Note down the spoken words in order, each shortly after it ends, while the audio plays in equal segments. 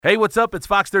Hey, what's up? It's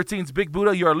Fox 13's Big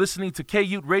Buddha. You are listening to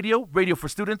KUT Radio, radio for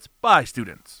students, by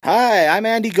students. Hi, I'm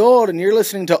Andy Gold, and you're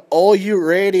listening to All Ute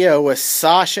Radio with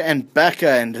Sasha and Becca,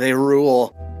 and they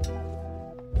rule.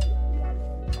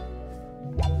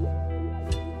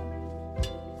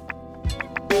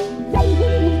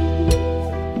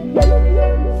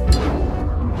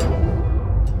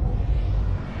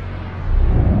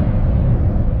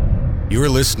 You are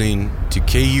listening to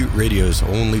KUT Radio's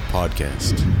only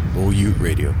podcast, All Ute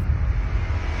Radio.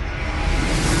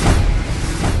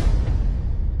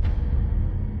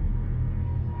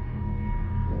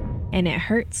 And it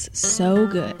hurts so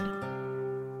good.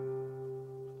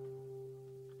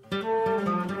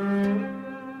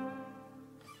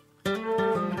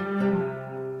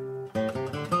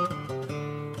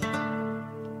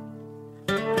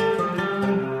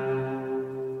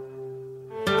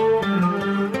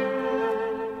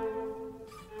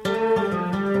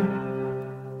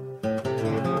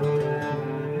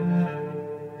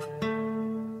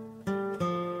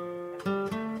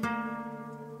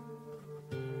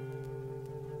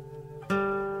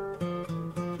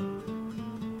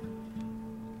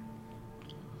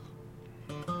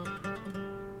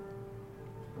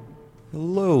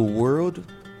 Hello, world.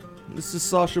 This is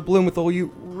Sasha Bloom with All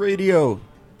Ute Radio.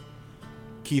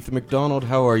 Keith McDonald,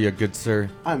 how are you, good sir?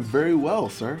 I'm very well,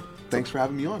 sir. Thanks for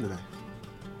having me on today.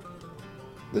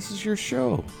 This is your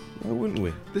show. Why wouldn't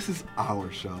we? This is our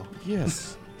show.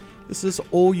 Yes. This is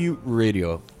All Ute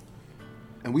Radio.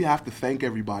 And we have to thank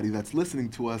everybody that's listening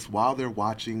to us while they're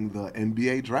watching the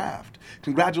NBA draft.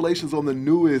 Congratulations on the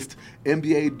newest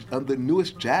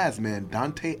jazz man,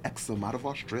 Dante Exum out of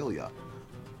Australia.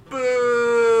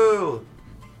 Boo!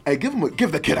 Hey, give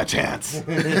the kid a chance.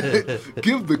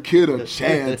 Give the kid a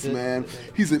chance, man.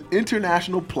 He's an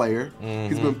international player.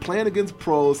 Mm-hmm. He's been playing against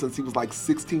pros since he was like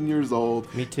 16 years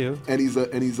old. Me too. And he's a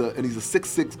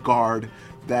 6'6" guard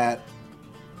that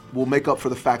will make up for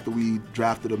the fact that we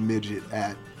drafted a midget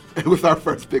with our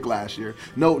first pick last year.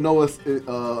 No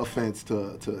offense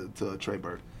to Trey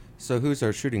Bird. So who's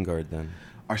our shooting guard then?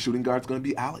 Our shooting guard's going to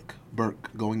be Alec Burks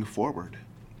going forward.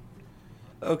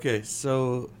 Okay,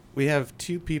 so we have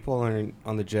two people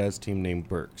on the Jazz team named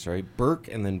Burks, right? Burke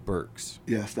and then Burks.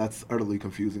 Yes, that's utterly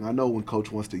confusing. I know when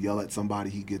Coach wants to yell at somebody,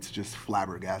 he gets just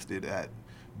flabbergasted at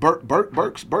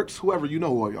Burks, whoever, you know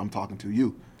who I'm talking to,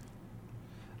 you.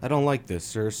 I don't like this,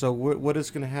 sir. So what is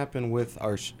going to happen with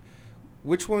our...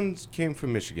 which ones came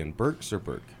from Michigan, Burks or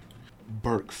Burke?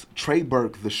 Burks. Trey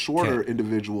Burke, the shorter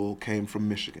individual, came from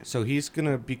Michigan. So he's going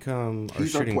to become our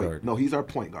shooting guard. No, he's our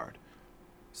point guard.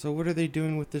 So what are they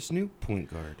doing with this new point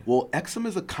guard? Well, Exum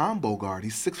is a combo guard.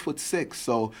 He's 6'6",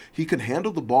 so he can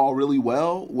handle the ball really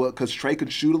well because Trey can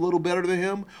shoot a little better than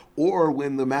him, or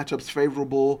when the matchup's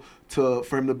favorable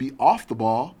for him to be off the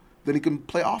ball, then he can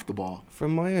play off the ball.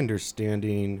 From my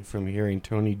understanding, from hearing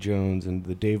Tony Jones and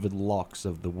the David Locks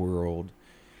of the world,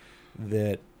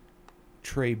 that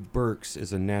Trey Burks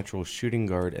is a natural shooting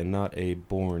guard and not a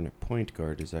born point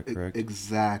guard. Is that correct?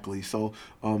 Exactly. So,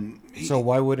 so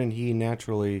why wouldn't he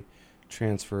naturally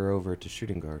transfer over to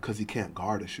shooting guard? Because he can't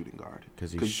guard a shooting guard.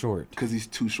 Because he's short. Because he's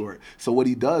too short. So what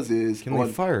he does is... Can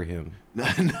they fire him? No,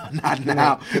 not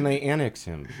now. Can they annex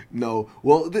him? No.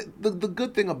 Well, the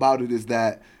good thing about it is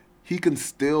that he can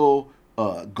still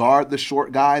guard the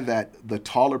short guy that the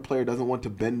taller player doesn't want to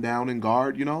bend down and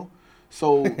guard, you know?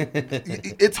 So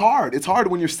it's hard. It's hard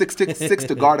when you're 6'6"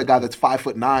 to guard a guy that's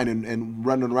 5'9" and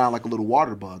running around like a little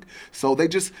water bug. So they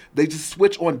just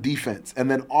switch on defense,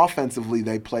 and then offensively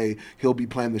he'll be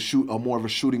playing more of a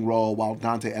shooting role, while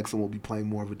Dante Exum will be playing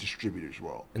more of a distributor's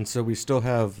role. And so we still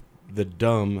have the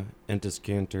dumb Entis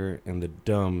Cantor and the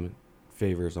dumb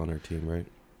Favors on our team, right?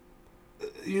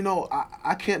 You know,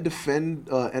 I can't defend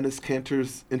Enes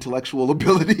Kanter's intellectual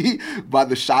ability by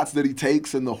the shots that he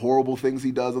takes and the horrible things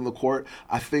he does on the court.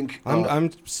 I think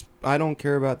I don't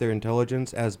care about their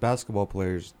intelligence. As basketball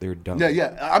players, they're dumb.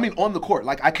 Yeah. I mean, on the court,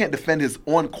 like I can't defend his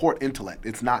on-court intellect.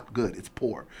 It's not good. It's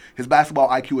poor. His basketball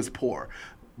IQ is poor.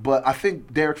 But I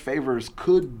think Derek Favors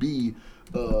could be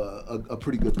a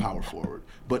pretty good power forward.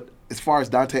 But as far as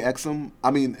Dante Exum,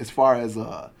 as far as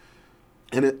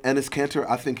Enes Kanter,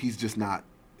 I think he's just not.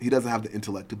 He doesn't have the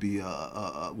intellect to be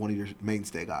one of your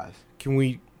mainstay guys. Can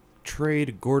we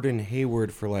trade Gordon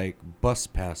Hayward for like bus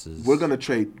passes? We're gonna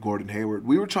trade Gordon Hayward.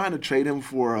 We were trying to trade him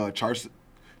for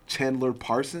Chandler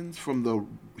Parsons from the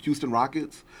Houston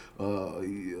Rockets,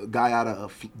 a guy out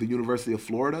of the University of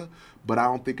Florida. But I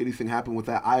don't think anything happened with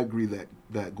that. I agree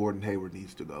that Gordon Hayward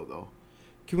needs to go though.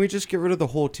 Can we just get rid of the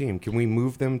whole team? Can we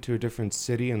move them to a different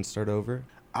city and start over?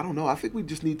 I don't know. I think we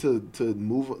just need to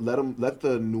move. Let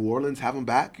the New Orleans have them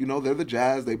back. You know, they're the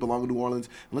Jazz. They belong to New Orleans.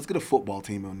 And let's get a football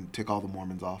team and tick all the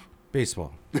Mormons off.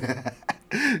 Baseball.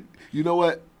 You know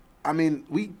what? I mean,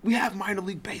 we have minor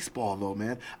league baseball though,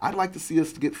 man. I'd like to see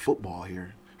us get football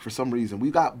here for some reason.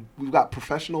 We've got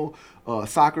professional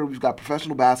soccer. We've got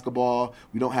professional basketball.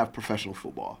 We don't have professional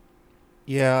football.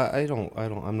 Yeah,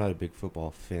 I'm not a big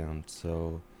football fan,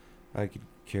 so I could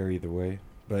care either way.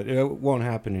 But it won't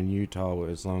happen in Utah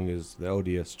as long as the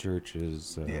ODS Church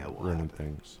is running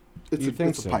things. It's You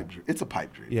think a so? pipe dream. It's a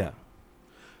pipe dream. Yeah.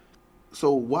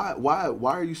 So why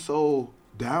are you so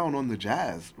down on the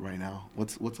Jazz right now?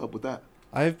 What's up with that?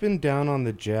 I've been down on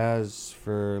the Jazz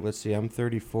for, let's see, I'm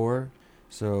 34,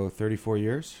 so 34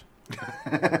 years.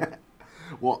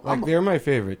 Well, Like, they're my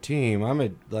favorite team. Now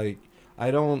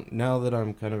that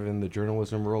I'm kind of in the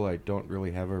journalism role, I don't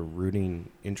really have a rooting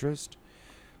interest.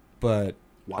 But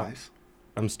wise.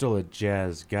 I'm still a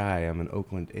Jazz guy. I'm an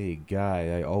Oakland A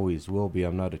guy. I always will be.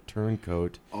 I'm not a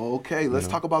turncoat. Okay, let's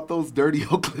talk about those dirty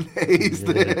Oakland A's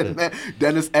then, man.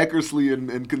 Dennis Eckersley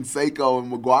and Canseco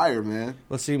and McGuire, man.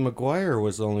 Well, see, McGuire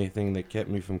was the only thing that kept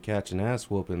me from catching ass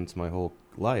whoopings my whole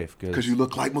life. Because you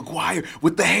look like McGuire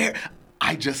with the hair.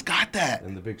 I just got that.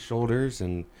 And the big shoulders.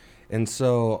 And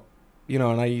so, and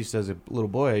I used, as a little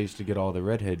boy, I used to get all the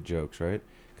redhead jokes, right?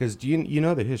 Because you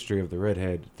know the history of the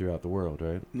redhead throughout the world,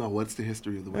 right? No, what's the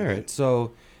history of the redhead? All right,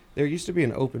 so there used to be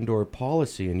an open door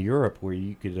policy in Europe where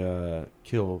you could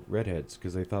kill redheads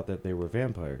because they thought that they were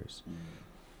vampires.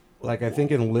 Like, I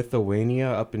think in Lithuania,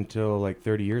 up until like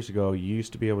 30 years ago, you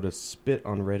used to be able to spit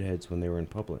on redheads when they were in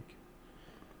public.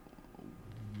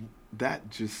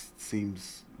 That just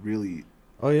seems really...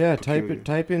 Oh, yeah, peculiar.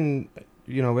 type in,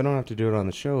 we don't have to do it on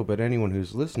the show, but anyone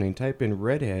who's listening, type in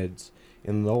redheads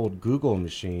in the old Google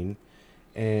machine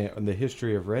and the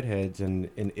history of redheads. And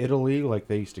in Italy, like,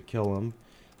 they used to kill them.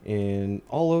 And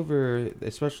all over,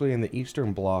 especially in the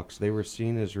Eastern blocks, they were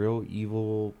seen as real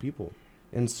evil people.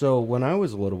 And so when I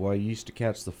was a little boy, I used to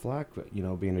catch the flack,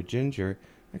 being a ginger.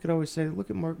 I could always say,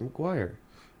 look at Mark McGuire.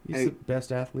 He's the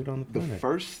best athlete on the planet. The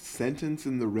first sentence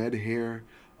in the red hair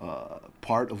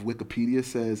part of Wikipedia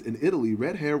says, in Italy,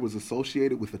 red hair was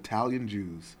associated with Italian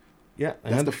Jews. Yeah,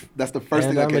 that's the first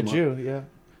thing that came up. I'm a Jew, yeah.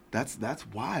 That's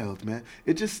wild, man.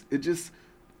 It just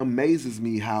amazes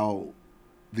me how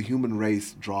the human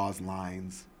race draws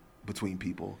lines between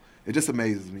people. It just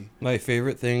amazes me. My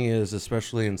favorite thing is,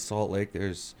 especially in Salt Lake,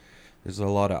 there's a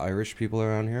lot of Irish people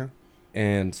around here.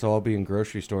 And so I'll be in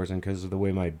grocery stores, and because of the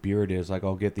way my beard is, like,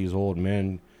 I'll get these old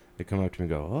men that come up to me and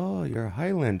go, "Oh, you're a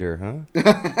Highlander, huh?"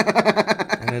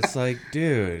 And it's like,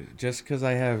 dude, just because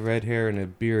I have red hair and a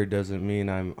beard doesn't mean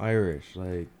I'm Irish.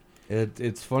 Like,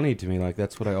 it's funny to me. Like,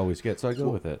 that's what I always get, so I go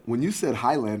with it. When you said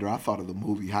Highlander, I thought of the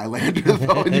movie Highlander,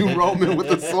 though, and you Roman with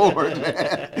a sword,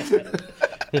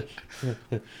 man.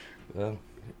 Well,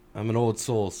 I'm an old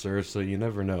soul, sir, so you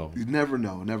never know. You never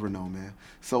know, man.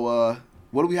 So,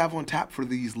 what do we have on tap for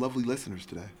these lovely listeners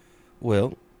today?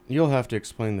 Well, you'll have to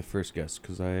explain the first guest,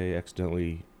 because I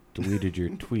accidentally deleted your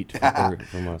tweet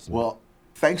from us. Well,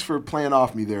 thanks for playing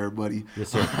off me there, buddy. Yes,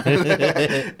 sir.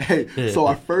 Hey, so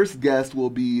our first guest will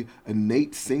be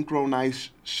Nate Synchronize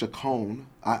Chacon.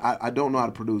 I don't know how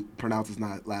to pronounce his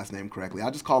last name correctly. I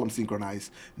just call him Synchronize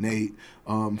Nate,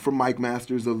 from Mike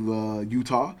Masters of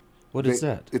Utah. What is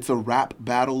that? It's a rap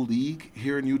battle league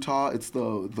here in Utah. It's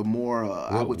the more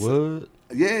I would say.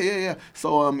 Yeah.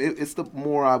 So it's the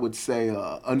more, I would say,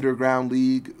 underground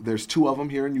league. There's two of them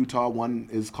here in Utah. One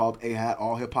is called AHAT,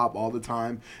 All Hip Hop All the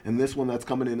Time, and this one that's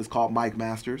coming in is called Mike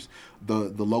Masters,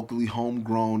 the locally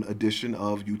homegrown edition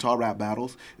of Utah Rap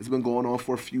Battles. It's been going on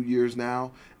for a few years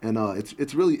now, and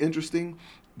it's really interesting.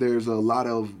 There's a lot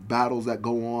of battles that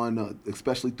go on,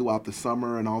 especially throughout the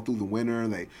summer and all through the winter.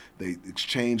 They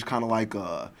exchange kind of like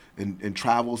and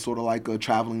travel, sort of like a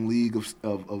traveling league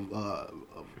of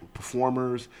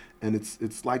performers, and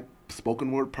it's like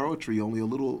spoken word poetry, only a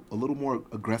little more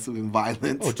aggressive and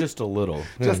violent. Oh, just a little.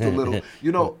 Just a little.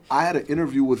 I had an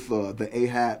interview with the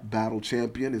AHAT battle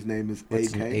champion. His name is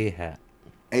What's AK. an AHAT?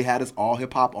 AHAT is All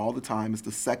Hip Hop All the Time. It's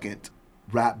the second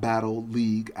rap battle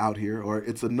league out here, or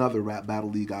it's another rap battle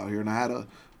league out here. And I had a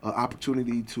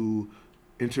opportunity to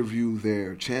interview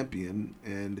their champion,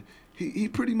 and he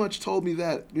pretty much told me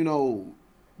that,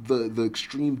 the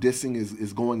extreme dissing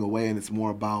is going away, and it's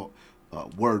more about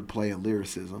wordplay and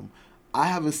lyricism. I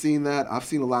haven't seen that. I've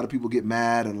seen a lot of people get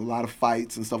mad and a lot of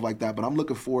fights and stuff like that, but I'm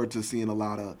looking forward to seeing a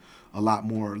lot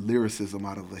more lyricism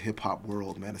out of the hip hop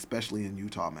world, man, especially in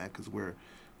Utah, man, because we're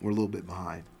a little bit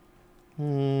behind.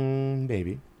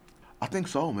 Maybe. I think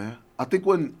so, man. I think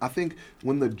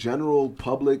when the general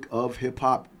public of hip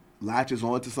hop latches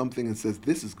onto something and says,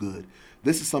 this is good.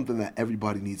 This is something that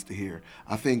everybody needs to hear.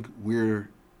 I think we're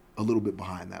a little bit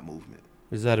behind that movement.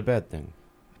 Is that a bad thing?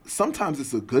 Sometimes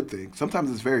it's a good thing. Sometimes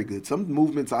it's very good. Some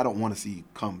movements I don't want to see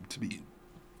come to be.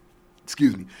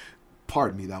 Excuse me.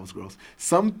 Pardon me, that was gross.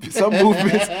 Some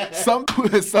movements,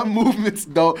 some movements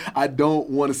I don't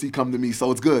want to see come to me,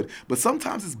 so it's good. But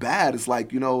sometimes it's bad. It's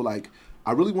like,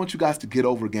 I really want you guys to get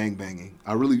over gangbanging.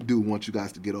 I really do want you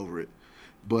guys to get over it.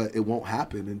 But it won't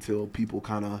happen until people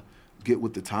kind of get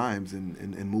with the times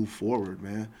and move forward,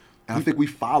 man. And I think we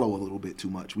follow a little bit too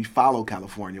much. We follow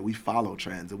California. We follow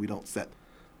trends, and we don't set.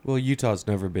 Well, Utah's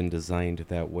never been designed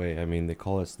that way. I mean, they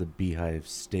call us the beehive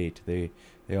state. They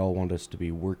all want us to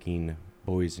be working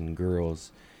boys and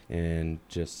girls and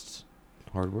just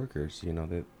hard workers.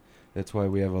 That's why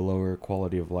we have a lower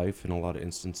quality of life in a lot of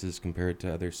instances compared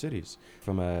to other cities.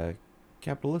 From a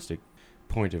capitalistic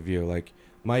point of view, like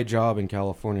my job in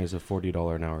California is a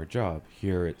 $40 an hour job.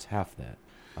 Here, it's half that.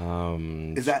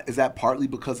 Is that partly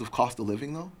because of cost of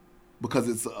living, though? Because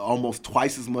it's almost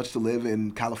twice as much to live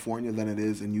in California than it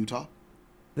is in Utah?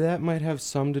 That might have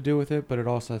some to do with it, but it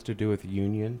also has to do with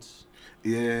unions.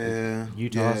 Yeah.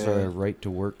 Utah's a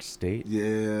right-to-work state.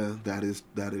 Yeah, that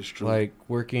is true. Like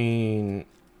working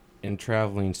and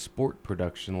traveling sport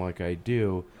production like I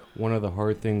do, one of the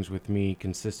hard things with me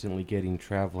consistently getting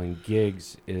traveling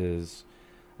gigs is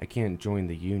I can't join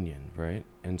the union, right?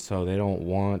 And so they don't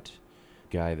want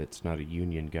a guy that's not a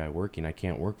union guy working. I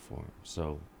can't work for him.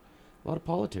 So a lot of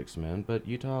politics, man. But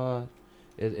Utah,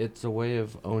 it's a way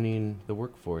of owning the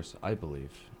workforce, I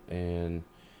believe. And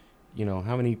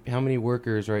how many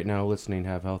workers right now listening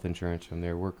have health insurance from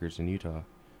their workers in Utah?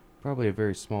 Probably a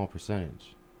very small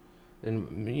percentage.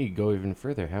 And you go even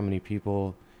further. How many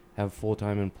people have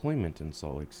full-time employment in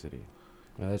Salt Lake City?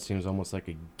 Now, that seems almost like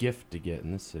a gift to get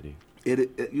in this city.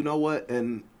 It you know what?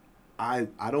 And I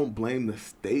don't blame the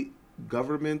state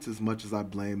government as much as I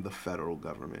blame the federal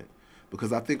government.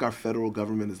 Because I think our federal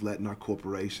government is letting our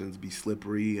corporations be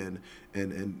slippery and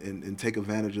take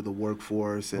advantage of the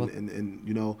workforce and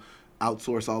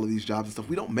outsource all of these jobs and stuff.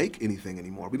 We don't make anything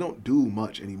anymore. We don't do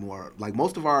much anymore. Like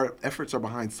most of our efforts are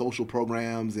behind social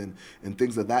programs and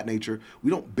things of that nature. We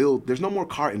don't build. There's no more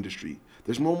car industry.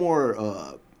 There's no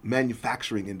more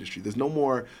manufacturing industry. There's no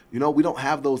more. We don't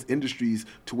have those industries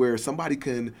to where somebody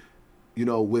can,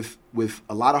 with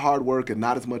a lot of hard work and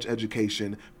not as much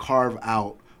education, carve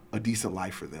out a decent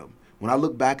life for them. When I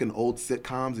look back in old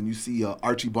sitcoms and you see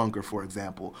Archie Bunker, for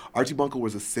example, Archie Bunker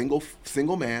was a single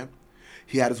man.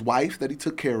 He had his wife that he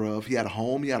took care of. He had a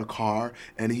home, he had a car,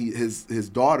 and his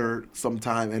daughter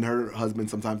and her husband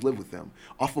sometimes lived with them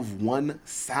off of one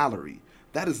salary.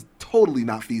 That is totally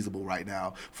not feasible right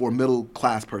now for a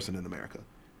middle-class person in America.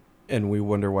 And we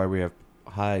wonder why we have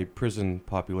high prison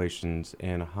populations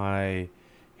and high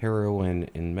heroin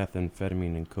and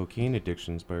methamphetamine and cocaine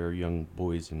addictions by our young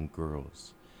boys and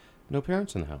girls. No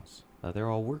parents in the house. They're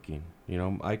all working.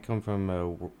 I come from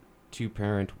a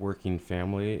two-parent working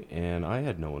family, and I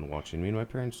had no one watching me, and my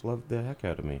parents loved the heck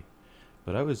out of me.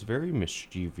 But I was very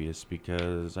mischievous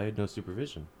because I had no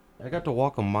supervision. I got to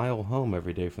walk a mile home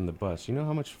every day from the bus. You know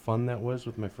how much fun that was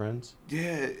with my friends?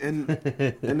 Yeah, and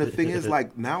the thing is,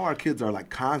 like, now our kids are,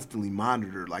 like, constantly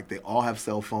monitored. Like, they all have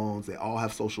cell phones. They all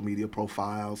have social media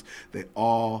profiles. They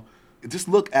all... Just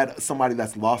look at somebody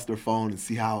that's lost their phone and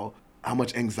see how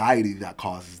much anxiety that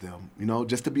causes them.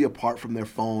 Just to be apart from their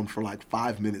phone for, like,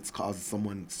 5 minutes causes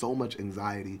someone so much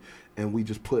anxiety. And we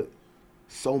just put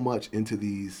so much into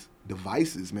these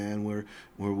devices, man, where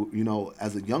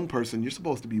as a young person, you're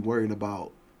supposed to be worrying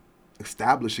about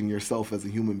establishing yourself as a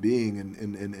human being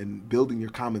and building your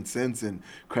common sense and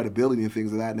credibility and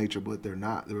things of that nature, but they're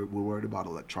not. We're worried about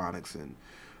electronics and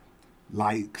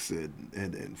likes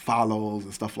and follows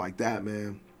and stuff like that,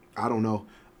 man. I don't know.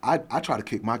 I try to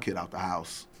kick my kid out the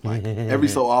house. Like every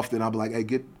so often I'll be like, hey,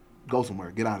 go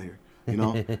somewhere, get out of here. And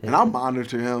I'll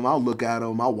monitor him. I'll look at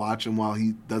him. I'll watch him while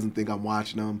he doesn't think I'm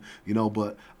watching him,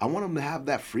 but I want him to have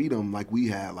that freedom like we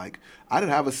had. Like I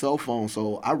didn't have a cell phone,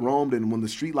 so I roamed, and when the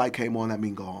street light came on, that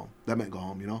meant go home.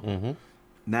 Mm-hmm.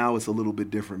 Now it's a little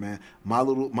bit different, man.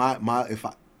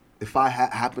 If I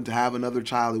happen to have another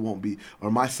child, it won't be,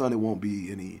 or my son, it won't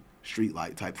be any street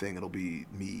light type thing. It'll be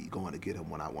me going to get him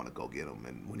when I want to go get him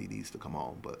and when he needs to come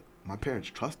home. But my parents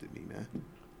trusted me, man.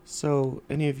 So,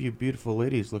 any of you beautiful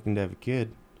ladies looking to have a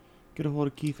kid, get a hold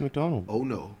of Keith McDonald. Oh,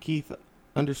 no.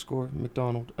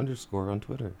 Keith_McDonald_ on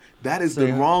Twitter. That is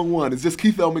the wrong one. It's just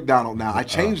Keith L. McDonald now. I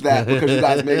changed that because you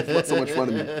guys made so much fun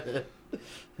of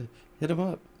me. Hit him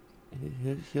up.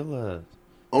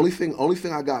 Only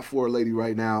thing I got for a lady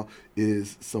right now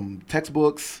is some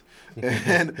textbooks,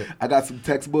 and I got some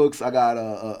textbooks. I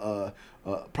got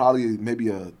probably maybe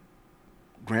a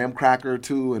graham cracker or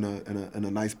two and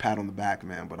a nice pat on the back,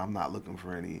 man. But I'm not looking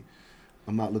for any.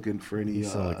 You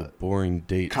sound like a boring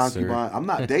date, concubine. sir. I'm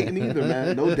not dating either,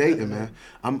 man. No dating, man.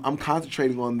 I'm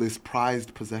concentrating on this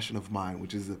prized possession of mine,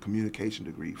 which is a communication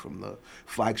degree from the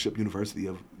flagship University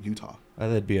of Utah.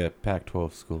 That'd be a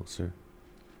Pac-12 school, sir.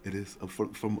 It is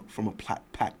from a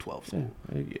Pac-12 school.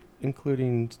 Yeah,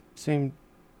 including same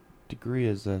degree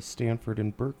as Stanford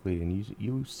and Berkeley and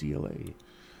UCLA.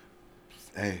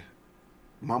 Hey,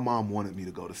 my mom wanted me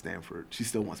to go to Stanford. She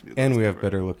still wants me to go And to we Stanford.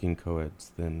 have better looking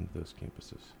co-eds than those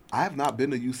campuses. I have not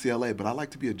been to UCLA, but I'd like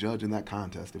to be a judge in that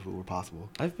contest if it were possible.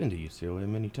 I've been to UCLA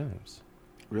many times.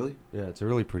 Really? Yeah, it's a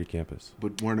really pretty campus.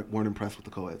 But weren't impressed with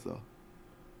the co-eds, though.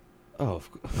 Oh,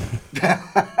 of course.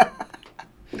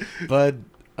 But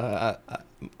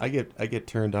I get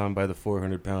turned on by the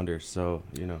 400-pounders, so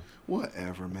you know.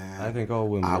 Whatever, man. I think all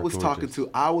women. I are was gorgeous.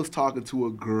 talking to a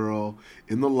girl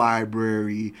in the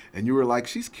library, and you were like,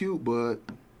 "She's cute, but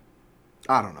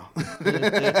I don't know."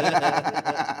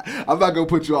 I'm not gonna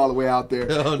put you all the way out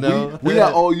there. Oh no. We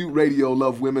at OU Radio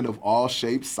love women of all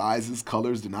shapes, sizes,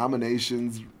 colors,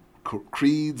 denominations,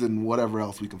 creeds, and whatever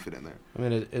else we can fit in there. I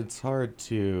mean, it's hard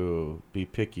to be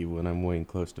picky when I'm weighing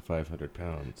close to 500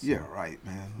 pounds. So. Yeah, right,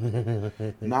 man.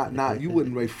 not you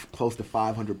wouldn't weigh close to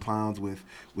 500 pounds with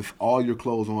all your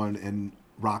clothes on and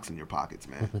rocks in your pockets,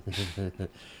 man.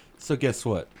 So guess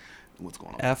what? What's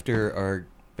going on? After our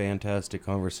fantastic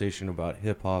conversation about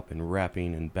hip-hop and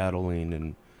rapping and battling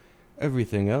and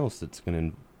everything else that's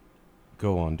going to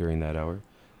go on during that hour,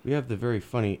 we have the very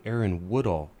funny Aaron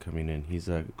Woodall coming in. He's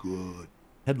Good.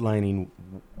 headlining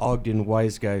Ogden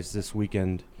Wise Guys this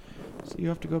weekend. So you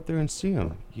have to go up there and see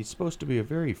him. He's supposed to be a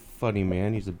very funny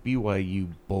man. He's a BYU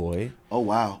boy. Oh,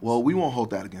 wow. Well, we won't hold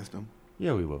that against him.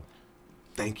 Yeah, we will.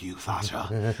 Thank you,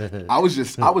 Sasha. I was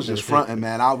just fronting,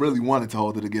 man. I really wanted to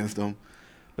hold it against him.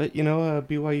 But, you know,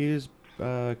 BYU's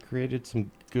created some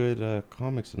good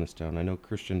comics in this town. I know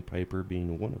Christian Piper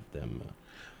being one of them.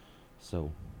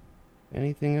 So,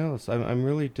 anything else? I'm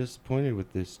really disappointed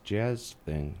with this jazz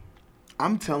thing.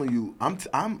 I'm telling you,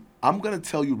 I'm gonna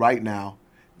tell you right now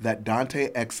that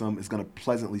Dante Exum is gonna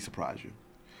pleasantly surprise you.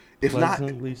 If not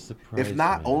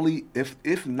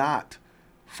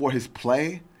for his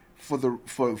play, for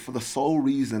the sole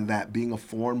reason that being a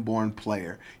foreign-born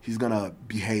player, he's gonna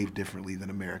behave differently than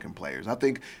American players. I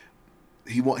think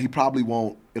he probably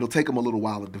won't. It'll take him a little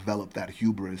while to develop that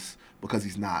hubris because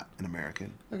he's not an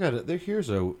American. I got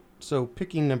it. So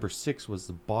picking number 6 was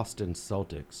the Boston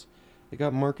Celtics. They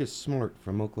got Marcus Smart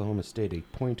from Oklahoma State, a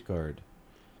point guard.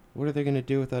 What are they going to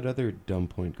do with that other dumb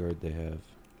point guard they have?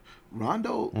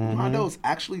 Rondo's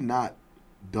actually not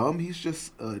dumb. He's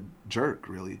just a jerk,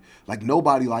 really. Like,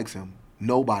 nobody likes him.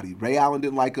 Nobody. Ray Allen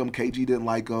didn't like him. KG didn't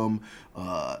like him.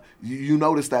 You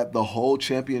notice that the whole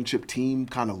championship team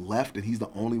kind of left and he's the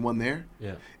only one there?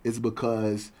 Yeah. It's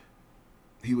because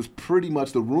he was pretty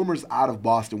much, the rumors out of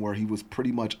Boston were he was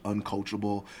pretty much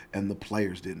uncoachable and the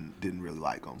players didn't really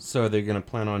like him. So are they going to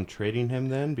plan on trading him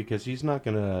then? Because he's not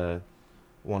going to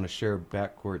want to share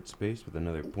backcourt space with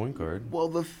another point guard. Well,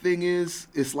 the thing is,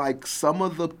 it's like some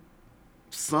of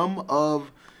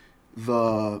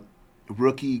the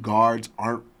rookie guards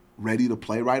aren't ready to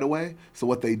play right away. So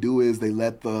what they do is they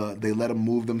let them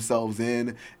move themselves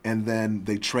in, and then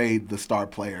they trade the star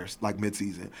players like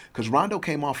midseason. Because Rondo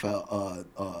came off a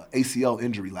ACL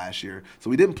injury last year,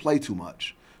 so he didn't play too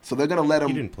much. So they're gonna let him.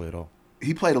 He didn't play at all.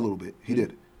 He played a little bit. He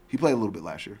did. He played a little bit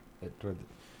last year.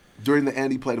 During the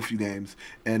end, he played a few games,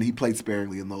 and he played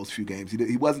sparingly in those few games.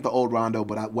 He wasn't the old Rondo,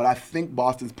 but what I think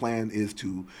Boston's plan is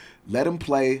to let him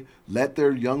play, let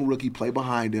their young rookie play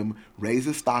behind him, raise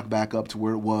his stock back up to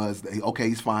where it was. Okay,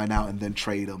 he's fine now, and then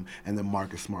trade him, and then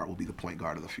Marcus Smart will be the point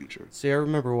guard of the future. See, I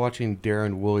remember watching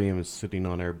Darren Williams sitting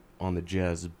on the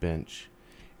Jazz bench.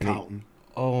 Counting.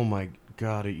 Oh my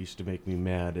God, it used to make me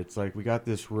mad. It's like we got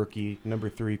this rookie, number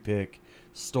 3 pick,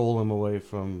 stole him away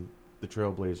from the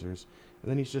Trailblazers. And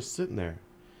then he's just sitting there.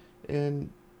 And,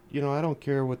 you know, I don't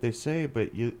care what they say, but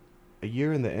a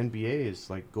year in the NBA is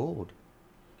like gold.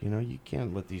 You know, you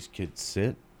can't let these kids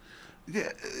sit. Yeah,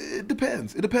 it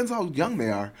depends. It depends how young they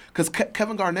are. Because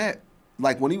Kevin Garnett,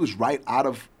 like when he was right out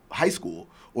of high school,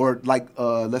 or like,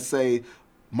 let's say,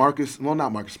 not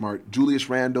Marcus Smart, Julius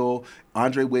Randle,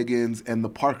 Andre Wiggins, and the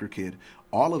Parker kid,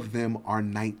 all of them are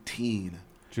 19.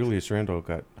 Julius Randle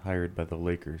got hired by the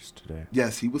Lakers today.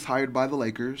 Yes, he was hired by the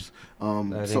Lakers.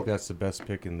 I think that's the best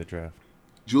pick in the draft.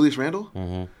 Julius Randle?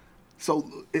 Mm-hmm.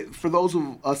 So for those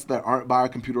of us that aren't by a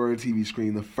computer or a TV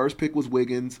screen, the first pick was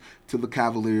Wiggins to the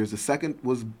Cavaliers. The second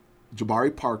was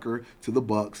Jabari Parker to the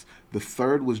Bucks. The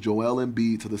third was Joel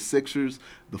Embiid to the Sixers.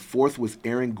 The fourth was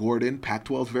Aaron Gordon,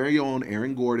 Pac-12's very own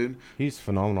Aaron Gordon. He's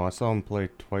phenomenal. I saw him play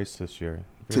twice this year.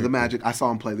 To the Magic. I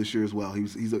saw him play this year as well.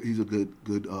 He's a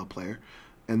good player.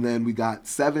 And then we got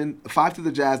 5 to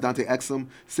the Jazz, Dante Exum.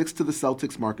 6 to the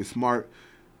Celtics, Marcus Smart.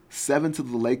 7 to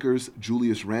the Lakers,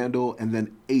 Julius Randle. And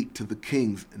then 8 to the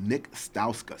Kings, Nick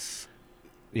Stauskas.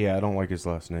 Yeah, I don't like his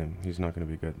last name. He's not going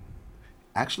to be good.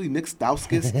 Actually, Nick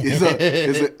Stauskas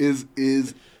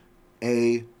is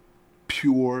a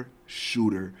pure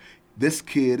shooter. This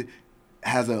kid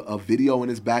has a video in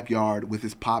his backyard with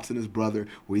his pops and his brother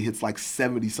where he hits like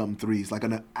 70-something threes, like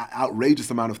an outrageous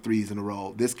amount of threes in a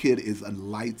row. This kid is a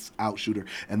lights-out shooter.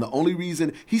 And the only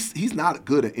reason he's not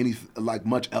good at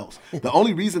much else. The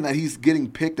only reason that he's getting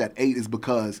picked at 8 is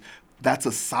because that's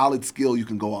a solid skill you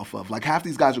can go off of. Like half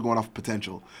these guys are going off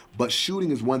potential, but shooting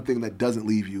is one thing that doesn't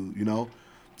leave you, you know?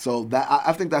 So that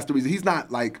I think that's the reason. He's not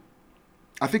like,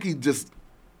 I think he just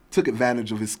took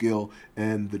advantage of his skill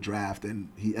in the draft, and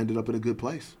he ended up in a good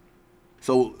place.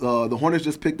 So the Hornets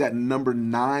just picked at number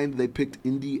 9. They picked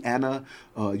Indiana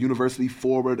University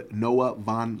forward Noah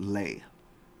Vonleh.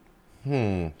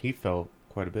 He fell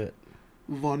quite a bit.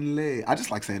 Vonleh. I just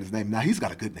like saying his name. Now, he's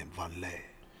got a good name, Vonleh.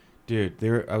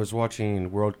 Dude, I was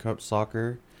watching World Cup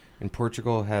soccer, and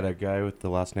Portugal had a guy with the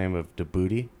last name of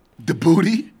Djibouti. The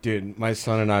booty? Dude, my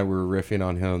son and I were riffing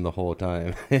on him the whole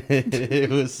time. It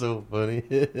was so funny.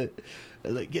 I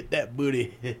was like, get that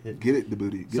booty. Get it, the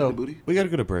booty. Get the booty. We got to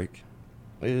go to break.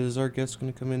 Is our guest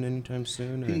going to come in anytime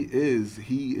soon? He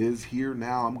is here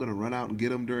now. I'm going to run out and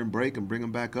get him during break and bring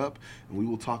him back up. And we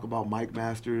will talk about Mike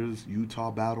Masters,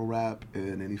 Utah Battle Rap,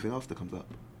 and anything else that comes up.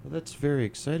 Well, that's very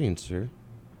exciting, sir.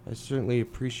 I certainly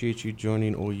appreciate you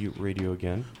joining OU Radio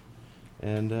again.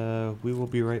 And we will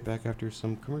be right back after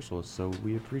some commercials, so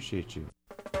we appreciate you.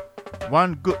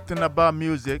 One good thing about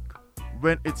music,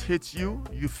 when it hits you,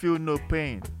 you feel no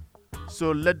pain.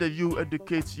 So let the U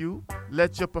educate you.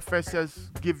 Let your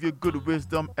professors give you good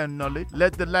wisdom and knowledge.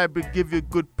 Let the library give you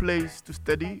good place to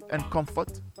study and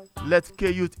comfort. Let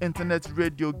KU's Internet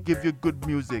Radio give you good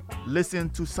music. Listen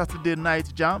to Saturday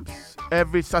Night Jams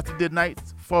every Saturday night,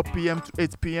 4 p.m. to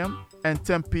 8 p.m. and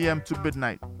 10 p.m. to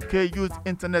midnight. KU's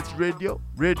Internet Radio,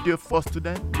 radio for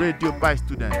students, radio by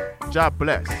students. God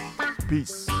bless.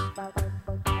 Peace.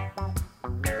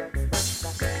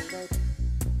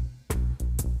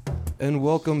 And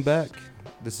welcome back.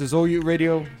 This is OU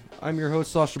Radio. I'm your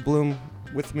host, Sasha Bloom.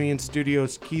 With me in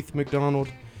studios, Keith McDonald.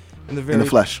 And in the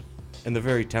flesh. And the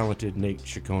very talented Nate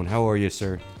Chacon. How are you,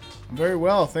 sir? Very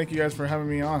well. Thank you guys for having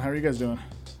me on. How are you guys doing?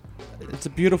 It's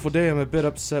a beautiful day. I'm a bit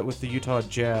upset with the Utah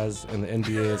Jazz and the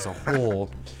NBA as a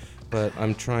whole, but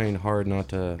I'm trying hard not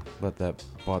to let that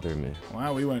bother me.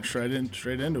 Wow, we went straight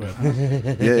into it, huh?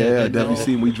 Yeah. Definitely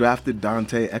seen. We drafted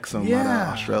Dante Exum out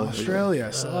of Australia. Australia.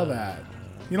 I saw that.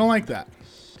 You don't like that?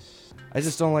 I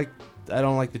just don't like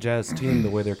the Jazz team the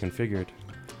way they're configured.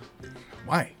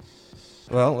 Why?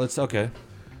 Well, it's okay.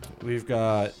 We've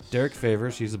got Derek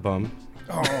Favors, he's a bum.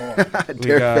 Oh,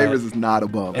 Derek Favors is not a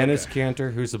bum. Enes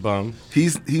Kanter, who's a bum.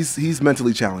 He's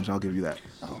mentally challenged. I'll give you that.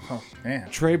 Oh man.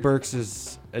 Trey Burks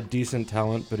is a decent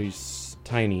talent, but he's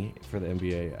tiny for the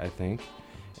NBA, I think.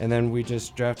 And then we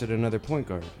just drafted another point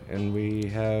guard, and we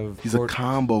have. He's a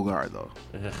combo guard, though.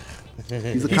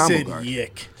 He's a combo guard.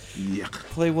 Yick.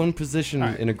 Play one position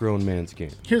in a grown man's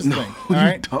game. Here's the thing. All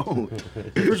right. Don't.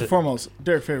 First and foremost,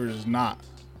 Derek Favors is not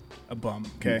a bum.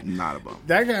 Okay. Not a bum.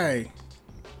 That guy.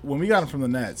 When we got him from the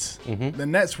Nets, the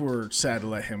Nets were sad to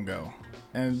let him go,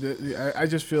 and I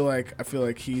just feel like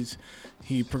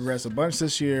he progressed a bunch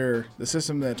this year. The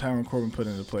system that Tyron Corbin put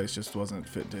into place just wasn't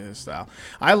fit to his style.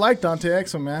 I like Dante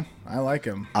Exum, man. I like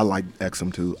him. I like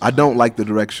Exum too. I don't like the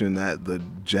direction that the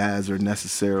Jazz are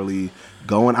necessarily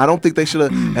going. I don't think they should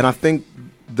have, and I think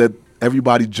that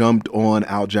everybody jumped on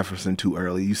Al Jefferson too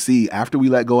early. You see, after we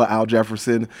let go of Al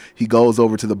Jefferson, he goes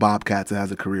over to the Bobcats and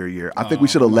has a career year. I think we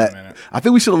should have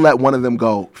let one of them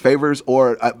go, Favors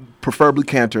or preferably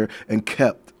Kanter, and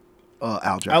kept Al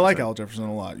Jefferson. I like Al Jefferson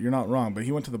a lot. You're not wrong, but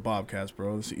he went to the Bobcats,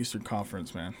 bro. This is the Eastern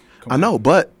Conference, man. I know,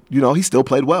 but he still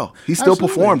played well. He still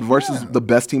performed versus the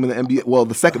best team in the NBA. Well,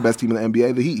 the second best team in the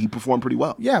NBA, the Heat. He performed pretty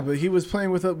well. Yeah, but he was playing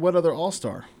with what other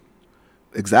All-Star?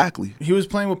 Exactly. He was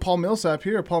playing with Paul Millsap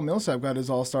here. Paul Millsap got his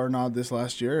All-Star nod this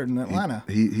last year in Atlanta.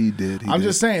 He did. I'm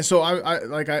just saying. So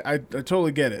I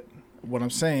totally get it. What I'm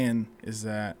saying is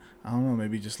that I don't know.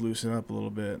 Maybe just loosen up a little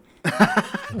bit.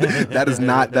 that is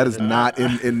not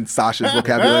in Sasha's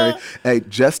vocabulary. Hey,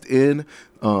 just in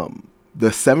The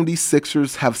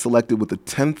 76ers have selected with the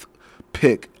 10th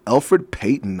pick Elfrid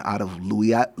Payton out of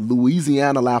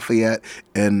Louisiana Lafayette,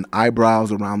 and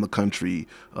eyebrows around the country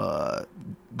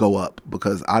go up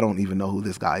because I don't even know who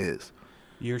this guy is.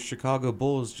 Your Chicago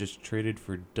Bulls just traded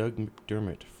for Doug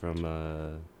McDermott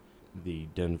from the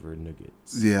Denver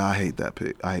Nuggets. Yeah, I hate that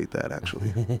pick. I hate that,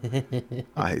 actually.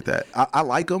 I hate that. I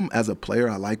like him as a player.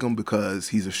 I like him because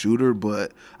he's a shooter,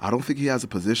 but I don't think he has a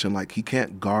position. Like, he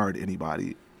can't guard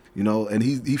anybody, you know, and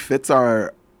he fits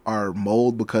our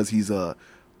mold because he's a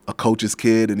coach's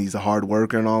kid and he's a hard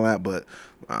worker and all that, but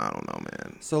I don't know,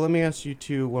 man. So let me ask you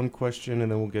two one question,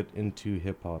 and then we'll get into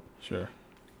hip-hop. Sure.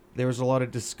 There was a lot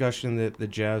of discussion that the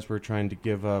Jazz were trying to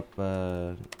give up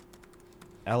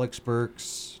Alex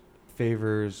Burks,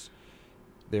 Favors,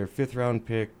 their 5th-round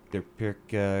pick, their pick,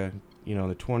 in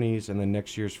the 20s, and then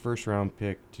next year's 1st-round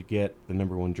pick to get the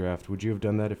number 1 draft. Would you have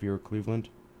done that if you were Cleveland?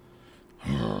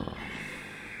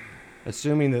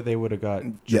 Assuming that they would have got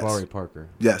Jabari Parker.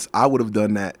 Yes, I would have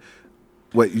done that.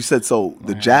 Wait, you said so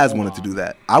the Jazz wanted to do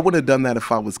that. I would have done that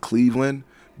if I was Cleveland,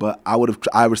 but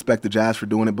I respect the Jazz for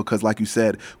doing it because, like you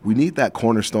said, we need that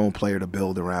cornerstone player to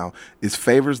build around. Is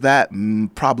Favors that?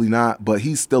 Probably not, but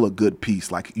he's still a good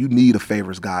piece. Like, you need a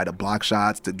Favors guy to block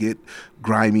shots, to get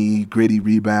grimy, gritty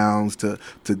rebounds, to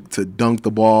dunk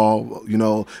the ball, you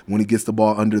know, when he gets the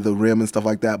ball under the rim and stuff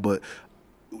like that, but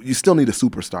you still need a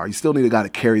superstar. You still need a guy to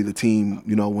carry the team,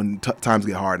 you know, when times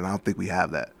get hard, and I don't think we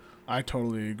have that. I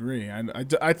totally agree.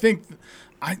 I think,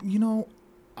 I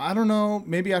don't know.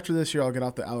 Maybe after this year I'll get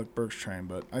off the Alec Burks train,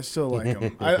 but I still like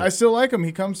him. I still like him.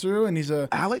 He comes through, and he's a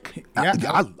Alec.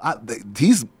 Yeah,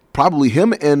 He's probably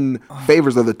him and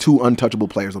Favors are the 2 untouchable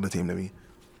players on the team to me.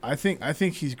 I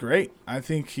think he's great. I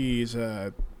think he's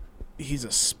a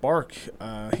spark.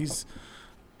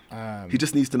 He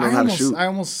just needs to know how to shoot. I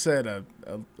almost said a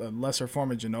lesser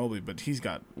form of Ginobili, but he's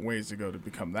got ways to go to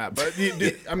become that. But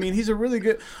I mean, he's a really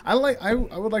good. I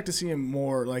would like to see him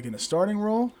more like in a starting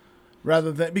role,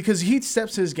 rather than because he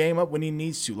steps his game up when he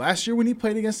needs to. Last year when he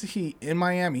played against the Heat in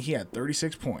Miami, he had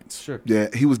 36 points. Sure. Yeah,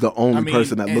 he was the only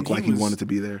person that looked like he wanted to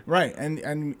be there. Right,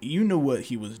 and you knew what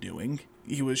he was doing.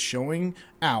 He was showing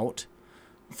out.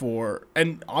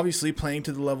 And obviously playing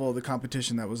to the level of the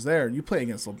competition that was there. You play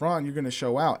against LeBron, you're going to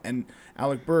show out. And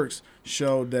Alec Burks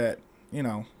showed that,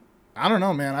 I don't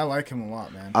know, man. I like him a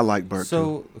lot, man. I like Burks.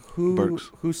 So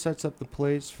who sets up the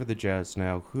plays for the Jazz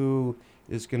now? Who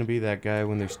is going to be that guy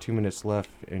when there's 2 minutes left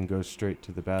and goes straight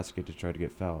to the basket to try to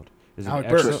get fouled? Is Alec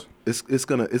it Burks. It's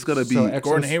gonna be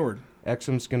Gordon Hayward.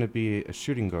 Exum's going to be a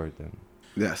shooting guard then.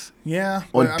 Yes. Yeah.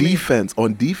 On defense,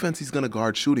 he's going to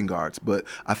guard shooting guards. But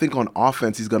I think on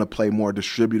offense, he's going to play more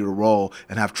distributor role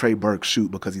and have Trey Burke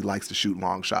shoot because he likes to shoot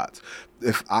long shots.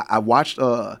 If I watched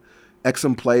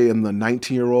Exum play in the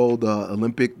 19-year-old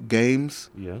Olympic Games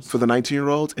for the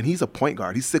 19-year-olds, and he's a point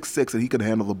guard. He's 6'6", and he can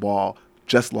handle the ball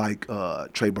just like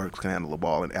Trey Burke can handle the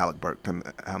ball and Alec Burke can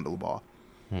handle the ball.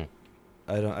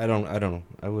 I don't know.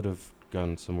 I would have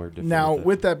gone somewhere different. Now,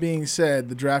 with that being said,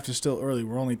 the draft is still early.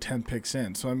 We're only 10 picks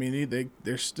in, so I mean,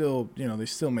 they're still, they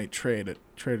still may trade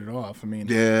it off. I mean,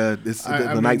 yeah,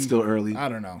 the night's still early. I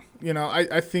don't know.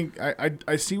 I think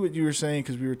I see what you were saying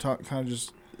because we were kind of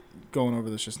just going over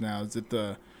this just now. Is that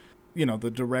the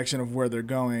direction of where they're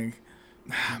going?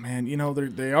 Man,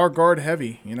 they are guard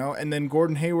heavy, and then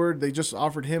Gordon Hayward, they just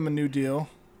offered him a new deal.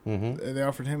 Mm-hmm. They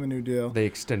offered him a new deal. They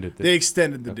extended the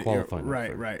deal.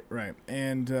 Right.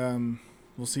 And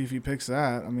we'll see if he picks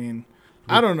that. I mean,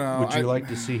 I don't know. Would you like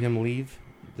to see him leave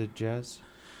the Jazz?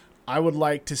 I would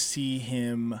like to see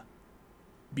him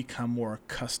become more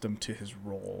accustomed to his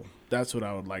role. That's what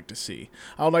I would like to see.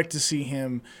 I would like to see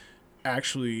him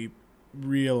actually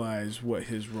realize what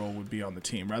his role would be on the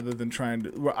team rather than trying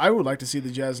to. I would like to see the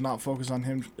Jazz not focus on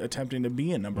him attempting to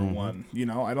be a number one.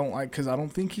 I don't because I don't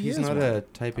think he's is not one. A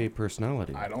type A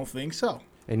personality. I don't think so.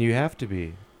 And you have to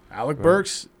be. Alec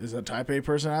Burks is a type A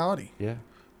personality. Yeah,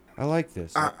 I like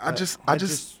this. I just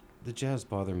the Jazz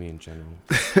bother me in general.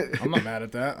 I'm not mad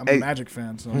at that. I'm a Magic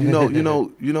fan, so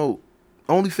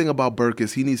only thing about Burke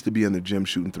is he needs to be in the gym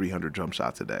shooting 300 jump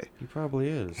shots a day. He probably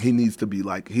is. He needs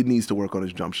to work on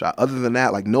his jump shot. Other than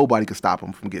that, nobody can stop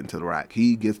him from getting to the rack.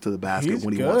 He gets to the basket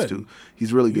when he wants to.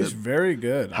 He's really good. He's very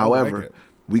good. However,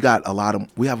 we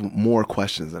have more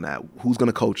questions than that. Who's going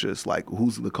to coach us?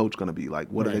 Who's the coach going to be?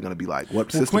 What are they going to be like?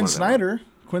 What system? Quinn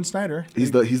Snyder.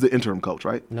 He's the interim coach,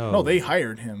 right? No, they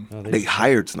hired him. No, they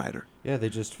hired Snyder. Yeah, they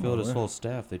just filled his whole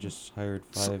staff. They just hired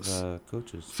 5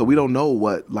 coaches. So we don't know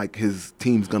what his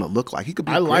team's gonna look like. He could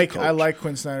be. I like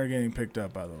Quinn Snyder getting picked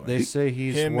up. By the way, they say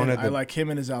he's one of the. I like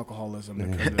him and his alcoholism.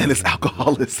 And his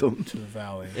alcoholism to the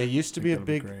Valley. It used to be a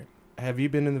big have you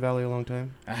been in the Valley a long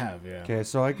time? I have, yeah. Okay,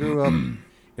 so I grew up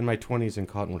in my 20s in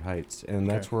Cottonwood Heights, and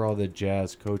that's Okay. where all the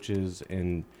jazz coaches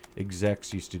and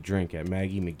execs used to drink at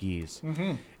Maggie McGee's.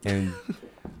 Mm-hmm. And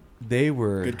they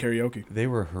were Good karaoke. they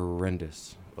were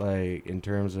horrendous, like in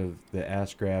terms of the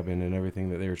ass grabbing and everything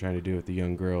that they were trying to do with the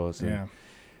young girls. And Yeah.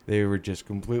 they were just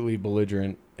completely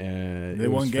belligerent, and They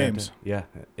it was won games. Yeah,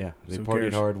 they So who partied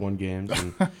cares? hard, won games.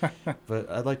 And, but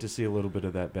I'd like to see a little bit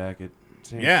of that back. It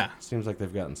seems, Yeah. seems like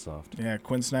they've gotten soft. Yeah,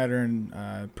 Quinn Snyder, and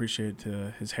appreciate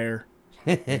his hair.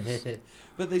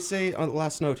 But they say, on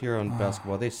last note here on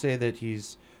basketball, they say that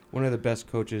he's one of the best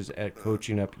coaches at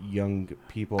coaching up young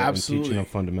people and Absolutely. teaching them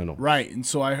fundamental. Right, and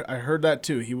so I heard that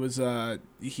too. He was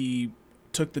he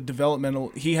took the developmental.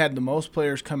 He had the most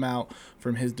players come out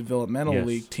from his developmental Yes.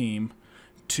 league team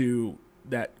to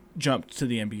that jumped to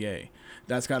the NBA.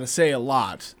 That's got to say a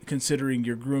lot, considering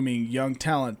you're grooming young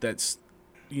talent that's,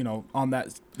 you know, on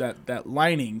that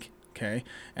lining. Okay,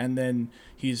 and then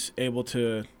he's able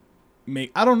to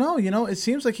make. I don't know. You know, it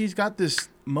seems like he's got this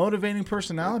motivating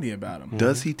personality about him.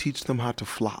 Does he teach them how to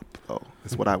flop, though?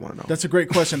 That's what I want to know. That's a great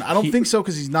question. I don't think so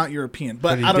because he's not European.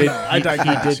 But he I don't did, know. I he-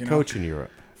 digress. He did you know? coach in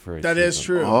Europe. For a That is season.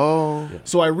 true. Oh,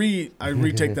 So I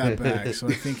retake that back. So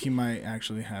I think he might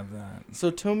actually have that. So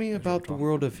tell me about the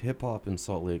world of hip hop in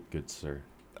Salt Lake, good sir.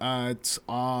 It's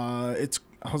I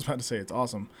was about to say it's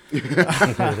awesome.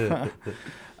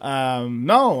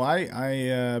 No,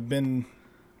 I been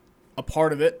a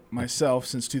part of it myself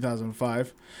since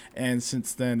 2005, and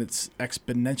since then it's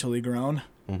exponentially grown.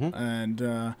 Mhm.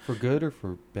 And For good or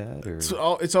for bad? Or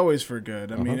it's always for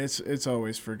good. I mean, Uh-huh. it's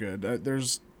always for good.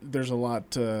 There's a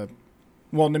lot.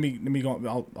 Well, let me go.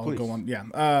 I'll Please. go on.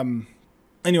 Yeah.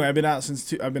 Anyway, I've been out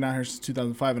here since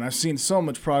 2005, and I've seen so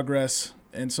much progress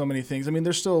and so many things. I mean,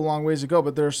 there's still a long ways to go,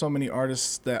 but there are so many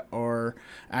artists that are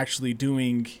actually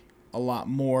doing a lot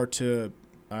more to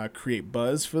create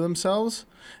buzz for themselves.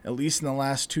 At least in the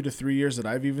last 2 to 3 years that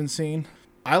I've even seen.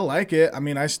 I like it. I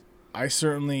mean, I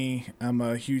certainly am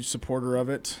a huge supporter of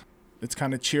it. It's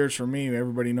kind of cheers for me.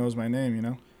 Everybody knows my name, you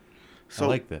know? I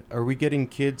like that. Are we getting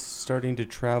kids starting to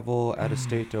travel out of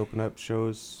state to open up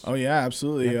shows? Oh, yeah,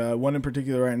 absolutely. Yeah. One in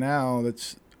particular right now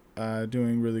that's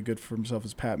doing really good for himself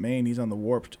is Pat Maine. He's on the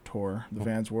Warped Tour, the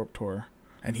Vans Warped Tour.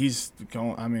 And he's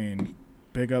going, I mean,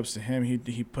 big ups to him.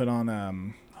 He put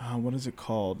on, what is it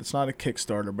called? It's not a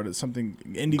Kickstarter, but it's something,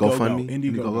 Indiegogo. GoFundMe?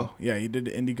 Indiegogo. Yeah, he did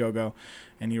Indiegogo.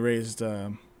 And he raised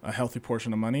a healthy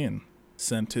portion of money and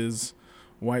sent his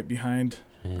white behind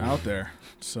out there.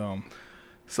 So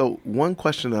one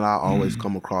question that I always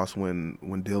come across when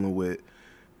dealing with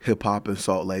hip hop in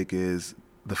Salt Lake is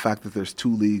the fact that there's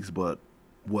 2 leagues, but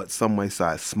what some may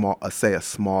say a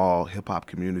small hip hop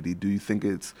community. Do you think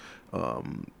it's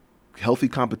healthy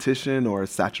competition or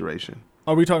saturation?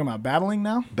 Are we talking about battling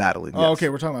now? Battling. Oh, yes. okay,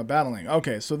 we're talking about battling.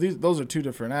 Okay, so those are 2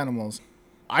 different animals.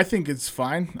 I think it's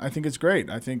fine. I think it's great.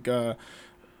 I think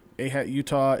AHAT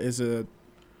Utah is a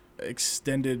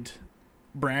extended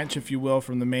branch, if you will,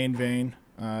 from the main vein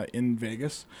in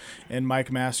Vegas, and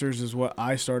Mike Masters is what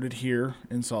I started here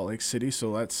in Salt Lake City.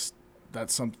 So that's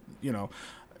some, you know,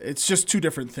 it's just 2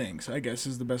 different things, I guess,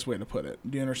 is the best way to put it.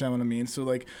 Do you understand what I mean? So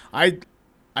like I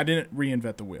didn't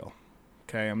reinvent the wheel.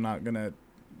 Okay,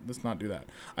 let's not do that.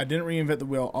 I didn't reinvent the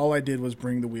wheel. All I did was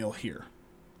bring the wheel here.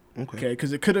 Okay,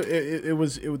 because there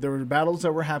were battles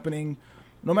that were happening.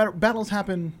 No matter battles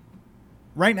happen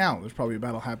right now, there's probably a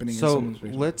battle happening. in So someone's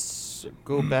basement. let's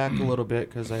go back a little bit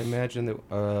because I imagine that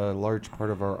a large part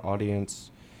of our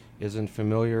audience isn't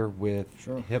familiar with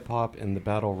Sure. hip hop and the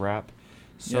battle rap.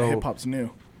 So yeah, hip hop's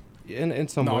new. in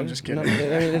some No, way, I'm just kidding.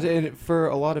 and for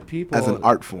a lot of people, As an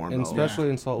art form, and though. especially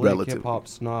in Salt Lake, Relatively. hip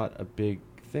hop's not a big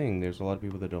thing. There's a lot of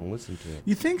people that don't listen to it.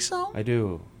 You think so? I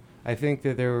do. I think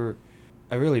that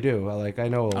I really do. I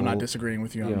know. I'm not disagreeing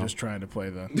with you. you I'm know. just trying to play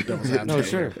the devil's advocate. No,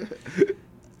 sure.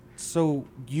 So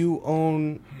you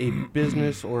own a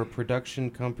business or a production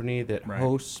company that Right.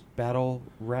 hosts battle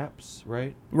raps,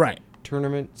 right? Right,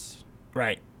 Tournaments.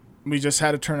 right. We just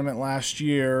had a tournament last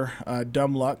year.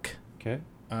 Dumb Luck Okay.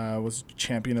 was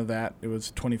champion of that. It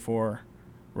was 24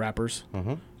 rappers.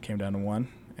 Uh-huh. Came down to 1,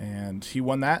 and he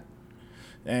won that.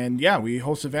 And yeah, we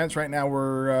host events right now.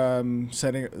 We're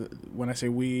setting. When I say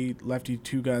we, Lefty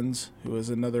Two Guns, who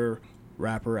is another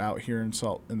rapper out here in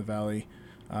the Valley,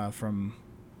 from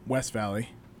West Valley,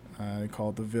 they call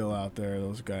it the Ville out there.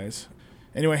 Those guys.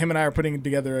 Anyway, him and I are putting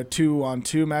together a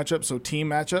 2-on-2 matchup, so team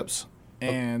matchups.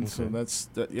 And so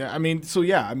I've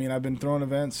been throwing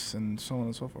events and so on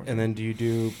and so forth. And then do you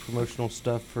do promotional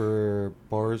stuff for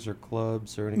bars or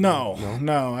clubs or anything?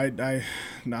 No. I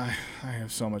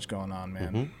have so much going on,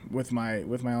 man. Mm-hmm. With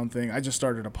my own thing. I just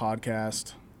started a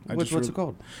podcast. What's it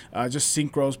called? Just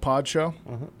Synchro's Pod Show.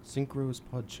 Synchro's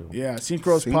Pod Show. Yeah,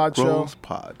 Synchro's Pod Show. Synchro's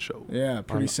Pod Show. Yeah,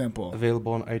 pretty simple.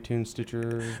 Available on iTunes,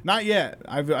 Stitcher. Not yet.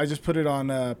 I just put it on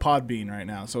Podbean right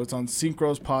now, so it's on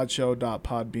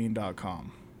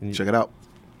synchrospodshow.podbean.com. Check it out.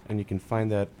 And you can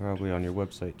find that probably on your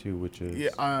website too, which is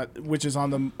which is on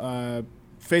the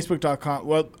Facebook.com.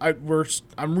 Well,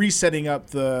 I'm resetting up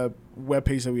the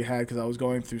webpage that we had because I was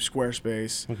going through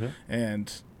Squarespace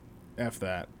and F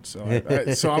that. So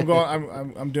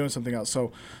I'm doing something else.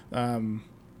 So the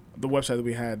website that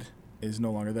we had is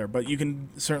no longer there, but you can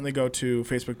certainly go to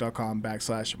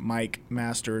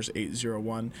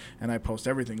facebook.com/MikeMasters801 and I post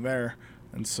everything there.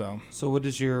 And so what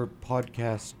is your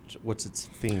podcast? What's its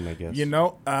theme, I guess?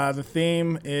 The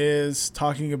theme is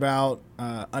talking about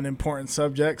unimportant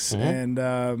subjects, and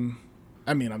I'm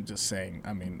just saying.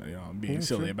 I'm being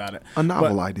silly about it. A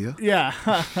novel idea.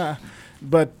 Yeah,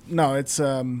 but no, it's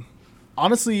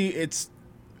honestly, it's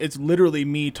literally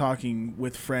me talking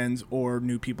with friends or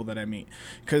new people that I meet,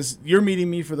 because you're meeting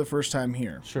me for the first time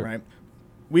here, right?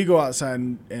 We go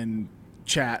outside and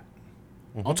chat.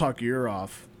 I'll talk your ear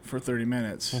off for 30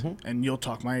 minutes and you'll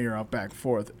talk my ear off back and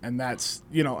forth, and that's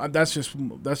just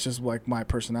like my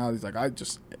personality. It's like I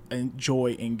just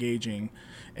enjoy engaging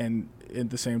and at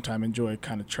the same time enjoy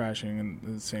kind of trashing and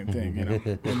the same thing,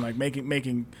 and like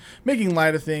making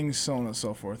light of things, so on and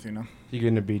so forth. You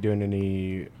going to be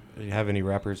doing have any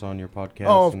rappers on your podcast?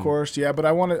 Oh, of course, yeah, but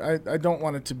I don't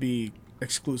want it to be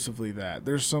exclusively that.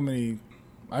 There's so many.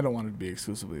 I don't want it to be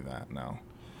exclusively that. No.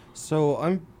 So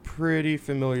I'm pretty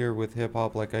familiar with hip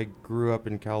hop. Like, I grew up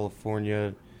in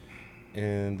California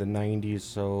in the 90s,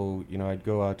 so I'd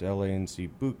go out to LA and see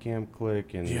Boot Camp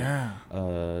Click, and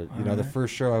the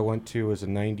first show I went to was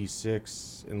in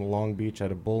 '96 in Long Beach at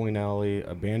a bowling alley,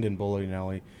 abandoned bowling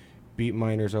alley. Beat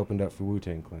Miners opened up for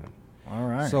Wu-Tang Clan. All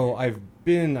right. So I've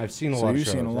seen a lot of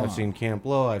shows. I've seen Camp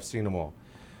Lo. I've seen them all.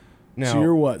 Now, so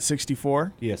you're what,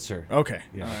 64? Yes, sir. Okay.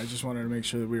 Yeah. I just wanted to make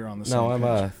sure that we were on the same page.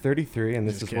 No, I'm 33, and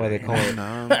this is why they call it.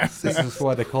 This is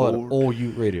why they call it old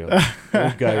Ute radio,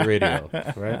 old guy radio,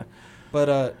 right?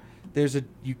 But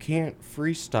you can't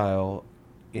freestyle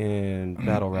in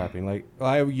battle rapping. Like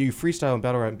you freestyle in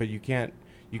battle rapping, but you can't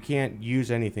use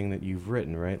anything that you've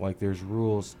written, right? Like, there's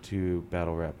rules to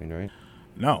battle rapping, right?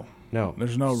 No.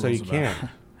 There's no rules. So you can't.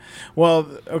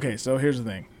 Well, okay. So here's the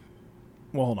thing.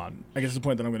 Well, hold on. I guess the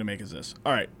point that I'm going to make is this.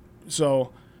 All right.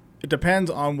 So it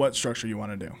depends on what structure you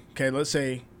want to do. Okay. Let's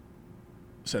say,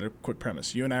 set a quick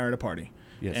premise. You and I are at a party.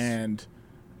 Yes. And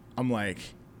I'm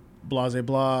like, blase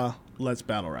blah, let's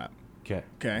battle rap. Okay.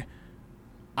 Okay.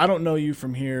 I don't know you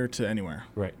from here to anywhere.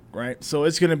 Right. Right. So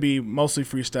it's going to be mostly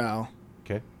freestyle.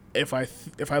 Okay. If I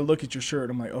look at your shirt,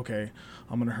 I'm like, okay,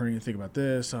 I'm going to hurry and think about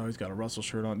this. Oh, he's got a Russell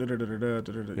shirt on. Think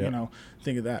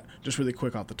of that. Just really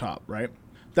quick off the top. Right.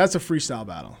 That's a freestyle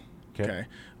battle. Okay.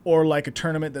 Or like a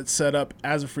tournament that's set up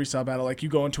as a freestyle battle. Like, you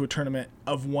go into a tournament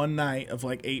of one night of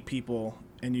like 8 people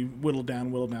and you whittle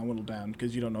down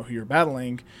because you don't know who you're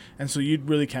battling. And so you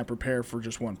really can't prepare for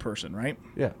just one person, right?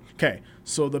 Yeah. Okay.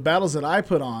 So the battles that I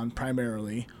put on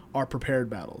primarily are prepared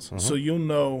battles. So you'll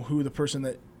know who the person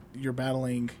that you're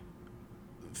battling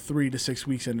 3 to 6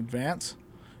 weeks in advance.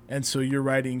 And so you're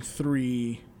writing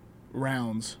 3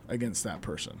 rounds against that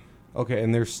person. Okay,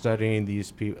 and they're studying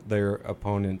their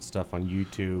opponent stuff on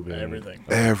YouTube and everything.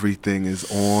 Everything is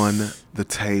on the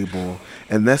table,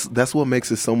 and that's what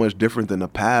makes it so much different than the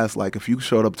past. Like, if you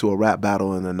showed up to a rap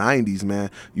battle in the '90s,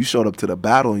 man, you showed up to the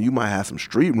battle and you might have some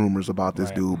street rumors about this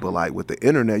dude, but like with the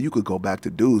internet, you could go back to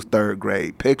dude's 3rd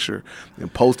grade picture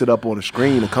and post it up on the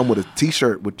screen and come with a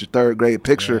T-shirt with your 3rd grade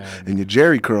picture and your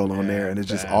Jerry curl on there, and it's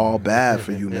just all bad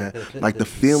for you, man. Like, the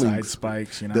feelings, side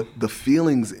spikes, the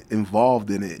feelings involved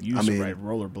in it. I mean, ride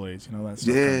rollerblades, that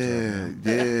stuff.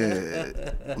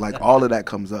 Yeah. Like, all of that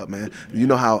comes up, man. You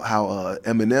know how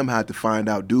Eminem had to find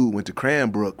out dude went to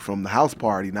Cranbrook from the house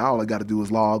party. Now all I got to do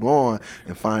is log on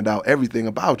and find out everything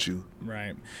about you.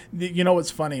 Right. You know what's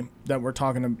funny that we're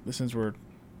talking since we're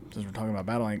talking about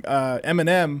battling.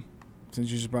 Eminem,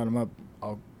 since you just brought him up,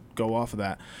 I'll go off of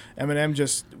that. Eminem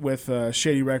just with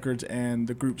Shady Records and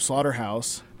the group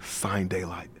Slaughterhouse signed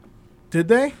Daylight. Did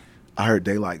they? I heard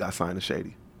Daylight got signed to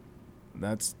Shady.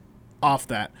 That's off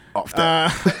that.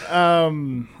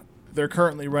 They're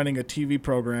currently running a TV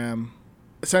program,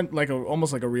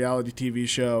 almost like a reality TV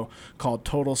show called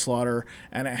Total Slaughter,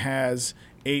 and it has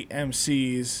 8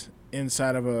 MCs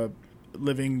inside of a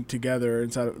living together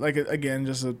inside of, like, again,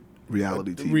 just a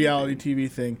reality TV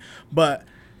thing. But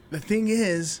the thing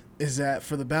is that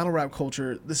for the battle rap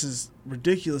culture, this is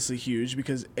ridiculously huge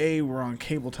because we're on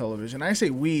cable television. I say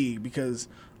we because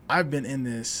I've been in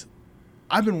this.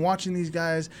 I've been watching these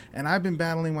guys, and I've been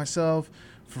battling myself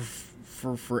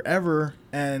for forever,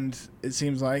 and it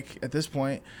seems like at this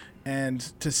point, and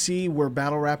to see where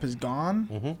battle rap has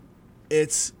gone,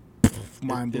 it's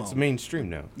mind blowing. It's mainstream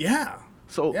now. Yeah.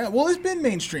 So Yeah, well, it's been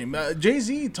mainstream.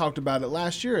 Jay-Z talked about it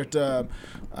last year at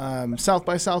South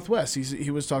by Southwest.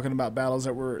 He was talking about battles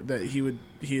that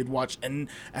he had watched, and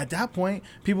at that point,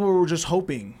 people were just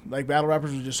hoping, like battle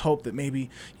rappers would just hope that maybe,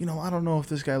 I don't know if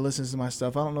this guy listens to my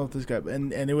stuff. I don't know if this guy,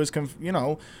 and it was,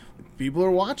 people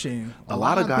are watching. a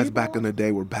lot of guys people. back in the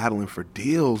day were battling for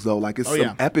deals though. Like it's Oh, some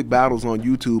yeah. epic battles on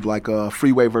YouTube, like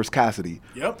Freeway versus Cassidy.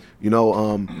 Yep.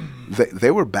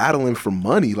 They were battling for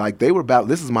money. Like they were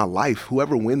this is my life.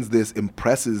 Whoever wins this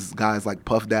impresses guys like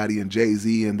Puff Daddy and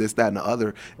Jay-Z and this, that, and the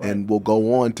other, and will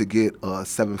go on to get a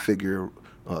 7-figure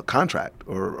contract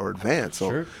or advance. So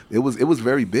Sure. it was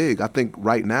very big. I think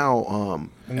right now.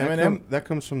 And Eminem? that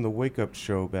comes from the Wake Up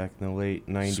Show back in the late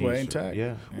 90s. Sway and Tech.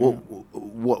 Yeah. Well,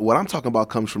 what I'm talking about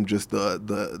comes from just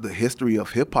the history of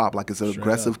hip hop. Like it's an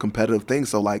aggressive, competitive thing.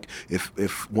 So like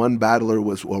if one battler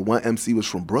one MC was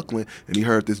from Brooklyn and he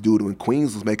heard this dude in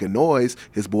Queens was making noise,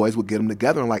 his boys would get him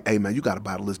together and like, hey man, you got to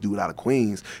battle this dude out of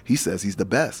Queens. He says he's the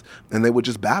best, and they would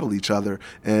just battle each other.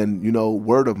 And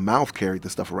word of mouth carried the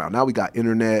stuff around. Now we got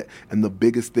internet, and the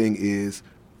biggest thing is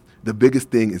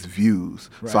views.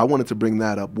 Right. So I wanted to bring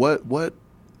that up. What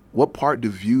part do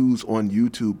views on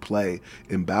YouTube play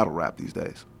in battle rap these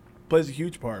days? Plays a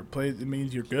huge part. It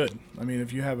means you're good. I mean,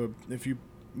 if you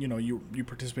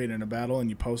participate in a battle and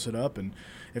you post it up, and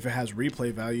if it has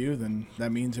replay value, then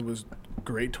that means it was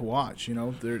great to watch.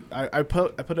 I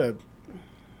put a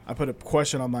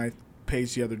question on my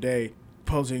page the other day,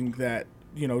 posing that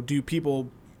do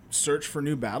people search for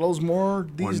new battles more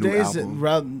these new days,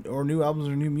 album. or new albums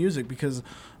or new music? Because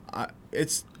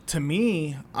it's, to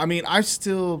me, I mean, I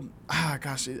still I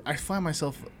find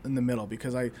myself in the middle,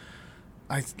 because I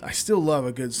still love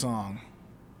a good song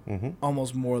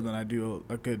almost more than I do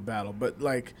a good battle. But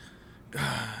like,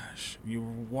 gosh, you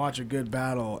watch a good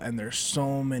battle and there's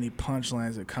so many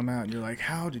punchlines that come out and you're like,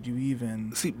 how did you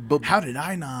even See, but how did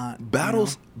I not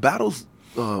battles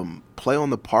play on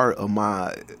the part of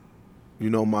my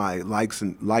my likes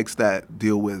that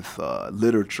deal with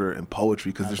literature and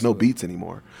poetry, because there's no beats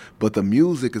anymore. But the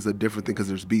music is a different thing because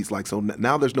there's beats. Like, so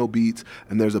now there's no beats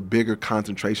and there's a bigger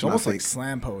concentration. almost I like think.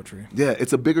 slam poetry? Yeah,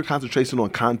 it's a bigger concentration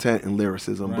on content and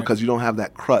lyricism, Right. because you don't have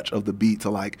that crutch of the beat to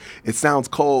like, it sounds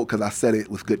cold because I said it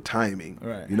with good timing.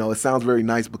 Right. It sounds very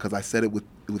nice because I said it with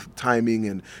timing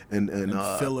and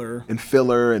filler. and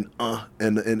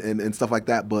stuff like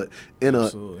that. But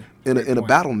Absolutely. in Great a point.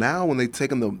 battle now, when they've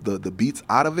taken the beats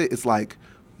out of it, it's like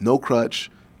no crutch,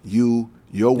 your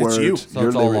words, you. So your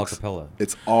it's all lyrics. acapella.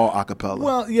 It's all acapella.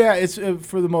 Well, yeah, it's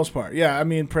for the most part. Yeah, I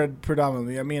mean,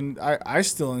 predominantly. I mean, I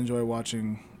still enjoy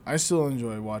watching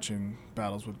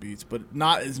battles with beats, but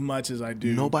not as much as I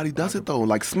do. Nobody does it though.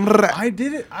 Like I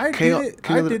did it.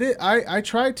 I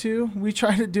tried to. We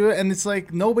tried to do it, and it's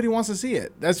like nobody wants to see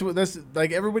it. That's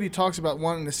like everybody talks about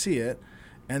wanting to see it,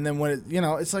 and then when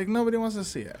it's like nobody wants to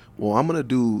see it. Well, I'm gonna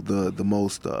do the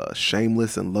most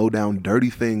shameless and low down, dirty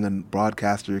thing a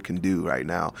broadcaster can do right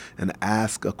now, and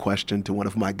ask a question to one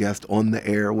of my guests on the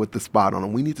air with the spot on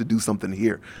them. We need to do something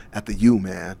here at the U,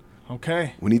 man.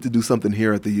 Okay. We need to do something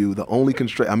here at the U. The only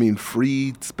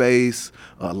free space,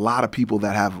 a lot of people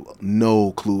that have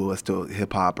no clue as to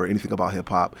hip hop or anything about hip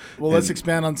hop. Well, let's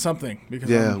expand on something, because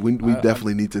we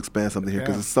definitely need to expand something here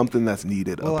because it's something that's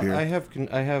needed Well, up here.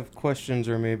 I have questions,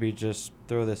 or maybe just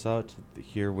throw this out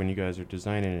here when you guys are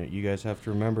designing it. You guys have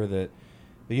to remember that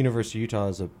the University of Utah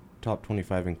is a top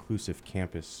 25 inclusive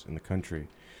campus in the country.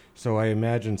 So I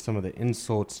imagine some of the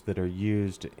insults that are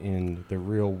used in the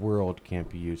real world can't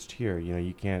be used here.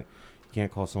 You can't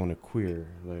call someone a queer.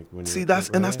 Like when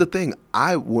That's the thing.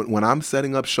 When I'm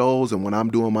setting up shows and when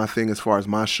I'm doing my thing as far as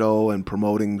my show and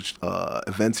promoting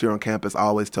events here on campus, I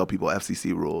always tell people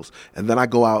FCC rules. And then I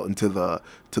go out into the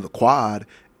quad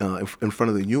in front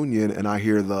of the union, and I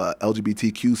hear the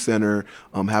LGBTQ Center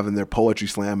having their poetry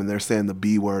slam, and they're saying the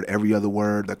B word every other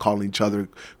word. They're calling each other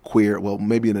queer. Well,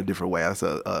 maybe in a different way. That's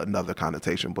another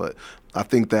connotation. But I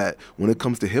think that when it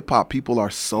comes to hip hop, people are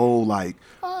so like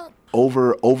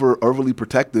overly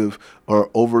protective or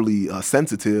overly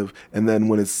sensitive, and then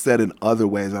when it's said in other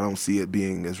ways, I don't see it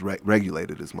being as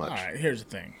regulated as much. All right, here's the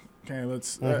thing. Okay,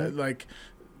 let's like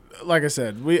I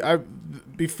said,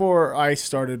 before I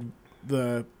started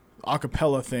the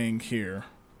acapella thing here.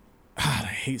 God, I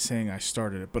hate saying I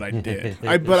started it, but I did.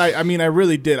 I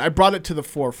really did. I brought it to the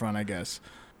forefront, I guess.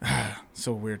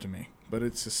 So weird to me. but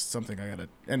it's just something I gotta.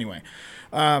 Anyway,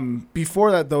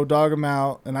 before that though, Dog 'Em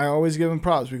Out, and I always give him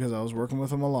props because I was working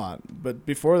with him a lot. But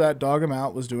before that, Dog 'Em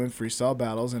Out was doing freestyle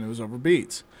battles, and it was over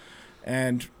beats.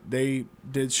 And they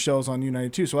did shows on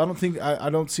U92, so I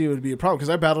don't see it would be a problem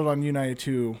because I battled on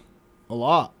U92 a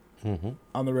lot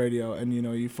on the radio, and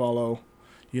you follow,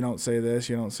 you don't say this,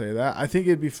 you don't say that. I think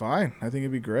it'd be fine. I think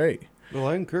it'd be great. Well,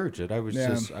 I encourage it. I was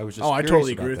just. Oh, I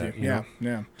totally agree with you. Yeah,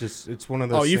 yeah. Just it's one of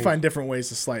those. Oh, you things. find different ways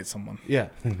to slight someone. Yeah.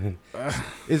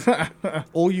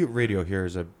 Old Ute Radio here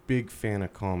is a big fan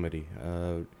of comedy.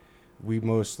 A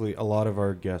lot of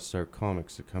our guests are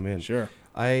comics that come in. Sure.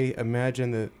 I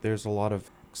imagine that there's a lot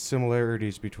of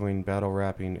similarities between battle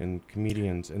rapping and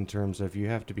comedians in terms of you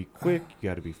have to be quick, you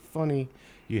got to be funny,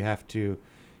 you have to,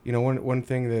 one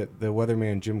thing that the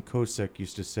weatherman Jim Kosek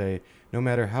used to say, no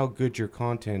matter how good your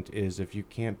content is, if you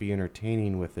can't be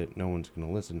entertaining with it, no one's going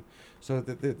to listen. So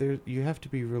you have to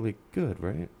be really good,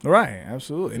 right? Right,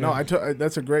 absolutely. Yeah. No,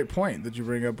 that's a great point that you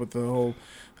bring up with the whole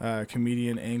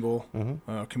comedian angle,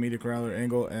 comedic rather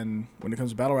angle. And when it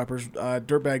comes to battle rappers,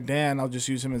 Dirtbag Dan, I'll just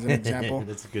use him as an example.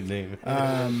 That's a good name.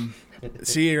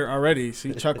 See,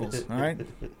 chuckles. All right,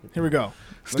 here we go.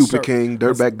 Stupid King,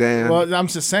 Dirtbag Dan. Well, I'm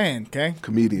just saying, okay?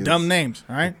 Comedians. Dumb names,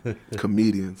 all right?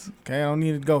 Comedians. Okay, I don't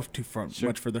need to go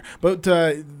much further. But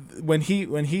when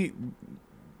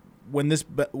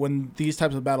these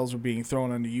types of battles were being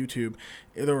thrown onto YouTube,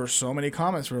 there were so many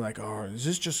comments were like, "Oh, is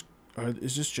this just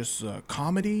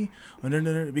comedy?"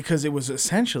 No, because it was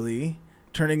essentially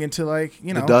turning into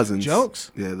the dozens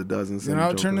jokes. Yeah, the dozens.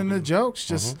 Turning into jokes.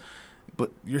 Just, but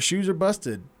your shoes are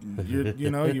busted.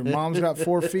 Your mom's got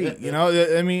 4 feet.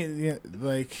 I mean,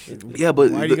 but why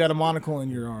do you got a monocle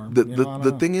in your arm?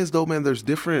 The thing is though, man, there's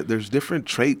different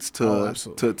traits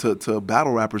to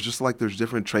battle rappers, just like there's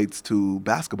different traits to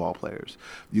basketball players.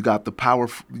 You got the power,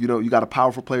 you got a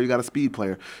powerful player, you got a speed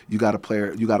player, you got a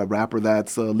rapper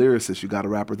that's a lyricist, you got a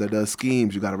rapper that does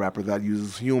schemes, you got a rapper that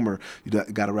uses humor, you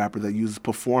got a rapper that uses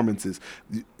performances.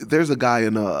 There's a guy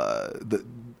in the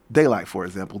Daylight, for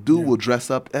example. Dude will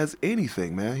dress up as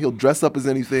anything, man. He'll dress up as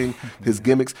anything. His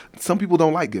gimmicks. Some people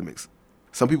don't like gimmicks.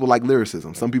 Some people like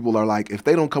lyricism. Some people are like, if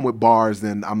they don't come with bars,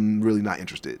 then I'm really not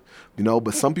interested.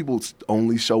 But some people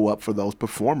only show up for those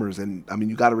performers. And, I mean,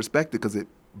 you got to respect it because it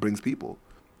brings people.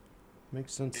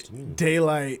 Makes sense to me.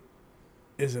 Daylight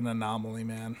is an anomaly,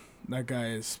 man. That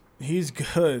guy he's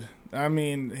good. I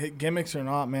mean, gimmicks or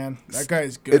not, man, that guy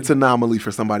is good. It's an anomaly for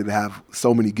somebody to have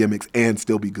so many gimmicks and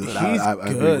still be good. I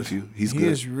agree with you. He's good. He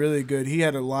is really good. He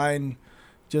had a line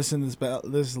just in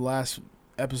this last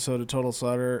episode of Total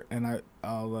Slaughter, and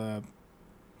I'll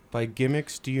By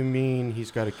gimmicks, do you mean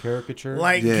he's got a caricature?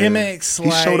 Gimmicks.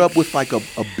 He showed up with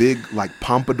a big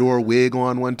pompadour wig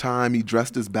on one time. He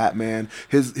dressed as Batman.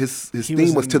 His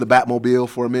theme was to the Batmobile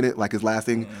for a minute, like his last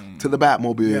thing, to the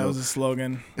Batmobile. Yeah, it was a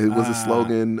slogan. It was a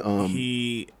slogan.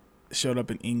 He showed up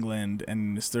in England and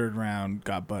in his third round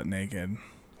got butt naked.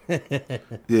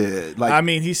 Yeah, I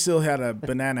mean, he still had a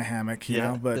banana hammock,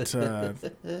 but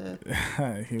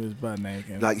he was butt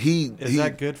naked. Is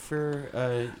that good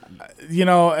for?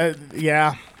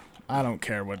 Yeah. I don't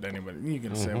care what anybody. You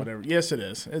can say whatever. Yes, it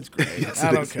is. It's great. Yes,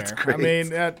 I don't is. It's care.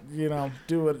 great. I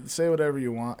mean, say whatever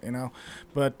you want.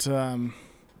 But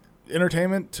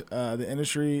entertainment, the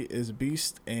industry is a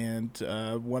beast, and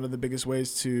one of the biggest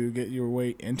ways to get your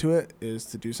way into it is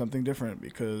to do something different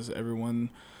because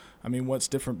everyone. I mean, what's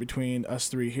different between us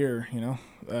three here,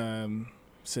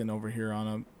 sitting over here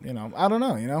on I don't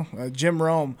know, Jim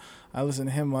Rome, I listen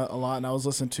to him a lot, and I was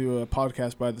listening to a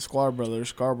podcast by the Sklar brothers,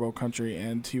 Scarborough Country,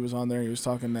 and he was on there, he was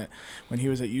talking that when he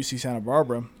was at UC Santa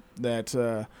Barbara,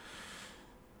 that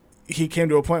he came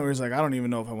to a point where he's like, I don't even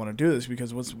know if I want to do this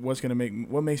because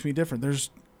what makes me different?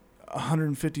 There's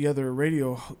 150 other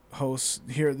radio hosts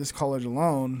here at this college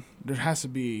alone. There has to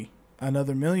be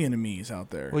another million of me's out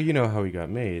there. Well, you know how he got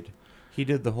made. He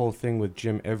did the whole thing with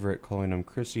Jim Everett, calling him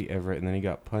Chrissy Everett, and then he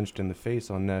got punched in the face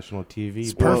on national TV.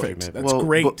 It's perfect. That's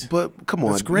great. But come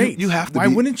on, that's great. You have to. Why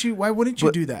wouldn't you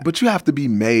do that? But you have to be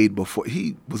made before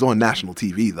he was on national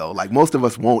TV, though. Like most of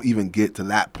us won't even get to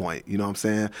that point. You know what I'm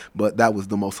saying? But that was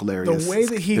the most hilarious. The way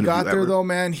that he got there, ever. though,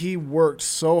 man, he worked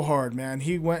so hard, man.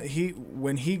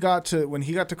 When he got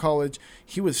to college,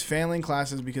 he was failing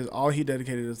classes because all he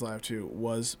dedicated his life to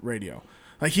was radio.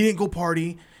 Like he didn't go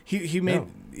party. He didn't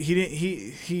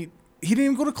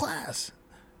even go to class.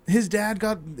 His dad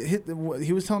got hit.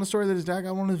 He was telling a story that his dad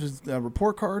got one of his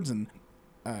report cards and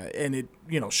it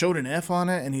showed an F on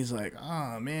it, and he's like,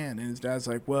 oh man. And his dad's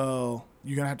like, well,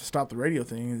 you're gonna have to stop the radio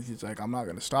thing. And he's like, I'm not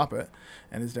gonna stop it.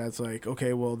 And his dad's like,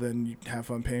 okay, well then you have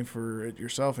fun paying for it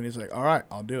yourself. And he's like, all right,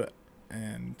 I'll do it.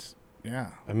 And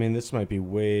Yeah. I mean, this might be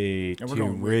way And we're too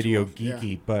going way radio too off,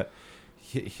 geeky, but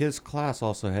his class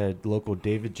also had local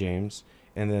David James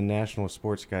and then national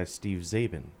sports guy Steve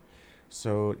Zabin.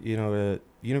 So,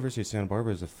 University of Santa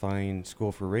Barbara is a fine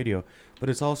school for radio, but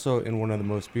it's also in one of the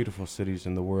most beautiful cities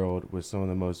in the world with some of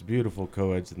the most beautiful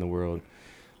co-eds in the world.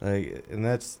 And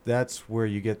that's where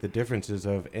you get the differences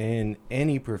of, in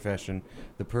any profession,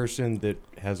 the person that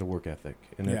has a work ethic.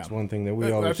 And that's one thing that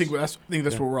we always... I think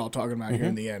that's what we're all talking about here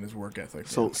in the end is work ethic.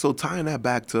 So tying that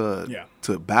back to Yeah.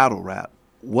 to battle rap,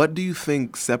 what do you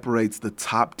think separates the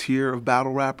top tier of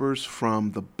battle rappers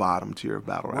from the bottom tier of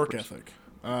battle Work rappers? ethic.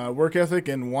 Work ethic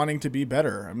and wanting to be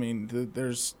better. I mean,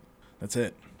 that's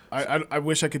it. I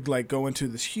wish I could go into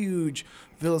this huge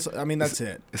I mean, that's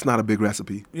it. It's not a big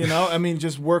recipe. I mean,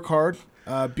 just work hard,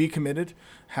 be committed,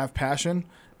 have passion,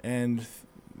 and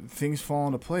things fall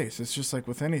into place. It's just like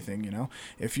with anything,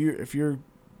 If you're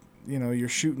you're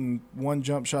shooting one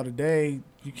jump shot a day,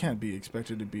 you can't be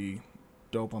expected to be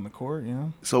dope on the court,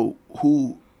 So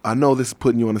I know this is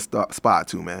putting you on the spot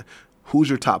too, man. Who's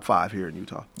your top 5 here in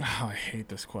Utah? Oh, I hate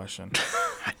this question.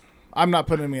 I'm not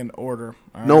putting them in order.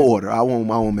 All No right? order. I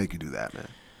won't make you do that, man.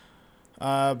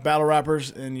 Battle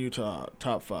rappers in Utah,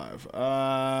 top 5.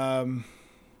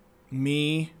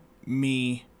 Me.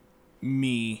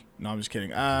 No, I'm just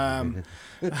kidding. Synchro,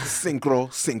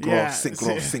 Yeah,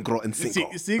 synchro, and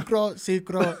synchro. Synchro.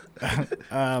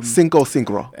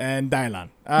 Synchro. And Dylan.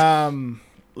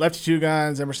 Lefty Two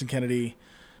Guns, Emerson Kennedy,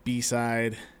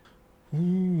 B-Side,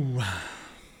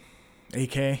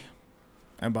 AK,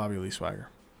 and Bobby Lee Swagger.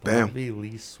 Bam. Bobby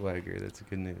Lee Swagger. That's a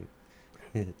good name.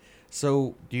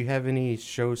 So, do you have any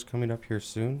shows coming up here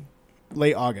soon?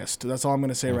 Late August. That's all I'm going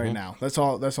to say right now. That's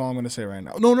all I'm going to say right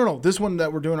now. No. This one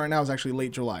that we're doing right now is actually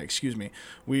late July. Excuse me.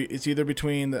 It's either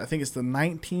between I think it's the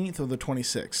 19th or the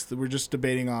 26th. We're just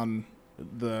debating on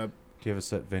the. Do you have a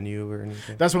set venue or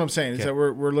anything? That's what I'm saying. Okay. Is that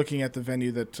we're looking at the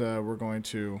venue that we're going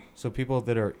to. So people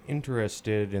that are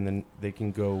interested, and then they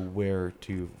can go where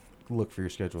to look for your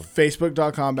schedule.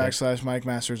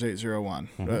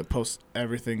 Facebook.com/MikeMasters801. Post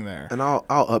everything there. And I'll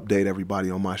update everybody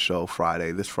on my show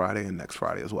this Friday and next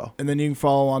Friday as well. And then you can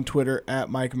follow on Twitter at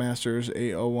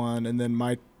MikeMasters801, and then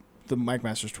the Mike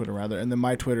Masters Twitter rather, and then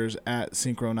my Twitter's at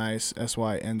Synchronice,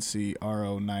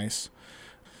 SYNCRO nice.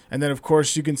 And then of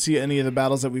course you can see any of the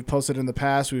battles that we've posted in the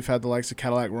past. We've had the likes of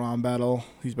Cadillac Ron battle.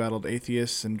 He's battled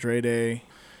Atheists and Dre Day.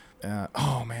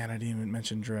 Oh man, I didn't even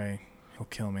mention Dre. He'll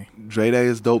kill me. Dre Day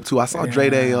is dope too. I saw Dre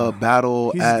Day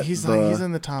battle he's the.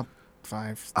 in the top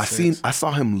 5. I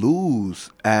saw him lose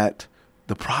at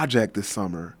the Project this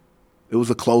summer. It was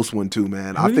a close one too,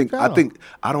 man. Who did he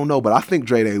I don't know, but I think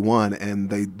Dre Day won, and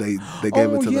they gave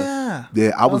it to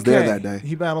the. I was there that day.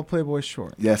 He battled Playboy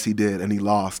Short. Yes, he did, and he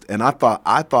lost. And I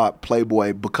thought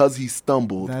Playboy, because he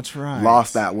stumbled, That's right.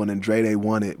 lost that one, and Dre Day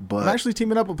won it. But I'm actually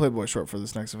teaming up with Playboy Short for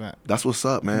this next event. that's what's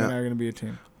up, Him and I man. are going to be a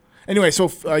team. Anyway, so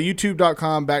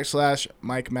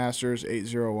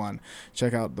youtube.com/MikeMasters801.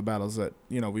 Check out the battles that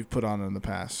we've put on in the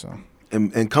past. So.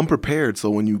 And come prepared, so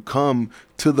when you come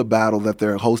to the battle that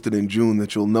they're hosted in June,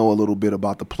 that you'll know a little bit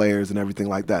about the players and everything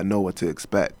like that, know what to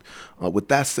expect. With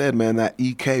that said, man, that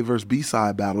EK versus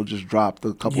B-Side battle just dropped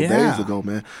a couple days ago,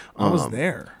 man. I was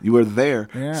there. You were there.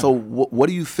 Yeah. So what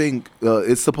do you think?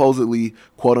 It's supposedly,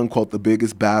 quote unquote, the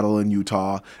biggest battle in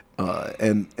Utah,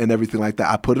 and everything like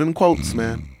that. I put it in quotes,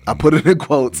 man. I put it in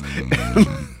quotes.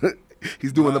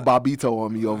 He's doing the Bobito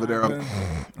on me over there.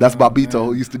 That's Bobito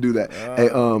who used to do that. Hey,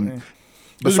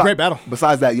 it was a great battle.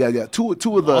 Besides that, yeah. Two of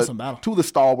the Awesome battle. two of the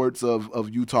stalwarts of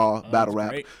Utah battle rap.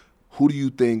 great. Who do you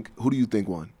think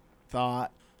won? I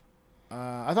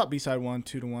thought B-Side won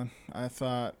 2-1. I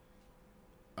thought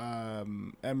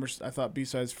Emerson. I thought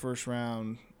B-Side's first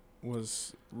round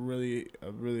was really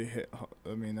hit.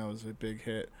 I mean, that was a big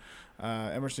hit.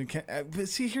 Emerson can't. But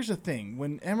see, here's the thing: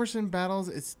 when Emerson battles,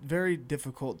 it's very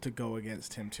difficult to go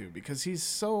against him too because he's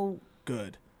so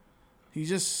good. He's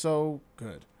just so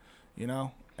good,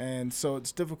 and so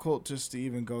it's difficult just to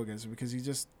even go against him because he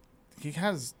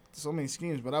has so many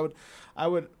schemes. But I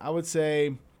would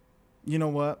say, you know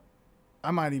what? I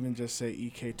might even just say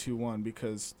EK 2-1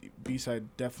 because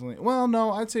B-Side definitely. Well,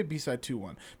 no, I'd say B-Side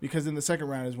 2-1 because in the second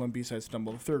round is when B-Side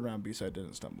stumbled. The third round, B-Side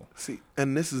didn't stumble. See,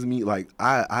 and this is me. Like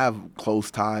I have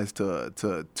close ties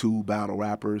to two battle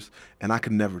rappers, and I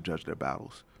can never judge their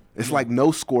battles. It's like no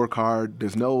scorecard.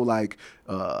 There's no like.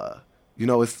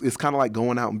 It's kind of like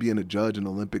going out and being a judge in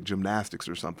Olympic gymnastics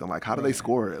or something. Like, how do they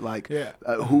score it? Like,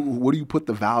 what do you put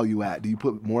the value at? Do you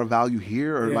put more value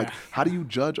here, or like, how do you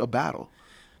judge a battle?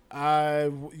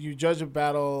 You judge a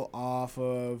battle off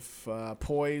of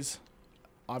poise,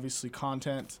 obviously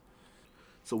content.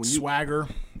 So when swagger,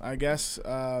 I guess.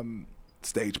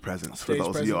 Stage presence Stage for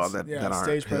those presence. of y'all that aren't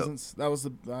stage hip. presence. That's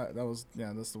the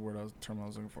word term I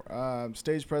was looking for.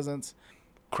 Stage presence.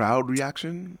 Crowd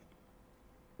reaction.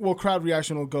 Well, crowd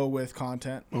reaction will go with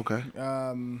content. Okay.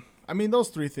 I mean, those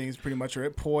three things pretty much are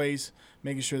it. Poise,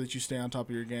 making sure that you stay on top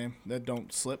of your game, that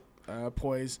don't slip.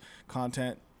 Poise,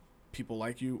 content, people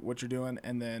like you, what you're doing,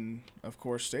 and then, of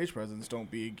course, stage presence.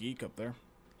 Don't be a geek up there.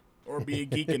 Or be a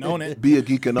geek and own it. Be a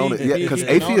geek and own it. Yeah, because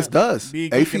Atheist does.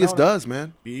 Atheist does,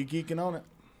 man. Be a geek and own it.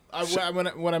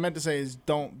 What I meant to say is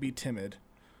don't be timid.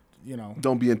 You know.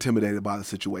 Don't be intimidated by the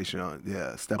situation.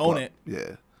 Yeah, step up. Own it.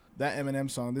 Yeah. That Eminem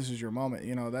song, "This Is Your Moment."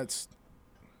 You know, that's.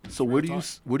 So where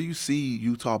do you see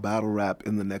Utah battle rap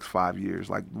in the next 5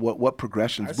 years? Like what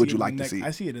progressions would you like to see?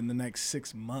 I see it in the next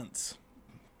 6 months.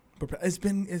 It's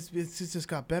just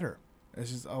got better.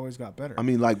 It's just always got better. I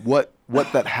mean, like what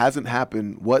that hasn't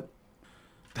happened. What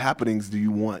happenings do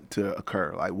you want to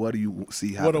occur? Like what do you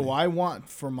see happening? What do I want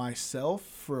for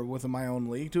myself, within my own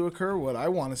league to occur? What I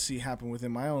want to see happen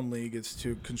within my own league is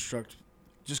to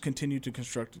continue to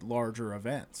construct larger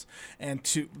events,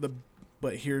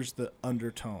 but here's the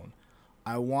undertone.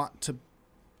 I want to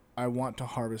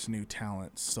harvest new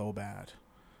talent so bad.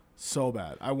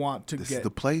 I want to This is the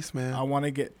place, man. I want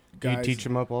to get guys. Do you teach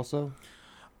them up also?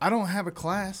 I don't have a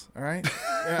class, all right?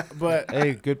 Yeah, but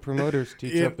hey, good promoters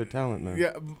teach up their talent, man.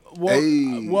 Yeah.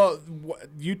 Well,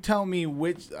 you tell me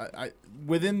which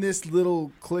within this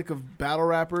little clique of battle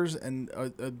rappers and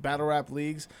battle rap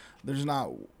leagues, there's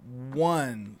not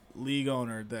one league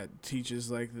owner that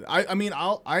teaches like I mean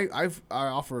I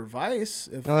offer advice.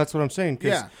 No, that's what I'm saying.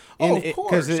 Of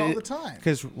course, all the time.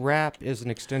 Because rap is an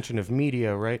extension of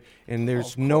media, right? And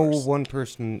there's no one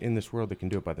person in this world that can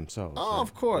do it by themselves. Oh, right?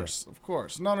 of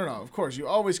course. No. Of course, you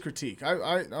always critique.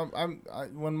 I'm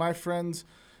when my friends,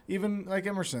 even like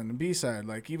Emerson and B-side,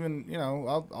 like even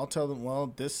I'll tell them,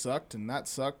 well, this sucked and that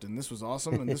sucked and this was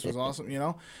awesome and this was awesome,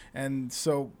 and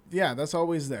so yeah, that's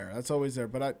always there.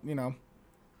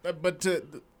 But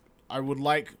I would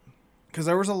like, because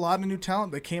there was a lot of new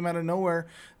talent that came out of nowhere.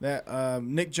 That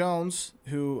Nick Jones,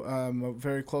 who I'm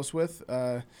very close with,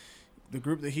 the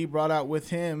group that he brought out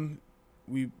with him.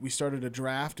 We started a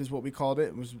draft, is what we called it.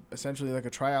 It was essentially like a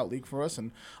tryout league for us,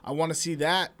 and I want to see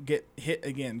that get hit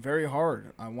again very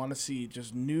hard. I want to see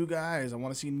just new guys. I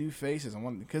want to see new faces.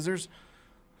 Because there's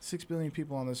 6 billion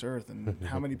people on this earth, and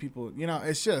how many people?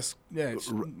 It's just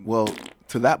well,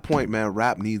 to that point, man,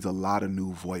 rap needs a lot of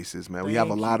new voices, man. We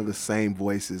have a lot of the same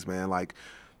voices, man. Like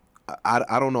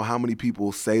I don't know how many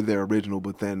people say they're original,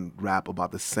 but then rap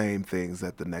about the same things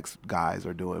that the next guys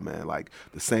are doing, man. Like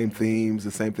the same themes,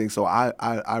 the same things. So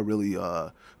I really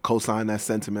co-sign that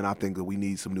sentiment. I think that we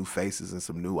need some new faces and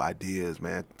some new ideas,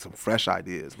 man. Some fresh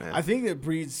ideas, man. I think it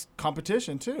breeds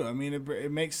competition too. I mean,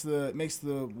 it makes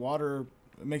the water.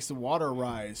 It makes the water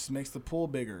rise, makes the pool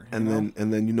bigger. And then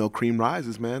cream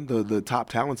rises, man. The top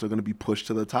talents are going to be pushed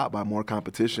to the top by more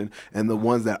competition, and the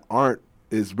ones that aren't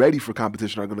is ready for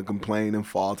competition are going to complain and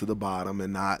fall to the bottom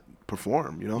and not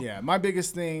perform. Yeah, my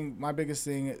biggest thing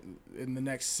in the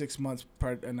next 6 months,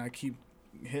 and I keep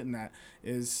hitting that,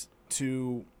 is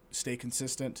to stay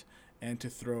consistent and to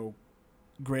throw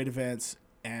great events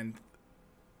and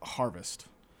harvest.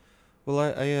 Well,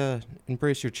 I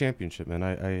embrace your championship, man.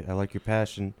 I like your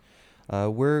passion.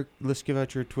 Let's give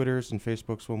out your Twitters and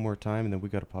Facebooks one more time, and then we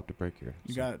got to pop the break here.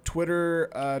 You got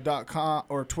Twitter.com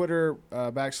or Twitter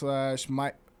 /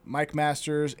 Mike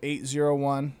Masters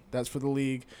 801. That's for the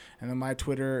league, and then my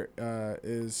Twitter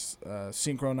is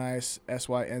Synchronice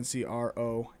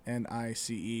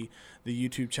SYNCRONICE. The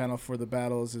YouTube channel for the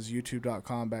battles is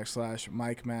youtube.com /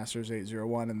 Mike Masters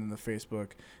 801, and then the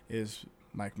Facebook is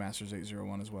Mike Masters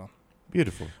 801 as well.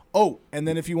 Beautiful. Oh, and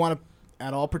then if you want to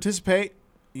at all participate,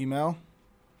 email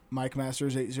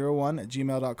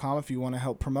mikemasters801@gmail.com if you want to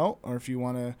help promote, or if you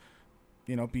want to,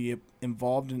 be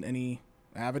involved in any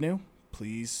avenue.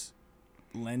 Please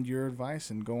lend your advice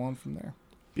and go on from there.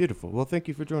 Beautiful. Well, thank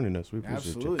you for joining us. We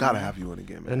appreciate you. Gotta have you in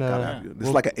again, man. Gotta have you. This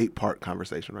is like an 8-part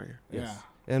conversation right here. Yes. Yeah.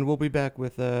 And we'll be back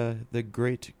with the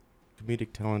great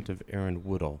comedic talent of Aaron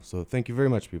Woodall. So thank you very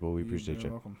much, people. We appreciate you.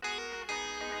 You're welcome.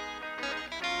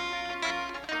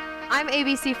 I'm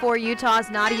ABC4 Utah's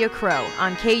Nadia Crow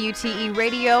on KUTE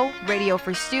Radio, radio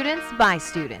for students by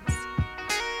students.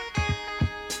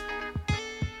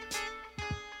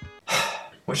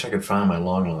 Wish I could find my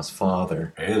long-lost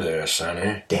father. Hey there,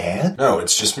 Sonny. Dad? No,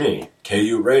 it's just me,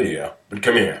 KU Radio. But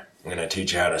come here, I'm gonna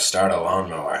teach you how to start a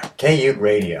lawnmower. KU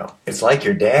Radio. It's like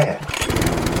your dad.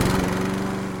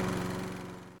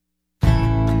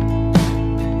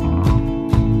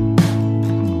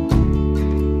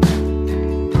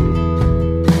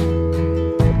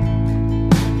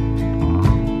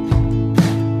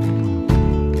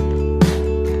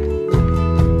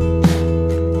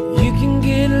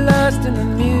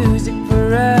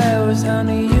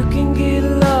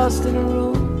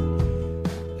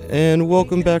 And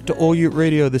welcome back to All Ute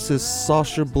Radio. This is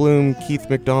Sasha Bloom. Keith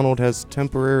McDonald has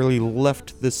temporarily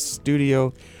left the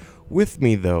studio. With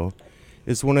me, though,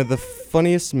 is one of the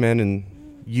funniest men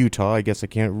in Utah. I guess I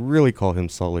can't really call him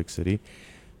Salt Lake City.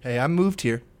 Hey, I moved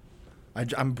here.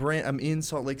 I'm in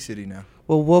Salt Lake City now.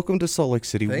 Well, welcome to Salt Lake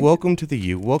City. Welcome to the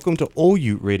U. Welcome to All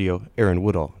Ute Radio, Aaron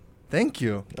Woodall. Thank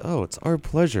you. Oh, it's our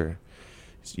pleasure.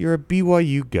 So you're a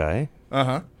BYU guy.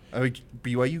 Uh-huh. I'm a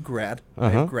BYU grad.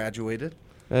 I graduated.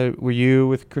 Were you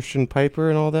with Christian Piper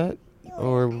and all that?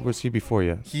 Or was he before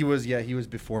you? He was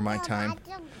before my time.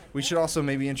 We should also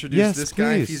maybe introduce this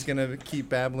guy if he's going to keep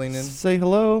babbling. Say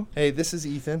hello. Hey, this is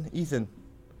Ethan. Ethan,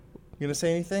 you going to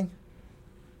say anything?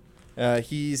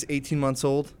 He's 18 months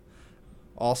old.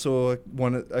 Also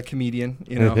a comedian,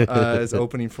 is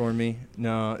opening for me.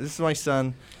 No, this is my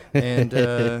son. And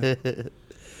this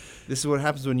is what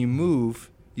happens when you move.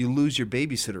 You lose your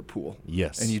babysitter pool.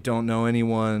 Yes. And you don't know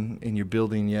anyone in your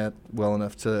building yet well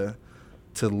enough to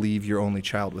leave your only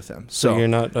child with them. So you're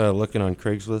not looking on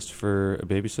Craigslist for a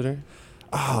babysitter?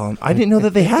 Oh, I didn't know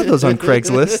that they had those on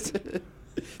Craigslist.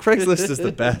 Craigslist is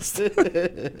the best.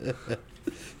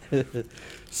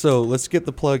 So let's get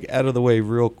the plug out of the way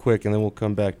real quick, and then we'll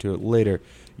come back to it later.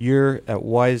 You're at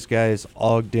Wise Guys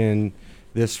Ogden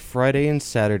this Friday and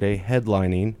Saturday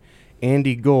headlining.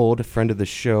 Andy Gold, a friend of the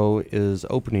show, is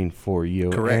opening for you.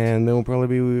 Correct. And there will probably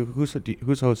be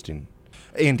who's hosting?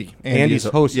 Andy. Andy's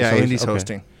hosting. Yeah, so Andy's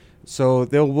hosting. So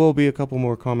there will be a couple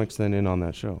more comics then in on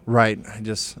that show. Right. I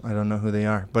don't know who they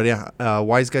are. But yeah,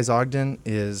 Wise Guys Ogden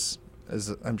is,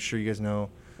 as I'm sure you guys know,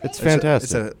 it's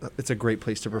fantastic. It's a great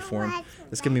place to perform.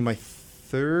 It's going to be my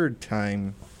third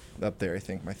time up there, I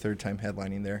think. My third time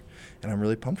headlining there. And I'm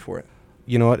really pumped for it.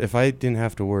 You know what? If I didn't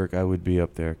have to work, I would be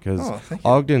up there because thank you.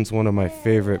 Ogden's one of my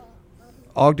favorite.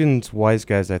 Ogden's Wise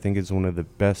Guys, I think, is one of the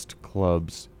best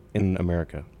clubs in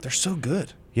America. They're so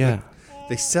good. Yeah.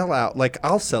 They sell out. Like,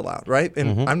 I'll sell out, right?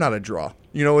 And I'm not a draw.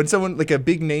 When someone, like a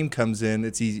big name comes in,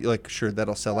 it's easy, like, sure,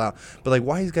 that'll sell out. But, like,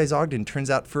 Wise Guys Ogden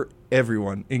turns out for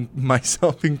everyone,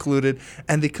 myself included.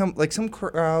 And they come, like, some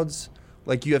crowds,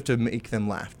 like, you have to make them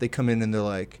laugh. They come in and they're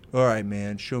like, all right,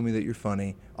 man, show me that you're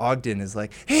funny. Ogden is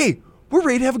like, hey, we're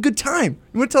ready to have a good time.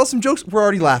 You want to tell us some jokes? We're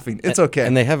already laughing. It's okay.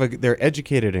 And they're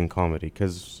educated in comedy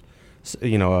because,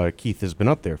 Keith has been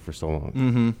up there for so long.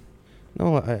 Mm-hmm.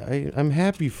 No, I'm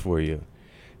happy for you.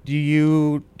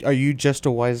 Are you just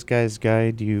a Wise Guys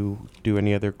guy? Do you do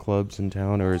any other clubs in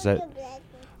town, or is that?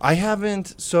 I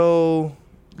haven't. So,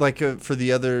 like for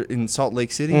the other in Salt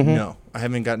Lake City, no, I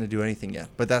haven't gotten to do anything yet.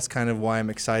 But that's kind of why I'm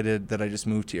excited that I just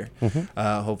moved here.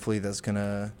 Hopefully,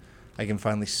 I can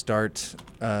finally start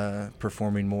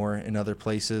performing more in other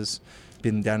places.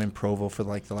 Been down in Provo for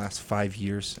like the last 5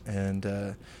 years, and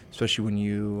especially when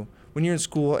you're in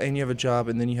school and you have a job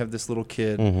and then you have this little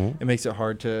kid, it makes it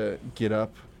hard to get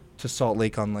up to Salt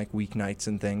Lake on like weeknights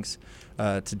and things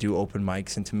to do open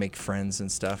mics and to make friends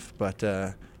and stuff. But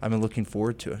I've been looking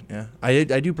forward to it. Yeah,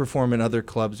 I do perform in other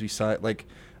clubs besides like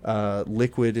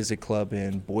Liquid is a club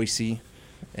in Boise.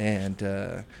 And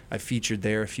I featured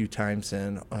there a few times,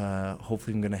 and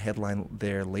hopefully I'm going to headline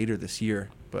there later this year.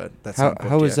 But that's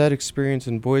how is that experience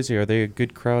in Boise? Are they a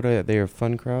good crowd? Are they a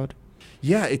fun crowd?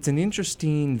 Yeah, it's an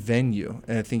interesting venue,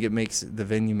 and I think the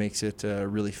venue makes it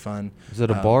really fun. Is it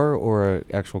a bar or an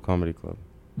actual comedy club?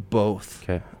 Both.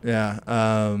 Okay. Yeah.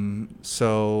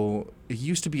 So it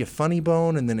used to be a Funny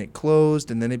Bone, and then it closed,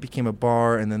 and then it became a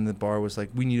bar, and then the bar was like,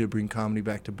 we need to bring comedy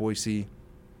back to Boise,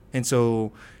 and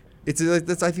so. I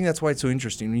think that's why it's so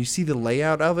interesting. When you see the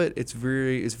layout of it, it's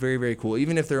very, very cool.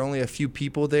 Even if there are only a few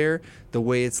people there, the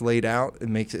way it's laid out, it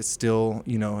makes it still,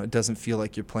 it doesn't feel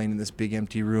like you're playing in this big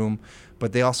empty room.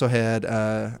 But they also had,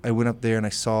 I went up there and I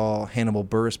saw Hannibal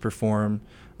Buress perform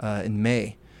in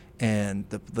May, and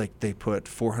they put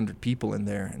 400 people in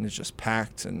there, and it's just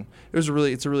packed, and it's a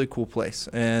really cool place.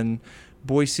 And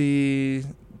Boise,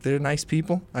 they're nice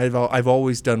people. I've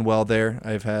always done well there.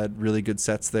 I've had really good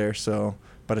sets there, so.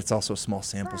 But it's also a small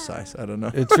sample size. I don't know.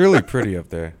 It's really pretty up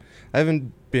there. I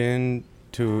haven't been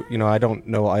to, I don't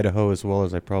know Idaho as well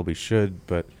as I probably should,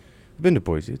 but I've been to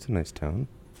Boise. It's a nice town.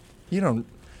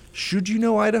 Should you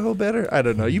know Idaho better? I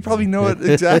don't know. You probably know it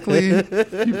exactly.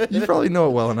 you probably know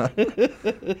it well enough.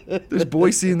 There's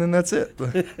Boise, and then that's it.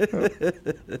 That's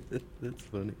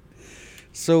funny.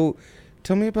 So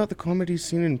tell me about the comedy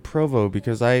scene in Provo,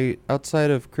 because outside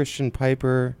of Christian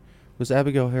Piper, was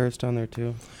Abigail Harris down there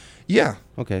too? Yeah.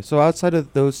 Okay, so outside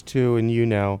of those two and you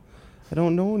now, I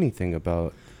don't know anything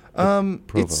about Provo.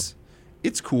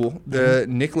 It's cool.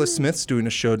 Nicholas Smith's doing a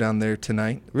show down there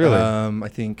tonight. Really? I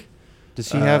think. Does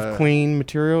he have clean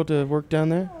material to work down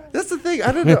there? That's the thing. think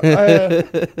I don't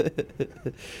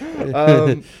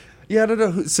know. Yeah, I don't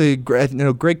know. So,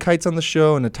 Greg Kite's on the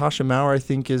show, and Natasha Maurer, I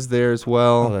think, is there as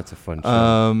well. Oh, that's a fun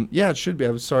show. Yeah, it should be. I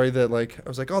was sorry that, I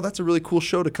was like, oh, that's a really cool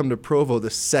show to come to Provo the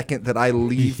second that I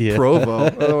leave Provo.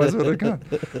 Otherwise, I would have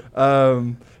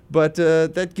gone. But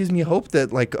that gives me hope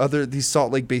that, these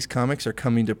Salt Lake-based comics are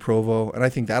coming to Provo, and I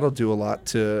think that'll do a lot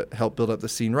to help build up the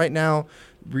scene. Right now,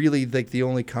 really, the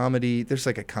only comedy, there's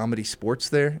a comedy sports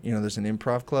there. There's an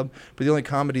improv club, but the only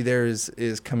comedy there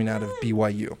is coming out of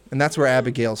BYU, and that's where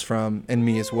Abigail's from, and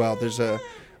me as well. There's a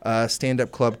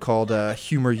stand-up club called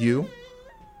Humor U.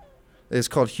 It's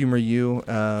called Humor U,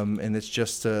 and it's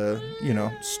just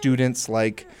students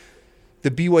like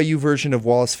the BYU version of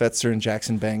Wallace Fetzer and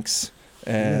Jackson Banks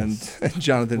and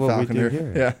Jonathan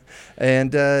Falconer. Yeah,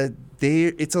 and I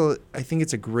think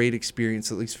it's a great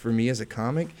experience, at least for me as a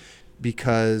comic,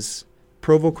 because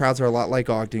Provo crowds are a lot like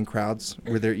Ogden crowds,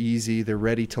 where they're easy, they're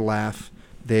ready to laugh,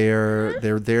 they're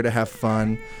there to have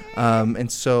fun,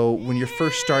 and so when you're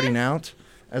first starting out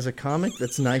as a comic,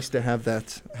 that's nice to have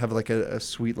a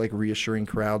sweet, reassuring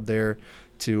crowd there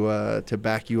to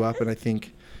back you up, and I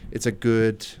think it's a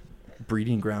good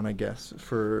breeding ground, I guess,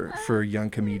 for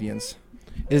young comedians.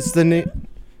 Is the name?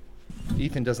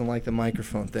 Ethan doesn't like the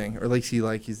microphone thing, or at least he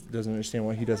doesn't understand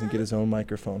why he doesn't get his own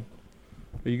microphone.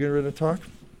 Are you ready to talk?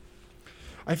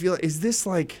 I feel like, is this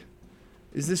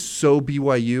so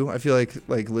BYU? I feel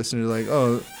like listeners are like,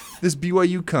 oh, this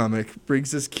BYU comic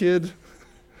brings this kid.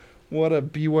 What a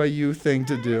BYU thing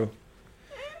to do.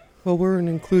 Well, we're an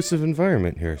inclusive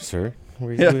environment here, sir.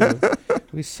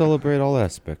 We celebrate all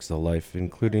aspects of life,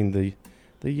 including the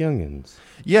youngins.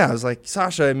 Yeah, I was like,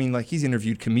 Sasha, he's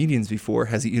interviewed comedians before.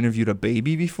 Has he interviewed a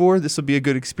baby before? This will be a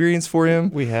good experience for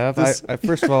him. We have.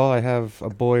 First of all, I have a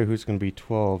boy who's going to be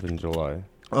 12 in July.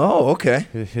 Oh, okay.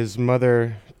 His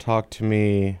mother talked to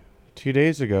me 2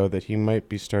 days ago that he might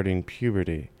be starting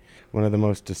puberty. One of the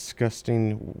most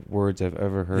disgusting words I've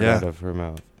ever heard out of her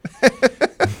mouth.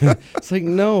 It's like,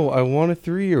 no, I want a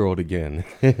 3-year-old again.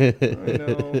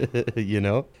 I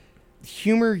know.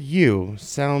 Humor U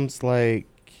sounds like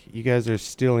you guys are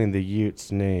stealing the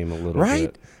Utes name a little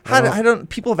bit. Right?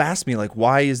 People have asked me,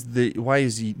 why is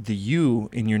the U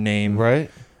in your name?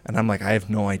 Right. And I'm like, I have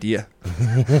no idea.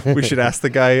 We should ask the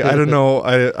guy. I don't know.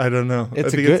 I don't know.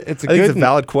 It's a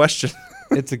valid question.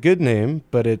 It's a good name,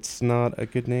 but it's not a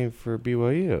good name for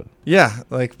BYU. Yeah,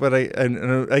 but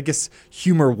I guess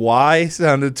Humor Y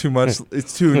sounded too much.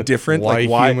 It's too different. Why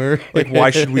humor?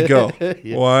 Why should we go?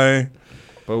 Yeah. Why?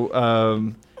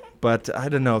 But I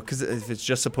don't know, because if it's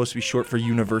just supposed to be short for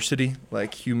university,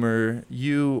 like Humor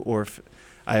U, or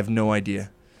I have no idea.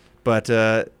 But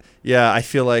I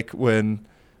feel like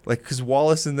because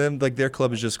Wallace and them, their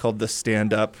club is just called the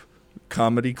Stand Up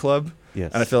Comedy Club.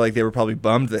 Yes. And I feel like they were probably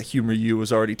bummed that Humor U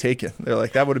was already taken. They're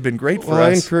like, that would have been great for us.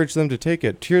 I encourage them to take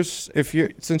it.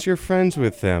 Since you're friends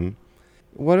with them,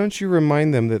 why don't you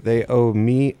remind them that they owe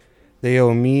me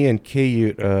and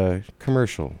KU a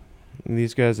commercial. And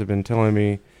these guys have been telling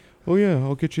me, oh yeah,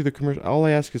 I'll get you the commercial. All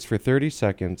I ask is for 30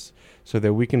 seconds so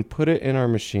that we can put it in our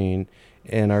machine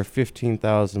and our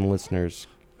 15,000 listeners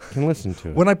can listen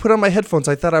to it. When I put on my headphones,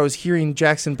 I thought I was hearing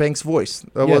Jackson Banks' voice.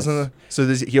 That wasn't so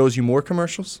he owes you more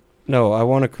commercials? No, I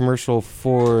want a commercial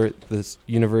for this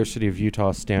University of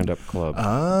Utah Stand-Up Club.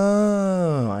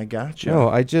 Oh, I gotcha. No,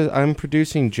 I'm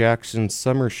producing Jackson's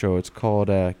summer show. It's called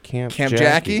Camp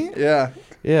Jackie? Yeah.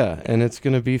 Yeah, and it's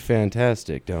going to be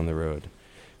fantastic down the road.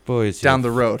 Boys. Down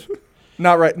the road.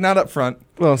 Not up front.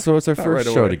 Well, so it's our first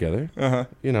right show away. together. Uh-huh.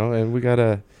 And we got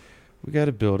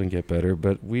to build and get better,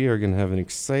 but we are going to have an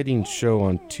exciting show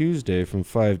on Tuesday from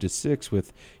 5 to 6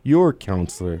 with your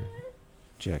counselor,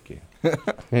 Jackie.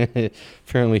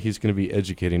 Apparently he's going to be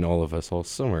educating all of us all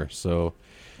summer, so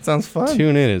sounds fun.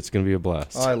 Tune in, it's going to be a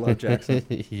blast. Oh, I love Jackson.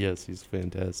 Yes, he's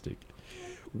fantastic.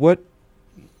 What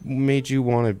made you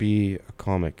want to be a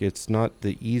comic? It's not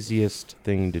the easiest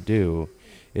thing to do.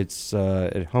 It's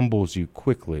it humbles you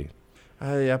quickly.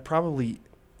 Yeah, probably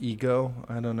ego.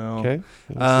 I don't know. Okay,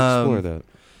 let's explore that.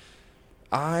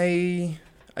 I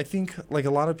think a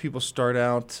lot of people start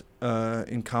out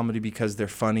in comedy because they're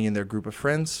funny in their group of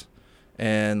friends,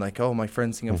 and my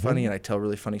friends think I'm funny, and I tell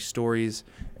really funny stories,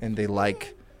 and they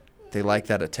like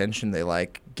that attention. They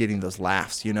like getting those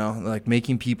laughs,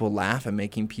 making people laugh and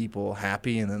making people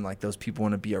happy, and then those people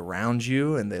want to be around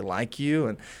you and they like you,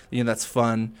 and that's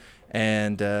fun,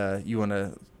 and you want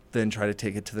to then try to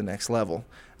take it to the next level.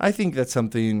 I think that's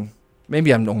something.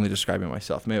 Maybe I'm only describing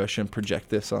myself. Maybe I shouldn't project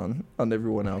this on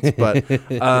everyone else. But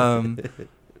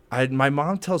My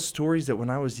mom tells stories that when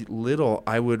I was little,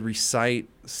 I would recite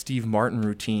Steve Martin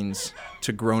routines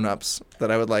to grown-ups, that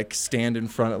I would like stand in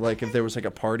front of, like if there was like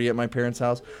a party at my parents'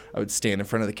 house, I would stand in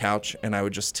front of the couch and I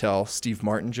would just tell Steve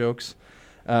Martin jokes.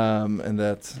 And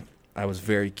that I was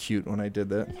very cute when I did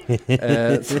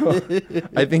that. So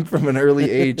I think from an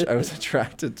early age I was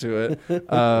attracted to it.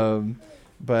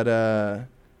 But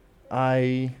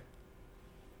I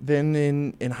then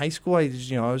in high school I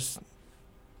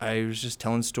was just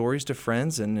telling stories to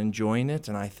friends and enjoying it,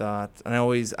 and I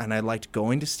liked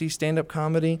going to see stand-up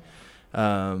comedy.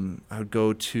 I would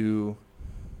go to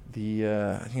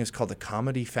I think it's called the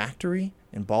Comedy Factory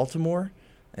in Baltimore,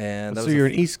 and so you're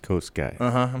an East Coast guy.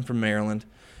 I'm from Maryland,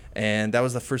 and that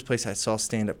was the first place I saw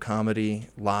stand-up comedy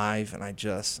live, and I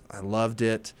loved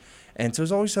it. And so it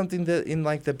was always something that in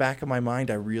like the back of my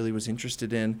mind I really was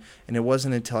interested in. And it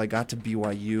wasn't until I got to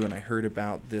BYU and I heard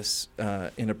about this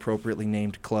inappropriately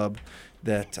named club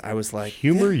that I was like,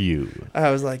 Humor U. I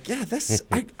was like, yeah,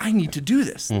 I need to do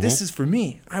this. This is for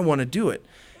me. I want to do it.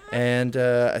 And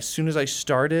as soon as I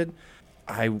started,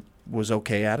 I was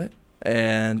okay at it.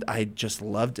 And I just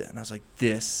loved it. And I was like,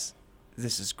 this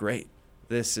is great.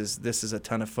 This is a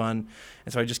ton of fun.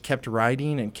 And so I just kept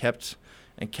writing and kept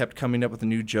coming up with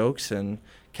new jokes and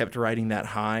kept riding that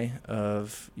high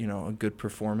of, a good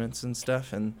performance and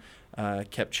stuff, and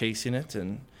kept chasing it.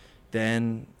 And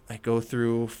then I go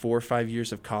through 4 or 5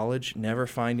 years of college, never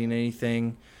finding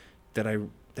anything that I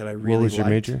really liked. What was your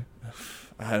major?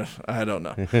 I don't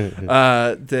know.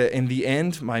 In the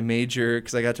end, my major,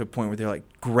 because I got to a point where they're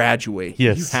like, graduate.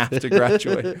 Yes. You have to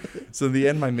graduate. So in the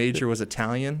end, my major was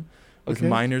Italian with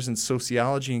minors in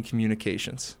sociology and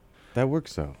communications. That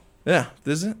works out. Yeah,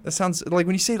 does it? That sounds like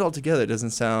when you say it all together, it doesn't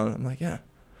sound. I'm like, yeah.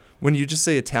 When you just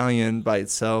say Italian by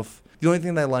itself, the only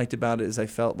thing that I liked about it is I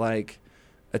felt like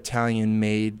Italian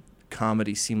made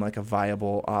comedy seem like a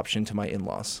viable option to my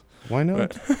in-laws. Why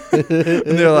not?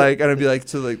 And they're like, and I'd be like,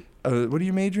 what are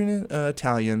you majoring in?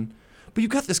 Italian. But you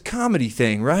got this comedy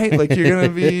thing, right? Like you're gonna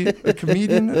be a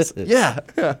comedian. Yeah.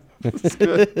 That's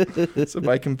good. So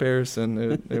by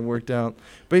comparison, it worked out.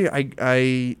 But yeah,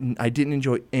 I didn't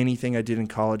enjoy anything I did in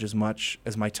college as much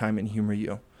as my time in Humor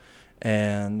U.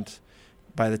 And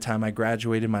by the time I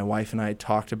graduated, my wife and I had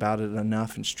talked about it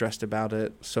enough and stressed about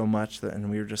it so much and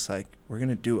we were just like, we're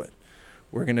gonna do it.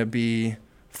 We're gonna be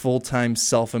full-time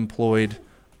self-employed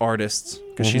artists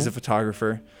because she's a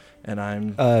photographer and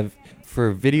I'm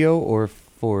for video or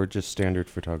for just standard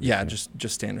photography? Yeah, just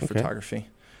standard photography.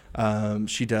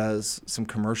 She does some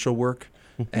commercial work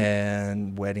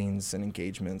and weddings and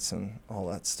engagements and all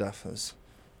that stuff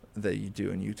that you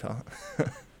do in Utah.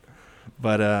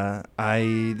 But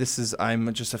I'm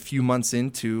just a few months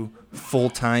into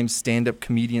full-time stand-up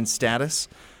comedian status,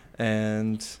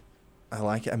 and I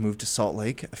like it. I moved to Salt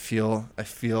Lake. I feel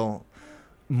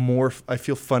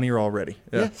funnier already.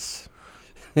 Yeah. Yes.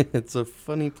 It's a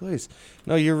funny place.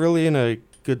 No, you're really in a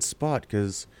good spot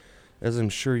because, as I'm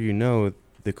sure you know,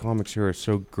 the comics here are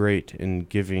so great in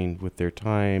giving with their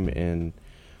time, and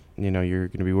you're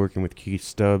going to be working with Keith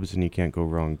Stubbs, and you can't go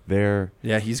wrong there.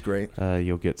 Yeah, he's great.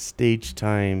 You'll get stage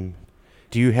time.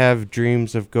 Do you have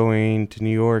dreams of going to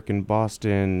New York and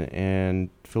Boston and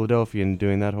Philadelphia and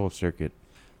doing that whole circuit?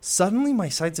 Suddenly, my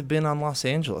sights have been on Los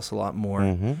Angeles a lot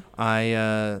more.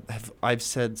 I've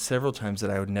said several times that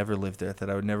I would never live there,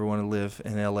 that I would never want to live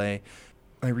in L.A.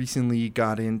 I recently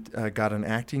got an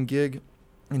acting gig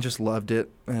and just loved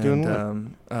it. And,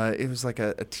 doing what? It was like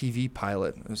a TV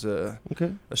pilot. It was a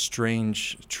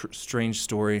strange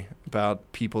story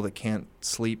about people that can't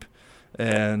sleep,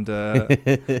 and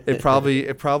it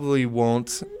probably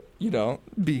won't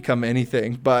become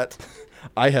anything. But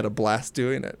I had a blast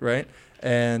doing it, right?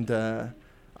 And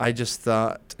I just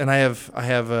thought, and I have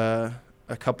a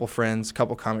couple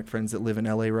comic friends that live in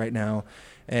LA right now,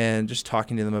 and just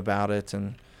talking to them about it,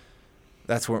 and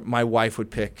that's where my wife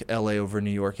would pick LA over New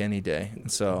York any day.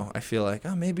 And so I feel like,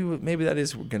 maybe that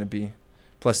is going to be.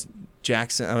 Plus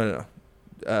Jackson, I don't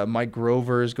know, Mike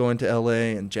Grover is going to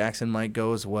LA, and Jackson might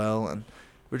go as well, and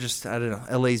we're just, I don't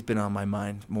know, LA's been on my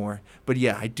mind more. But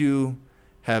yeah, I do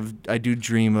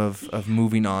dream of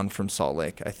moving on from Salt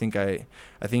Lake. I think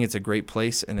it's a great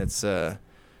place, and it's a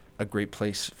great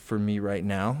place for me right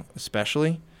now,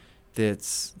 especially.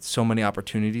 There's so many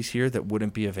opportunities here that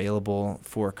wouldn't be available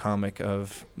for a comic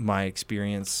of my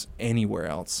experience anywhere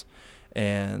else.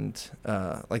 And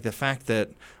like the fact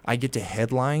that I get to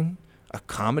headline a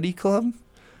comedy club,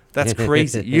 that's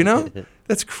crazy.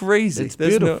 That's crazy. It's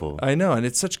beautiful. I know, and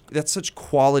that's such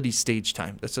quality stage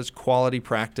time. That's such quality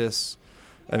practice.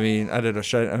 I mean, I don't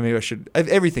know. Maybe I should.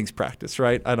 Everything's practice,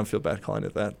 right? I don't feel bad calling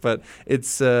it that, but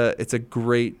it's a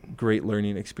great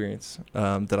learning experience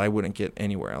that I wouldn't get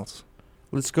anywhere else.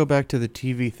 Let's go back to the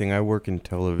TV thing. I work in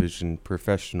television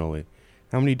professionally.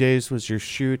 How many days was your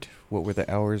shoot? What were the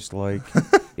hours like?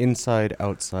 Inside,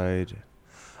 outside?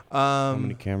 How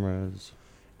many cameras?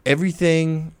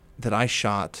 Everything that I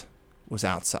shot was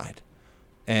outside,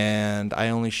 and I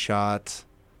only shot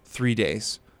 3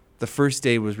 days. The first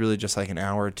day was really just like an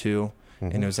hour or two,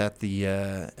 and it was at the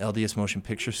LDS Motion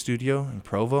Picture Studio in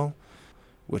Provo,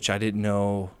 which I didn't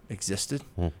know existed.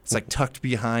 It's like tucked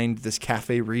behind this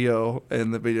Cafe Rio,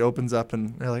 and it opens up,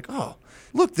 and they're like, "Oh,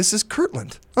 look, this is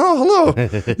Kirtland. Oh, hello."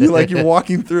 You're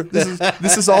walking through.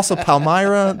 This is also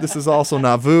Palmyra. This is also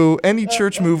Nauvoo. Any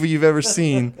church movie you've ever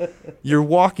seen, you're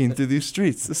walking through these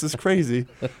streets. This is crazy.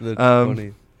 That's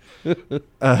funny.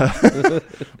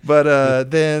 But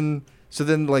then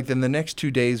the next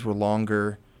 2 days were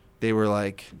longer. They were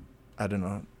like, I don't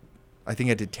know. I think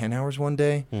I did 10 hours one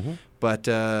day, but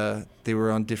they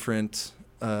were on different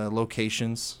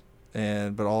locations,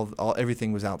 but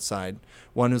everything was outside.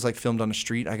 One was like filmed on a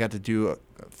street. I got to do a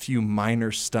few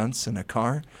minor stunts in a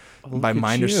car. By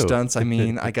minor stunts, I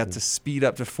mean I got to speed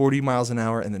up to 40 miles an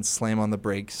hour and then slam on the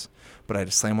brakes. But I had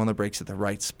to slam on the brakes at the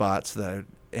right spot so that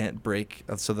I'd brake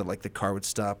so that like the car would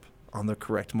stop on the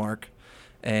correct mark.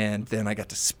 And then I got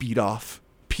to speed off,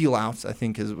 peel out, I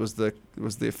think was the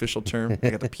official term. I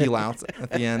got to peel out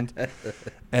at the end.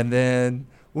 And then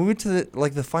we went to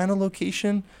the final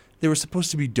location. There were supposed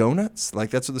to be donuts.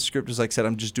 Like that's what the script was like, said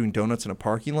I'm just doing donuts in a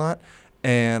parking lot.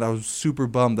 And I was super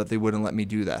bummed that they wouldn't let me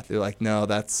do that. They're like, "No,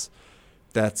 that's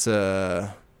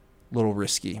a little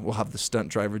risky. We'll have the stunt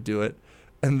driver do it."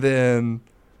 And then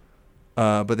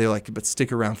but they're like, "But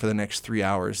stick around for the next 3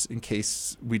 hours in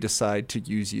case we decide to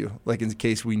use you. Like in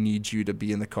case we need you to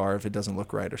be in the car if it doesn't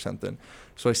look right or something."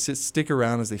 So I stick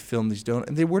around as they film these donuts.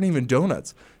 And they weren't even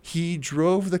donuts. He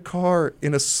drove the car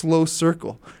in a slow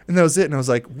circle. And that was it. And I was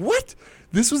like, "What?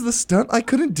 This was the stunt I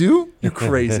couldn't do? You're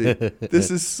crazy."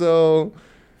 This is so...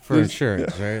 For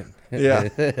insurance, right? Yeah.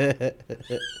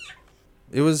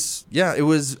 It was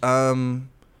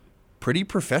pretty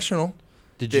professional.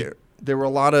 There were a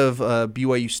lot of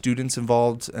BYU students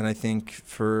involved, and I think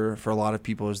for a lot of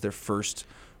people it was their first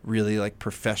really like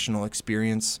professional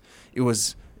experience. It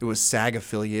was SAG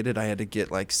affiliated. I had to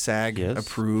get like SAG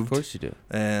approved. Of course you do.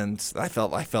 And I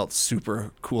felt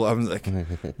super cool. I was like,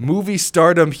 movie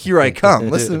stardom, here I come.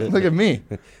 Listen, look at me.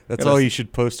 That's all you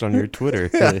should post on your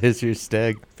Twitter. Is your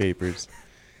SAG papers.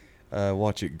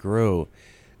 Watch it grow.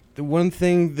 The one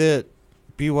thing that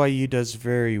BYU does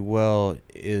very well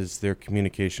is their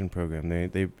communication program.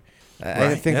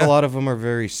 I think a lot of them are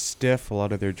very stiff. A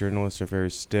lot of their journalists are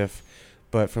very stiff,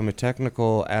 but from a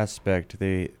technical aspect,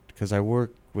 because I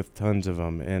work with tons of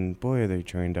them, and boy, are they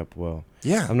trained up well.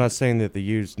 Yeah. I'm not saying that the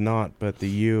U's not, but the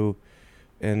U,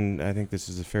 and I think this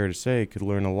is fair to say, could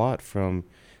learn a lot from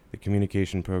the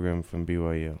communication program from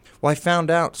BYU. Well, I found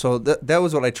out. So that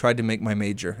was what I tried to make my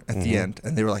major at the end.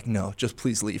 And they were like, "No, just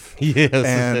please leave." Yes.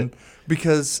 And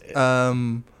because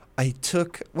I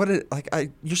took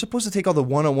you're supposed to take all the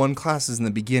 101 classes in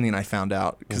the beginning, I found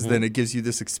out, because then it gives you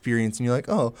this experience and you're like,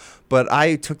 "Oh," but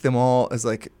I took them all as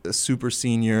like a super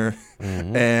senior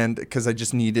and because I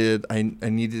just needed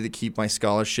to keep my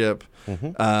scholarship.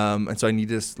 And so I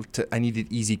needed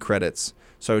easy credits.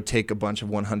 So I would take a bunch of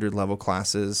 100 level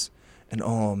classes, and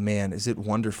oh man, is it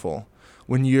wonderful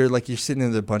when you're sitting in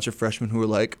with a bunch of freshmen who are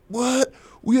like, "What?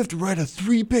 We have to write a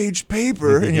 3-page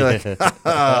paper," and you're like,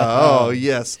 "Oh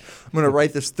yes, I'm gonna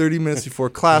write this 30 minutes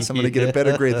before class. I'm gonna get a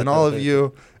better grade than all of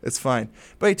you. It's fine."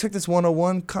 But I took this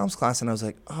 101 comms class, and I was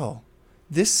like, "Oh,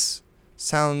 this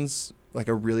sounds like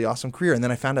a really awesome career." And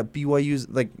then I found out BYU's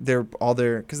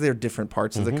because they're different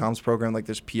parts of the comms program. Like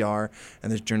there's PR and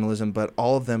there's journalism, but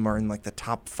all of them are in like the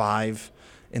top 5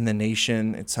 in the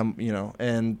nation. It's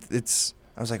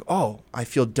I was like, "Oh, I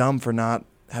feel dumb for not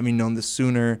having known this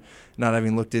sooner, not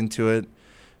having looked into it."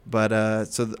 But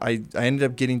so I ended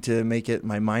up getting to make it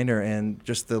my minor, and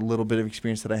just the little bit of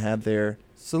experience that I had there.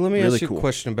 So let me ask you a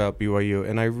question about BYU,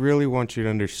 and I really want you to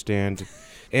understand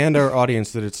and our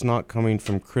audience that it's not coming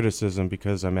from criticism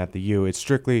because I'm at the U. It's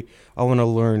strictly, I want to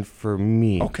learn for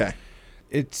me. Okay.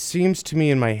 It seems to me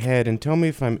in my head, and tell me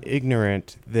if I'm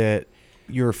ignorant, that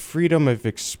your freedom of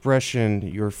expression,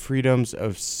 your freedoms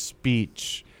of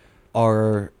speech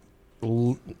are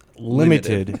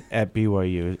limited at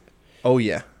BYU. Oh,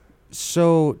 yeah.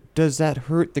 So does that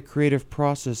hurt the creative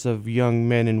process of young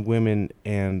men and women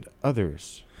and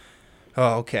others?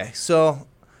 Oh, okay. So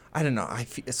I don't know.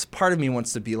 It's part of me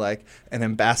wants to be like an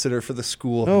ambassador for the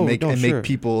school Sure. make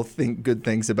people think good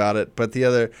things about it. But the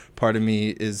other part of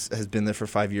me has been there for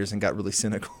 5 years and got really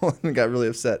cynical and got really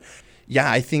upset.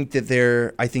 Yeah, I think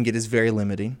it is very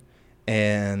limiting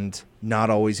and not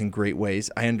always in great ways.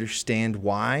 I understand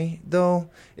why, though.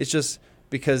 It's just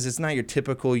because it's not your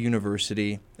typical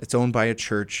university. It's owned by a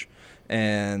church,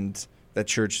 and that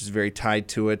church is very tied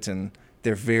to it, and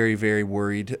they're very, very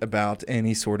worried about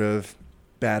any sort of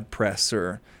bad press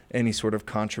or any sort of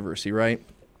controversy, right?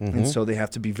 Mm-hmm. And so they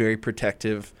have to be very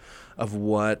protective of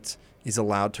what is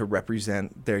allowed to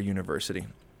represent their university.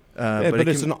 But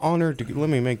it's an honor to, let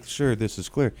me make sure this is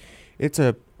clear. It's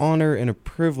an honor and a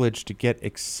privilege to get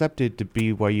accepted to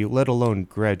BYU, let alone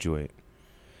graduate.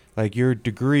 Like, your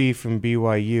degree from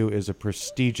BYU is a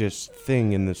prestigious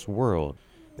thing in this world.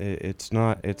 It's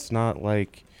not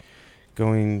like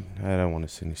going, I don't want to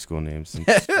say any school names.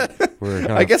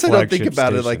 I guess I don't think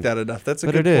about it like that enough. That's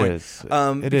a good point.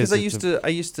 It is. Because I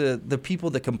used to, the people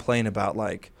that complain about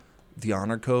like the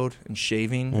honor code and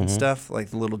shaving and stuff, like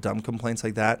the little dumb complaints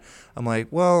like that, I'm like,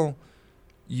 well,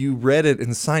 you read it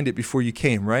and signed it before you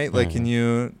came, right? Like, and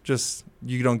you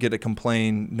don't get to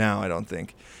complain now, I don't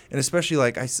think. And especially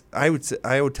like I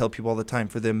would tell people all the time,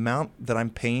 for the amount that I'm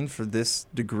paying for this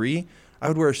degree, I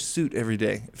would wear a suit every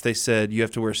day. If they said you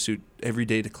have to wear a suit every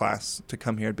day to class to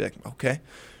come here, I'd be like, okay.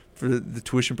 For the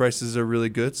tuition prices are really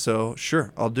good, so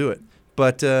sure, I'll do it.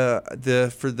 But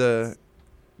for the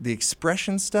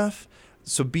expression stuff,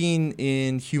 so being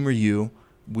in Humor U,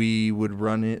 we would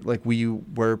run it like we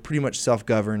were pretty much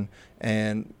self-governed,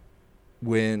 and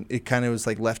when it kind of was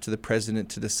like left to the president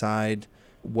to decide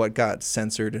what got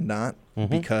censored and not,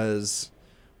 because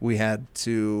we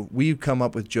come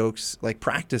up with jokes. Like,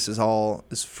 practice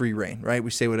is free reign, right?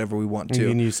 We say whatever we want to. You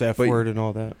can use F word and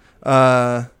all that.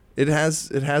 It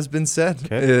has been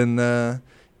said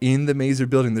in the Mazer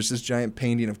building. There's this giant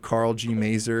painting of Carl G.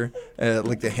 Mazer,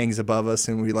 like, that hangs above us,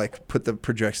 and we like put the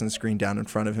projection screen down in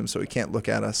front of him so he can't look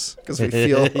at us because we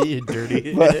feel you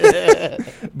dirty.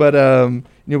 But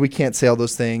we can't say all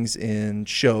those things in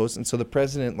shows, and so the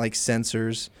president like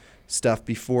censors stuff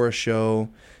before a show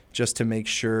just to make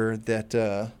sure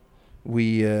that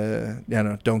we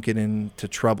don't get into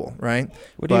trouble, right?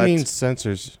 What do you mean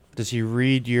censors? Does he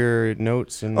read your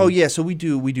notes? Oh yeah, so we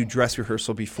do dress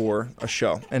rehearsal before a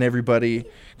show, and everybody.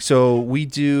 So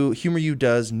Humor U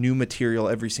does new material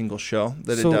every single show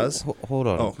that it does. Hold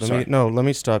on. Oh, let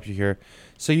me stop you here.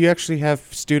 So you actually have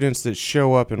students that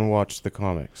show up and watch the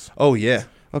comics. Oh yeah.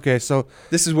 Okay, so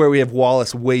this is where we have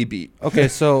Wallace way beat. Okay,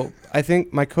 so I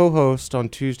think my co-host on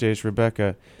Tuesdays,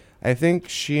 Rebecca, I think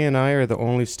she and I are the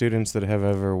only students that have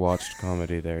ever watched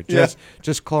comedy there.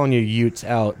 Just calling you Utes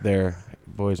out there,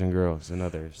 boys and girls and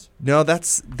others. No,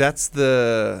 that's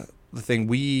the thing.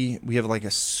 We have like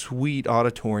a sweet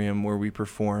auditorium where we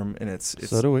perform, and it's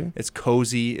so do we. It's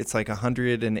cozy. It's like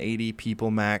 180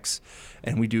 people max,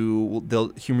 and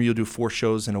Humor will do 4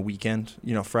 shows in a weekend.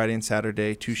 Friday and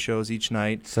Saturday, 2 shows each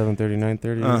night. 7:30,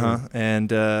 9:30. And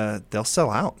they'll sell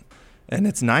out, and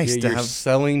it's nice to have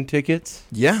selling tickets.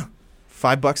 Yeah,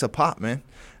 $5 a pop, man.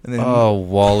 And then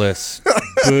Wallace,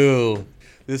 boo.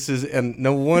 And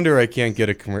no wonder I can't get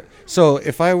a commercial. So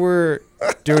if I were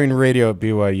doing radio at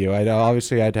BYU,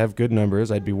 I'd have good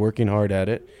numbers. I'd be working hard at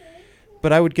it.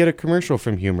 But I would get a commercial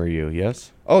from Humor U,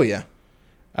 yes? Oh, yeah.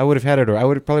 I would have had it. I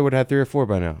probably would have had 3 or 4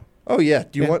 by now. Oh, yeah.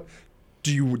 Do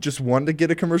you just want to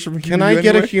get a commercial from Humor U? Can I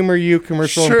get a Humor U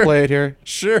commercial and play it here?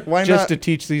 Sure, why not? Just to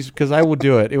teach these, because I will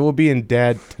do it. It will be in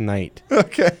Dad tonight.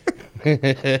 Okay.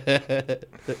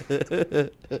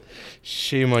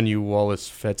 Shame on you, Wallace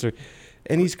Fetzer.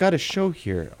 And he's got a show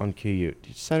here on KU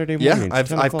Saturday morning. Yeah,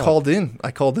 I've called in.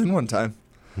 I called in one time.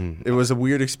 It was a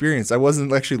weird experience. I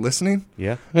wasn't actually listening.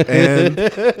 Yeah. And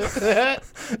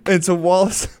so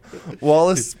Wallace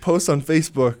posts on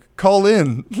Facebook, call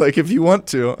in, like, if you want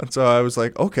to. And so I was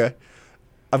like, okay.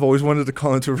 I've always wanted to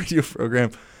call into a radio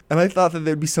program. And I thought that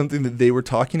there'd be something that they were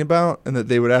talking about and that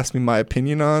they would ask me my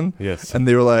opinion on. Yes. And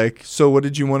they were like, so what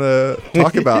did you want to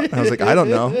talk about? And I was like, I don't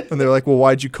know. And they were like, well,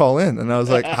 why'd you call in? And I was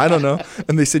like, I don't know.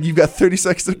 And they said, you've got 30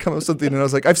 seconds to come up with something. And I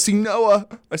was like, I've seen Noah.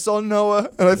 I saw Noah.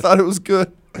 And I thought it was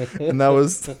good. And that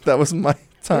was my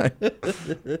time.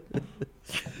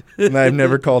 And I've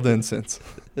never called in since.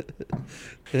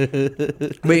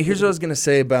 Wait, here's what I was going to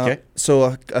say about,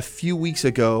 so a few weeks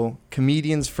ago,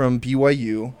 comedians from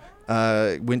BYU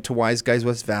went to Wise Guys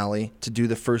West Valley to do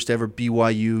the first ever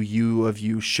BYU U of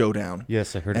U showdown.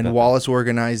 Yes, I heard about And that. Wallace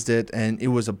organized it, and it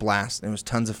was a blast. And it was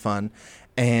tons of fun.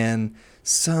 And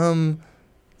some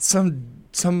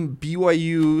some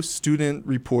BYU student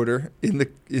reporter in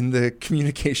the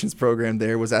communications program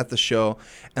there was at the show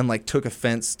and like took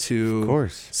offense to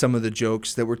some of the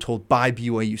jokes that were told by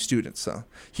BYU students. So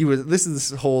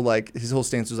this whole like his whole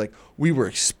stance was like, we were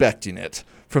expecting it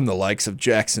from the likes of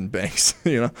Jackson Banks.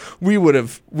 You know,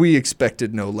 we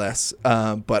expected no less,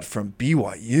 but from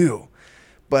BYU.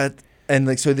 And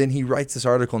like, so then he writes this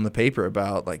article in the paper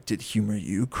about like, did Humor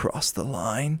U cross the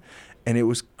line? And it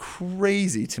was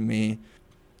crazy to me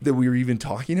that we were even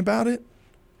talking about it.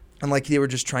 And like, they were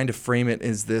just trying to frame it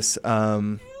as this,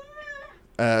 like,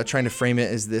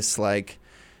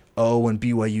 oh, when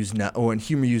Humor U's not on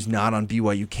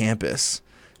BYU campus,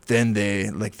 then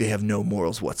they have no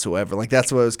morals whatsoever. Like,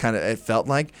 that's what it felt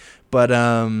like. But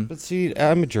see,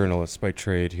 I'm a journalist by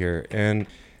trade here, and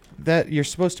that you're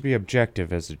supposed to be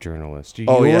objective as a journalist.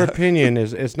 Your opinion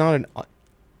is not an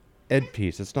ed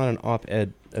piece. It's not an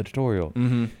op-ed editorial.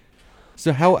 Mm-hmm.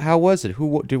 So how was it?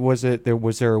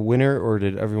 Was there a winner, or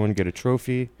did everyone get a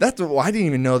trophy? I didn't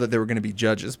even know that there were going to be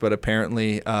judges, but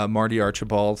apparently Marty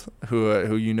Archibald,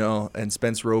 who you know, and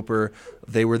Spence Roper,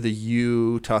 they were the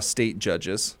Utah State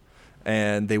judges,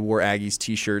 and they wore Aggies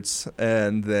T-shirts,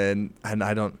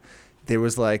 there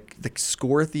was like the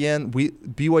score at the end.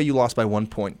 BYU lost by 1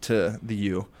 point to the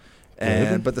U.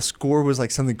 But the score was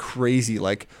like something crazy,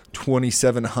 like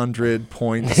 2,700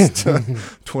 points to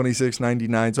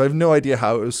 2,699. So I have no idea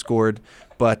how it was scored,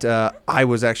 but I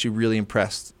was actually really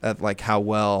impressed at like how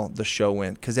well the show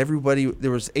went, because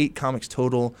there was 8 comics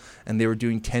total, and they were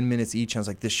doing 10 minutes each. And I was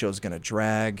like, this show's gonna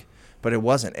drag, but it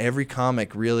wasn't. Every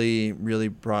comic really, really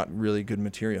brought really good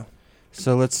material.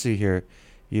 So let's see here.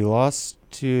 You lost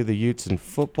to the Utes in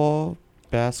football,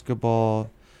 basketball,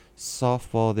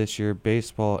 softball this year,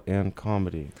 baseball, and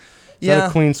comedy. Is that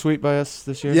a clean sweep by us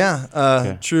this year? Yeah,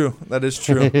 okay. True. That is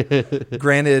true.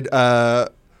 Granted,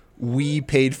 we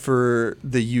paid for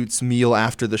the Utes meal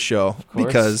after the show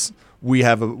because we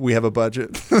have a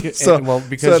budget.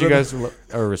 Because you guys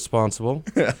are responsible.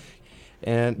 Yeah.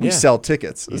 And we sell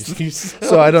tickets.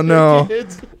 So I don't know.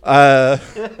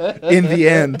 In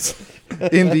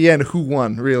the end, who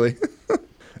won, really?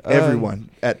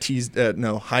 Everyone at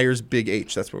Hires Big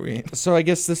H. That's what we eat. So I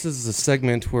guess this is a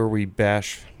segment where we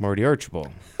bash Marty Archibald.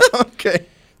 Okay.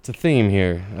 It's a theme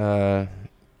here.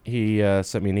 He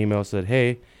sent me an email, said,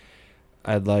 hey,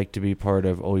 I'd like to be part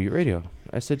of OU Radio.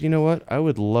 I said, you know what? I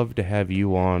would love to have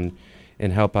you on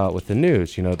and help out with the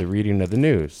news, the reading of the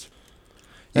news.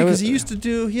 Yeah, because he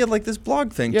had like this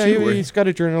blog thing, too. Yeah, he's got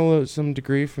a journalism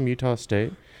degree from Utah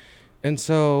State. And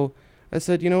so I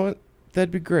said, you know what?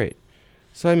 That'd be great.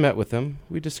 So I met with him.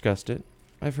 We discussed it.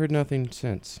 I've heard nothing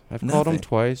since. I've called him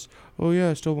twice. Oh,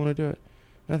 yeah, I still want to do it.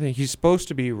 Nothing. He's supposed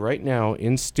to be right now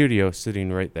in studio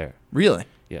sitting right there. Really?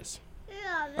 Yes.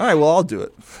 All right, well, I'll do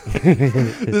it.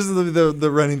 This is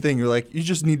the running thing. You're like, you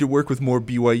just need to work with more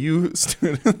BYU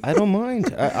students. I don't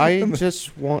mind. I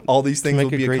just want all these things to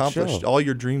will be accomplished. Show. All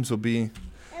your dreams will be.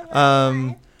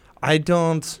 I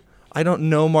don't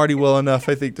know Marty well enough,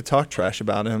 I think, to talk trash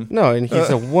about him. No, and he's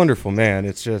a wonderful man.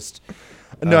 It's just...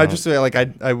 No, I just like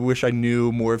I wish I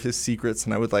knew more of his secrets,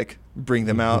 and I would like bring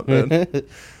them out and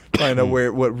find out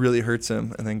what really hurts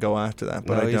him, and then go after that.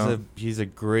 But I don't. He's a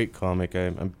great comic.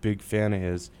 I'm a big fan of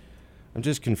his. I'm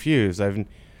just confused.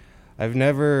 I've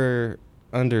never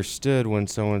understood when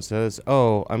someone says,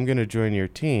 "Oh, I'm going to join your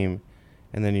team,"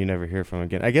 and then you never hear from him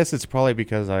again. I guess it's probably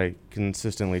because I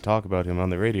consistently talk about him on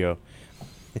the radio.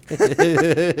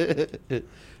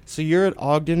 So you're at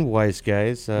Ogden Wise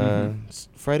Guys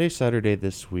Friday, Saturday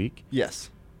this week.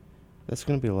 Yes. That's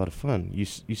going to be a lot of fun. You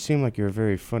seem like you're a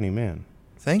very funny man.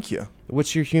 Thank you.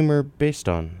 What's your humor based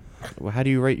on? How do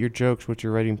you write your jokes? What's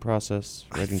your writing process,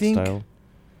 style?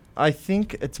 I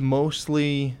think it's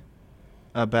mostly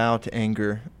about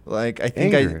anger. Like I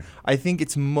think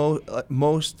it's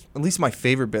most at least my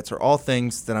favorite bits are all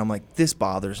things that I'm like, this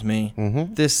bothers me.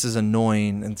 Mm-hmm. This is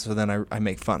annoying, and so then I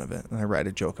make fun of it and I write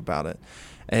a joke about it.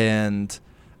 And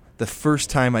the first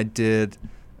time I did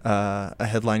a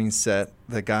headlining set,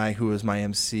 the guy who was my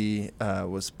MC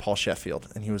was Paul Sheffield,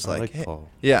 and he was like hey, Paul.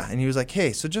 Yeah, and he was like,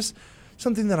 hey, so just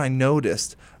something that I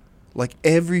noticed, like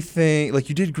everything, like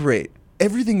you did great.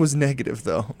 Everything was negative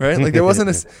though, right? Like there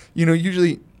wasn't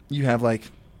usually you have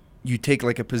like, you take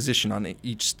like a position on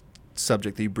each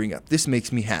subject that you bring up. This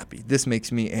makes me happy. This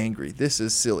makes me angry. This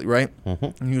is silly, right?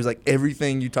 Mm-hmm. And he was like,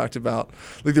 everything you talked about,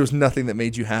 like there was nothing that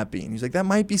made you happy. And he's like, that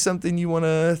might be something you want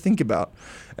to think about.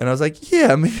 And I was like,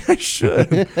 yeah, maybe I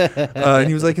should. And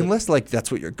he was like, unless like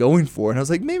that's what you're going for. And I was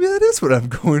like, maybe that is what I'm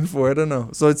going for. I don't know.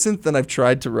 So since then I've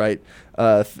tried to write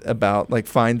about like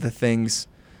find the things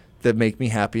that make me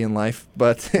happy in life,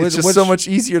 but it's just What's- so much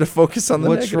easier to focus on the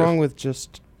What's negative. wrong with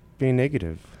just being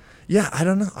negative? Yeah, I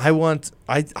don't know. I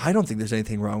don't think there's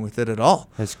anything wrong with it at all.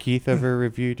 Has Keith ever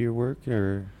reviewed your work,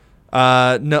 or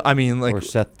No, I mean, like, or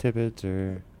Seth Tibbetts,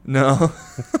 or no,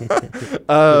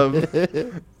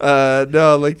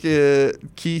 no, like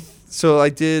Keith. So I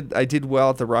did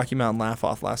well at the Rocky Mountain Laugh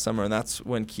Off last summer, and that's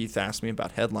when Keith asked me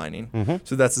about headlining. Mhm.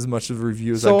 So that's as much of a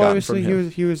review as so I've gotten obviously from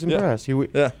him. he was impressed.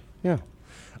 Yeah. Yeah.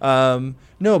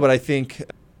 No, but I think,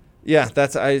 yeah,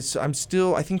 I'm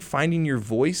still, I think finding your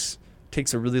voice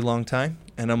takes a really long time,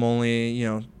 and I'm only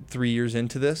 3 years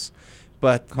into this,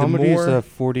 but Comedy is the a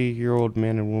 40-year-old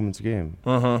man and woman's game.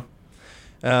 more,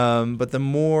 but the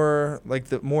more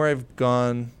I've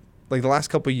gone, like the last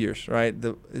couple of years, right,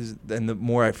 the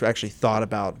more I've actually thought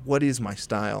about what is my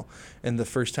style, and the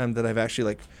first time that I've actually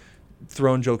like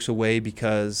thrown jokes away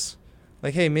because,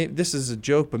 like, hey, maybe this is a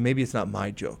joke, but maybe it's not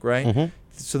my joke, right? Mhm.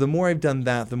 So the more I've done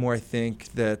that, the more I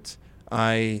think that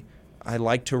I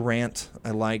like to rant. I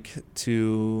like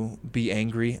to be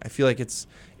angry. I feel like it's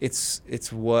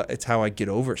how I get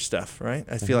over stuff, right?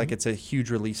 I feel like it's a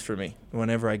huge release for me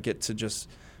whenever I get to just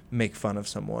make fun of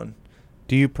someone.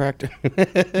 Do you practice?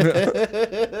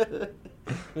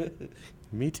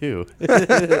 Me too.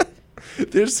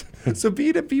 So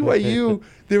being at BYU,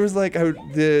 there was like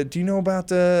do you know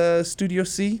about Studio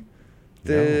C?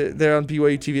 They're on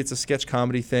BYU TV. It's a sketch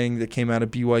comedy thing that came out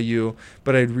of BYU.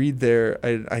 But I'd read there.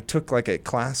 I took like a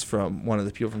class from one of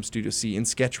the people from Studio C in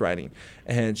sketch writing,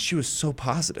 and she was so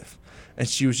positive, and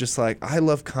she was just like, I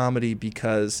love comedy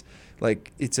because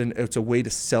like it's a way to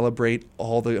celebrate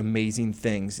all the amazing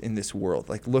things in this world.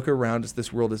 Like, look around us.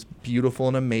 This world is beautiful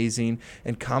and amazing,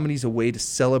 and comedy's a way to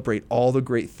celebrate all the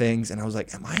great things. And I was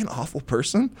like, am I an awful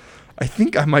person? I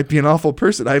think I might be an awful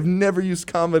person. I've never used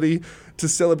comedy to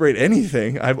celebrate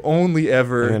anything. I've only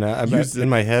ever used it. In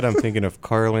my head, I'm thinking of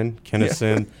Carlin,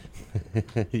 Kennison.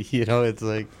 It's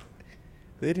like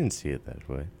they didn't see it that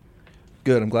way.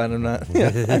 Good. I'm glad I'm not.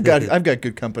 Yeah, I've got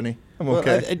good company. I'm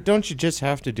okay. Well, don't you just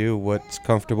have to do what's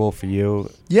comfortable for you?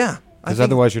 Yeah. Because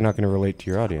otherwise, you're not going to relate to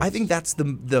your audience. I think that's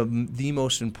the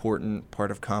most important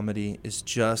part of comedy is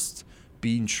just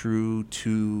being true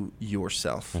to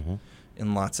yourself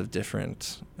in lots of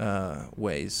different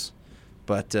ways.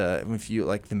 But if you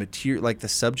like the material, like the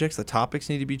subjects, the topics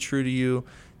need to be true to you,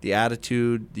 the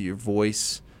attitude, your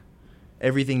voice,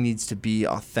 everything needs to be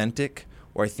authentic,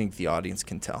 or I think the audience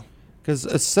can tell. Because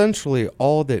essentially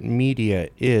all that media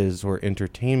is, or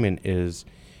entertainment is,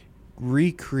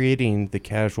 recreating the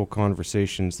casual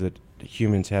conversations that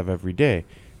humans have every day.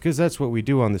 Because that's what we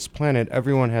do on this planet.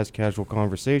 Everyone has casual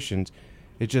conversations.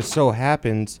 It just so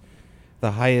happens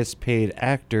the highest paid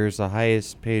actors, the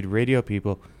highest paid radio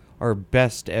people are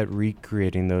best at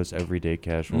recreating those everyday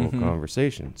casual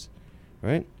conversations.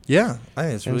 Right? Yeah, I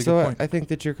think that's a really good point. I think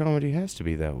that your comedy has to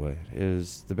be that way,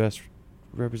 is the best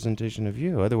representation of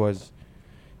you. Otherwise,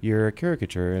 you're a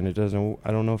caricature, and I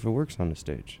don't know if it works on the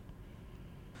stage.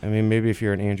 I mean, maybe if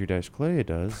you're an Andrew Dice Clay, it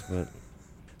does, but...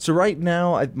 So right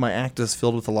now, my act is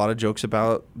filled with a lot of jokes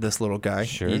about this little guy,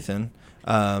 Ethan.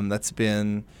 That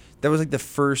was like the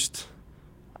first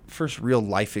real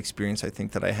life experience I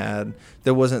think that I had.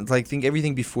 There wasn't, like, I think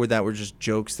everything before that were just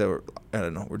jokes that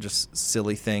were just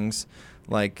silly things.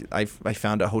 Like I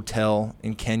found a hotel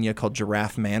in Kenya called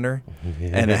Giraffe Manor,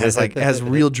 and it has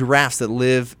real giraffes that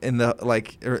live in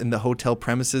the hotel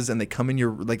premises, and they come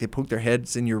in they poke their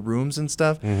heads in your rooms and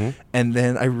stuff. And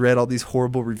then I read all these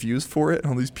horrible reviews for it,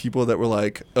 and all these people that were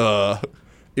like,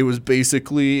 it was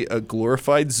basically a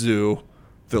glorified zoo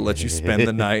that lets you spend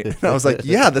the night. And I was like,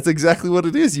 yeah, that's exactly what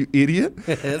it is, you idiot.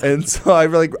 And so I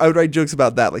would write jokes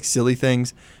about that, like silly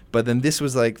things. But then this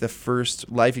was like the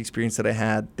first life experience that I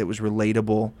had that was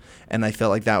relatable, and I felt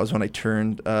like that was when I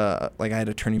turned, like I had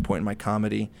a turning point in my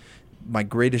comedy. My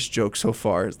greatest joke so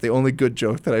far, the only good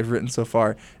joke that I've written so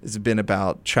far, has been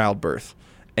about childbirth.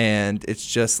 And it's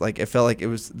just like, it felt like it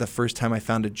was the first time I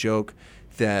found a joke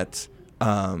that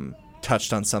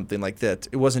touched on something like that.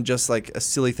 It wasn't just like a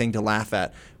silly thing to laugh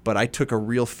at, but I took a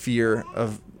real fear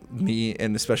of me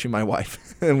and especially my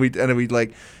wife, and we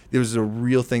like, there was a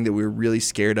real thing that we were really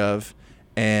scared of,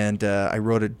 and I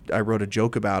wrote a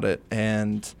joke about it,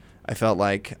 and I felt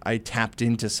like I tapped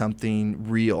into something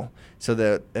real, so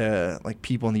that like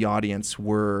people in the audience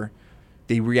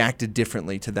they reacted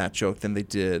differently to that joke than they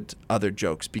did other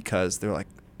jokes, because they're like,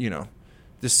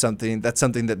 there's something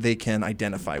that they can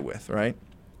identify with, right?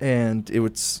 And it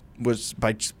was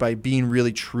by being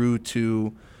really true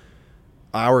to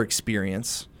our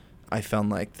experience, I found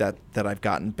like that I've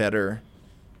gotten better.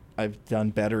 I've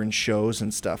done better in shows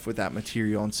and stuff with that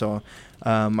material. And so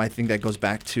I think that goes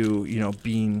back to,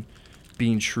 being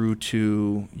being true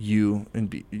to you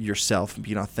and yourself and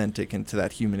being authentic into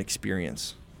that human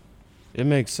experience. It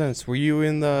makes sense. Were you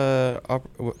in the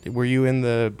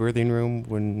birthing room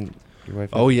when your wife?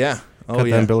 Oh yeah. Cut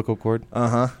the umbilical cord.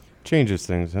 Changes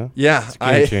things, huh? Yeah, it's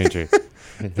a game changer.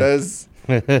 Does.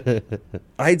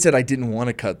 I had said I didn't want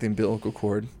to cut the umbilical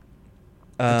cord.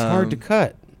 It's hard to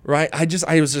cut. Right.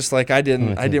 I was just like, I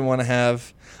didn't want to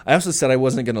have. I also said I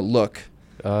wasn't going to look.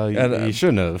 You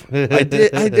shouldn't have. I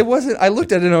did. It wasn't. I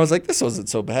looked at it and I was like, this wasn't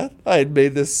so bad. I had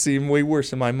made this seem way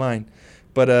worse in my mind.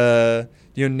 But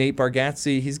Nate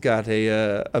Bargatze, he's got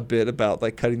a bit about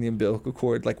like cutting the umbilical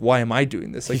cord. Like, why am I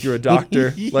doing this? Like, you're a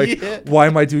doctor. Like, why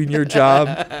am I doing your job?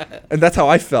 And that's how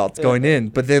I felt going in.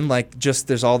 But then like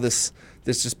there's all this.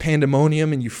 There's just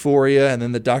pandemonium and euphoria, and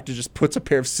then the doctor just puts a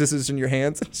pair of scissors in your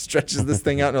hands and stretches this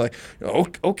thing out, and you're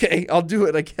like, oh, okay, I'll do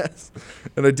it, I guess.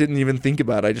 And I didn't even think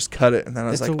about it. I just cut it, and then I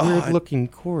was like, it's a weird-looking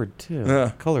cord,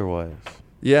 too, color-wise.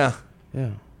 Yeah.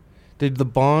 Yeah. Did the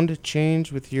bond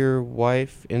change with your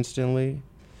wife instantly?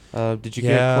 Did you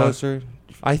get closer?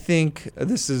 I think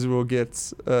this is where it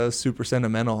gets super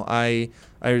sentimental. I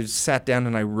sat down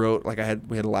and I wrote, like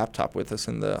we had a laptop with us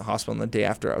in the hospital, and the day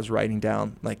after I was writing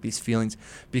down like these feelings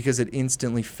because it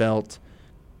instantly felt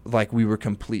like we were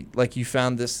complete. Like you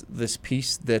found this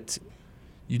piece that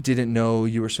you didn't know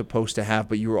you were supposed to have,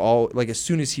 but you were all like, as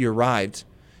soon as he arrived,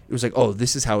 it was like, oh,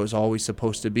 this is how it was always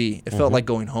supposed to be. It felt like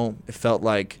going home. It felt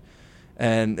like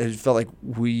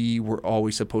we were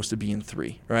always supposed to be in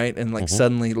 3, right? And like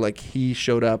suddenly like he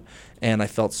showed up and I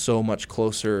felt so much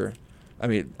closer. I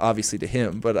mean, obviously to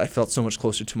him, but I felt so much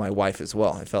closer to my wife as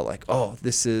well. I felt like, oh,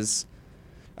 this is,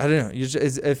 I don't know.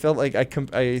 It felt like I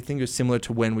think it was similar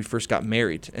to when we first got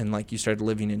married and like you started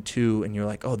living in 2 and you're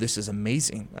like, oh, this is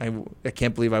amazing. I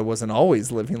can't believe I wasn't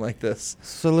always living like this.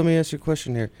 So let me ask you a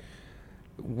question here.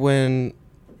 When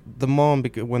the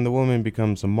woman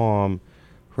becomes a mom,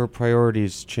 her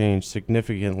priorities change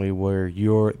significantly where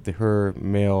her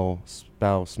male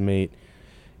spouse mate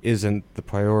isn't the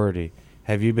priority.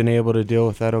 Have you been able to deal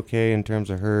with that okay in terms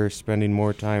of her spending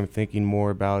more time thinking more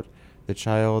about the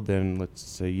child than, let's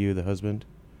say, you, the husband?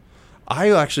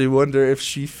 I actually wonder if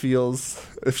she feels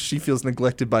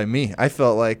neglected by me. I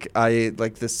felt like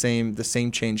the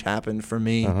same change happened for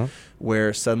me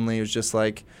where suddenly it was just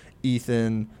like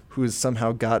Ethan, who has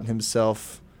somehow gotten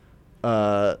himself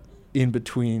in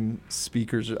between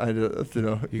speakers. I don't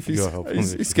know.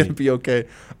 He's going to be okay.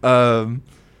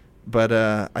 But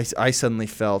I suddenly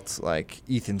felt like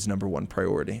Ethan's number one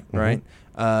priority, right?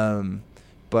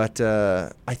 But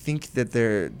I think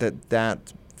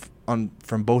that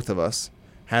from both of us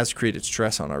has created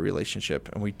stress on our relationship,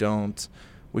 and we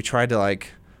try to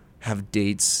like have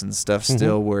dates and stuff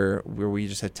still where we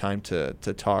just had time to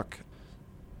talk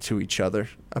to each other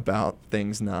about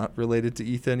things not related to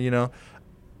Ethan, you know.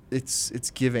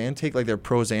 It's give and take, like there are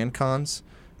pros and cons.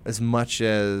 As much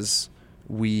as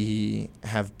we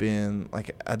have been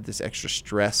like at this extra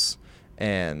stress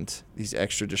and these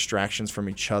extra distractions from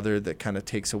each other that kind of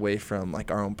takes away from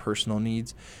like our own personal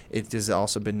needs, it has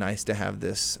also been nice to have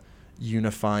this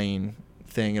unifying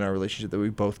thing in our relationship that we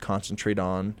both concentrate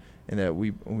on and that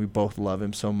we both love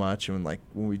him so much. And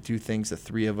when we do things, the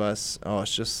 3 of us,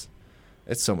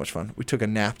 it's so much fun. We took a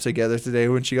nap together today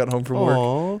when she got home from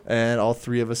work, and all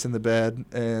 3 of us in the bed,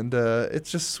 and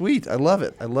it's just sweet. I love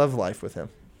it. I love life with him.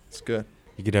 It's good.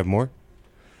 You could have more?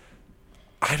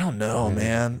 I don't know,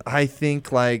 man. I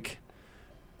think like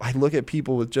I look at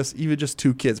people with just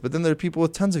 2 kids, but then there are people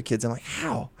with tons of kids. I'm like,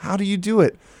 how? How do you do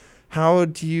it? How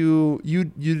do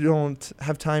you don't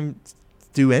have time to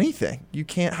do anything? You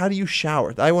can't. How do you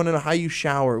shower? I want to know how you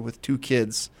shower with 2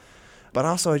 kids. But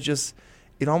also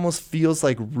it almost feels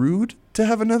like rude to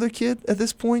have another kid at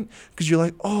this point because you're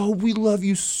like, oh, we love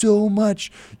you so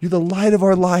much. You're the light of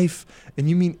our life, and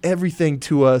you mean everything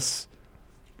to us.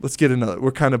 Let's get another.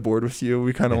 We're kind of bored with you.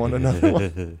 We kind of want another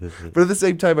one. But at the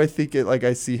same time, I think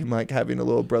I see him like having a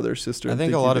little brother or sister. I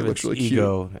think a lot of it's really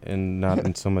ego and not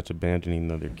in so much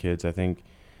abandoning other kids. I think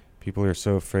people are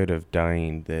so afraid of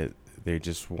dying that they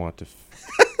just want to.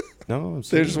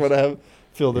 They just want to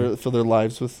fill their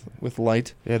lives with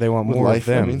light. Yeah, they want more of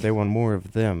them. They want more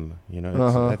of them. You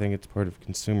know, I think it's part of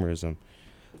consumerism.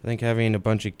 I think having a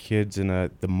bunch of kids in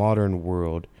the modern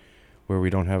world, where we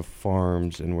don't have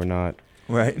farms and we're not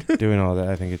doing all that,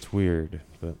 I think it's weird.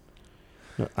 But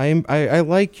no, I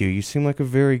like you. You seem like a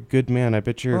very good man. I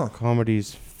bet your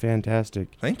comedy's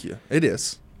fantastic. Thank you. It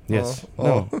is. Yes.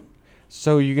 No.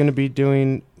 So you're gonna be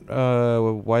doing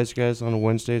Wise Guys on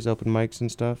Wednesdays, open mics and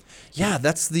stuff? Yeah,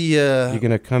 that's the... You're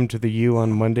going to come to the U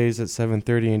on Mondays at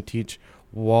 7:30 and teach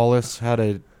Wallace how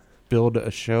to build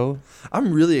a show.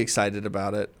 I'm really excited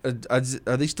about it. Are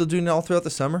they still doing it all throughout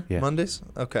the summer? Yeah. Mondays?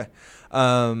 Okay.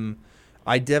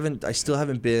 I still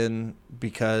haven't been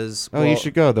because. Oh, you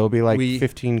should go. There'll be like we-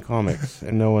 15 comics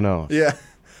and no one else. Yeah.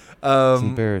 It's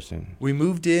embarrassing. We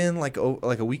moved in like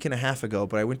a week and a half ago,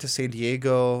 but I went to San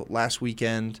Diego last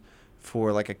weekend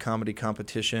for like a comedy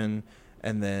competition,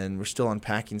 and then we're still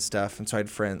unpacking stuff. And so I had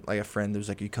a friend that was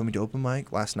like, "Are you coming to open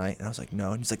mic?" last night, and I was like,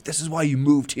 "No." And he's like, "This is why you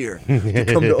moved here to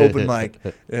come to open mic."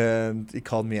 And he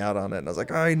called me out on it, and I was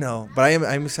like, "I know," but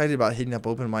I'm excited about hitting up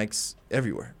open mics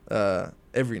everywhere,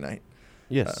 every night.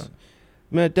 Yes.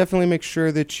 Definitely make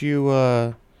sure that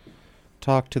you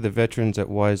talk to the veterans at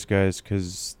Wise Guys,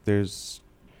 because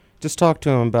just talk to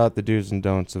them about the do's and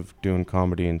don'ts of doing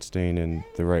comedy and staying in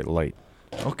the right light.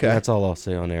 Okay. That's all I'll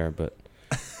say on air, but,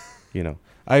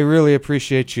 I really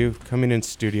appreciate you coming in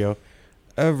studio.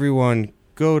 Everyone,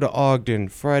 go to Ogden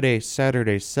Friday,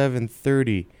 Saturday,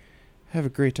 7:30. Have a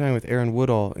great time with Aaron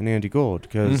Woodall and Andy Gold,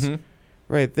 because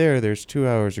right there's 2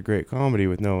 hours of great comedy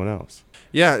with no one else.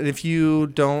 Yeah, if you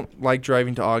don't like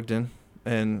driving to Ogden,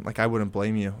 and like I wouldn't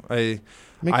blame you.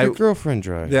 Make your girlfriend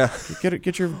drive. Yeah.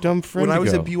 Get your dumb friend When to I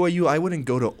was go. at BYU, I wouldn't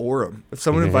go to Orem. If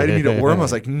someone invited me to Orem, I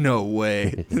was like, no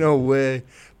way. No way.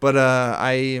 But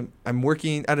I'm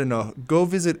working, I don't know, go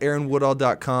visit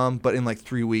aaronwoodall.com, but in like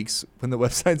 3 weeks when the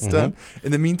website's done.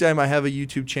 In the meantime, I have a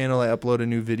YouTube channel. I upload a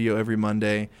new video every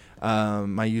Monday.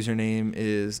 My username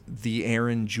is The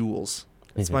Aaron Jules.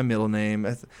 It's my middle name.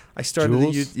 I started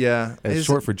Jules? It's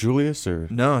short for Julius, or?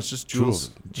 No, it's just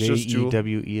Jules.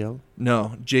 J-E-W-E-L?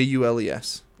 No,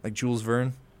 Jules, like Jules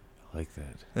Verne. I like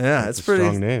that. Yeah, That's it's pretty.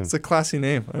 strong name. It's a classy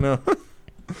name. I know.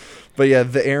 But yeah,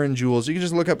 the Aaron Jules. You can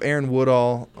just look up Aaron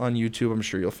Woodall on YouTube. I'm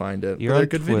sure you'll find it. You're There are on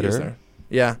good Twitter. videos there.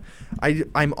 Yeah,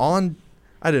 I'm on.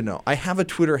 I don't know. I have a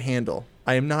Twitter handle.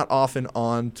 I am not often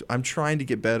on. I'm trying to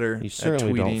get better. You at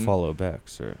certainly tweeting. don't follow back,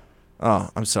 sir.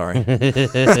 Oh, I'm sorry.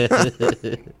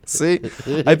 See,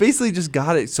 I basically just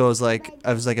got it. So I was like,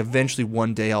 eventually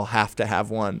one day I'll have to have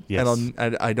one, Yes.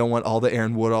 and I don't want all the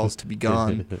Aaron Woodalls to be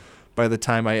gone by the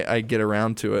time I get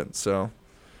around to it. So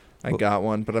I got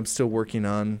one, but I'm still working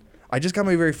on. I just got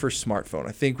my very first smartphone.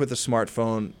 I think with a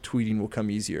smartphone, tweeting will come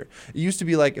easier. It used to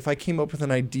be like if I came up with an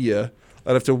idea,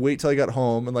 I'd have to wait till I got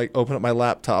home and like open up my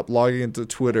laptop, log into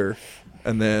Twitter,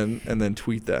 and then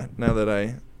tweet that. Now that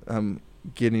I'm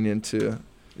getting into,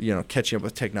 catching up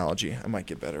with technology, I might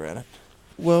get better at it.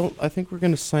 Well, I think we're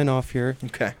going to sign off here.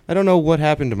 Okay. I don't know what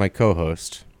happened to my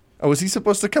co-host. Oh, was he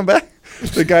supposed to come back?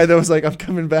 The guy that was like, I'm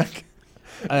coming back.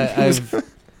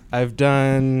 I've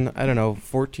done,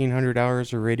 1,400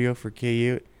 hours of radio for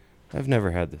KU. I've never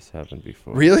had this happen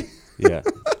before. Really? Yeah.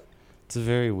 It's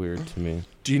very weird to me.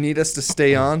 Do you need us to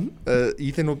stay on?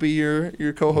 Ethan will be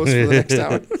your co-host for the next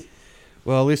hour.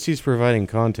 Well, at least he's providing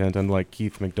content, unlike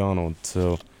Keith McDonald.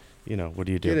 So, what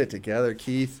do you do? Get it together,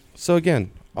 Keith. So again,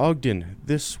 Ogden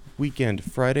this weekend,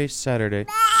 Friday, Saturday,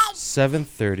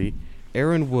 7:30.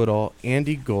 Aaron Woodall,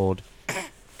 Andy Gold.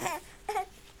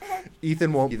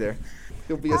 Ethan won't be there.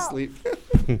 He'll be asleep.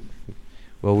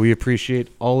 Well, we appreciate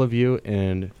all of you,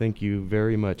 and thank you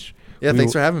very much. Yeah,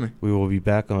 thanks for having me. We will be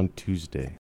back on Tuesday.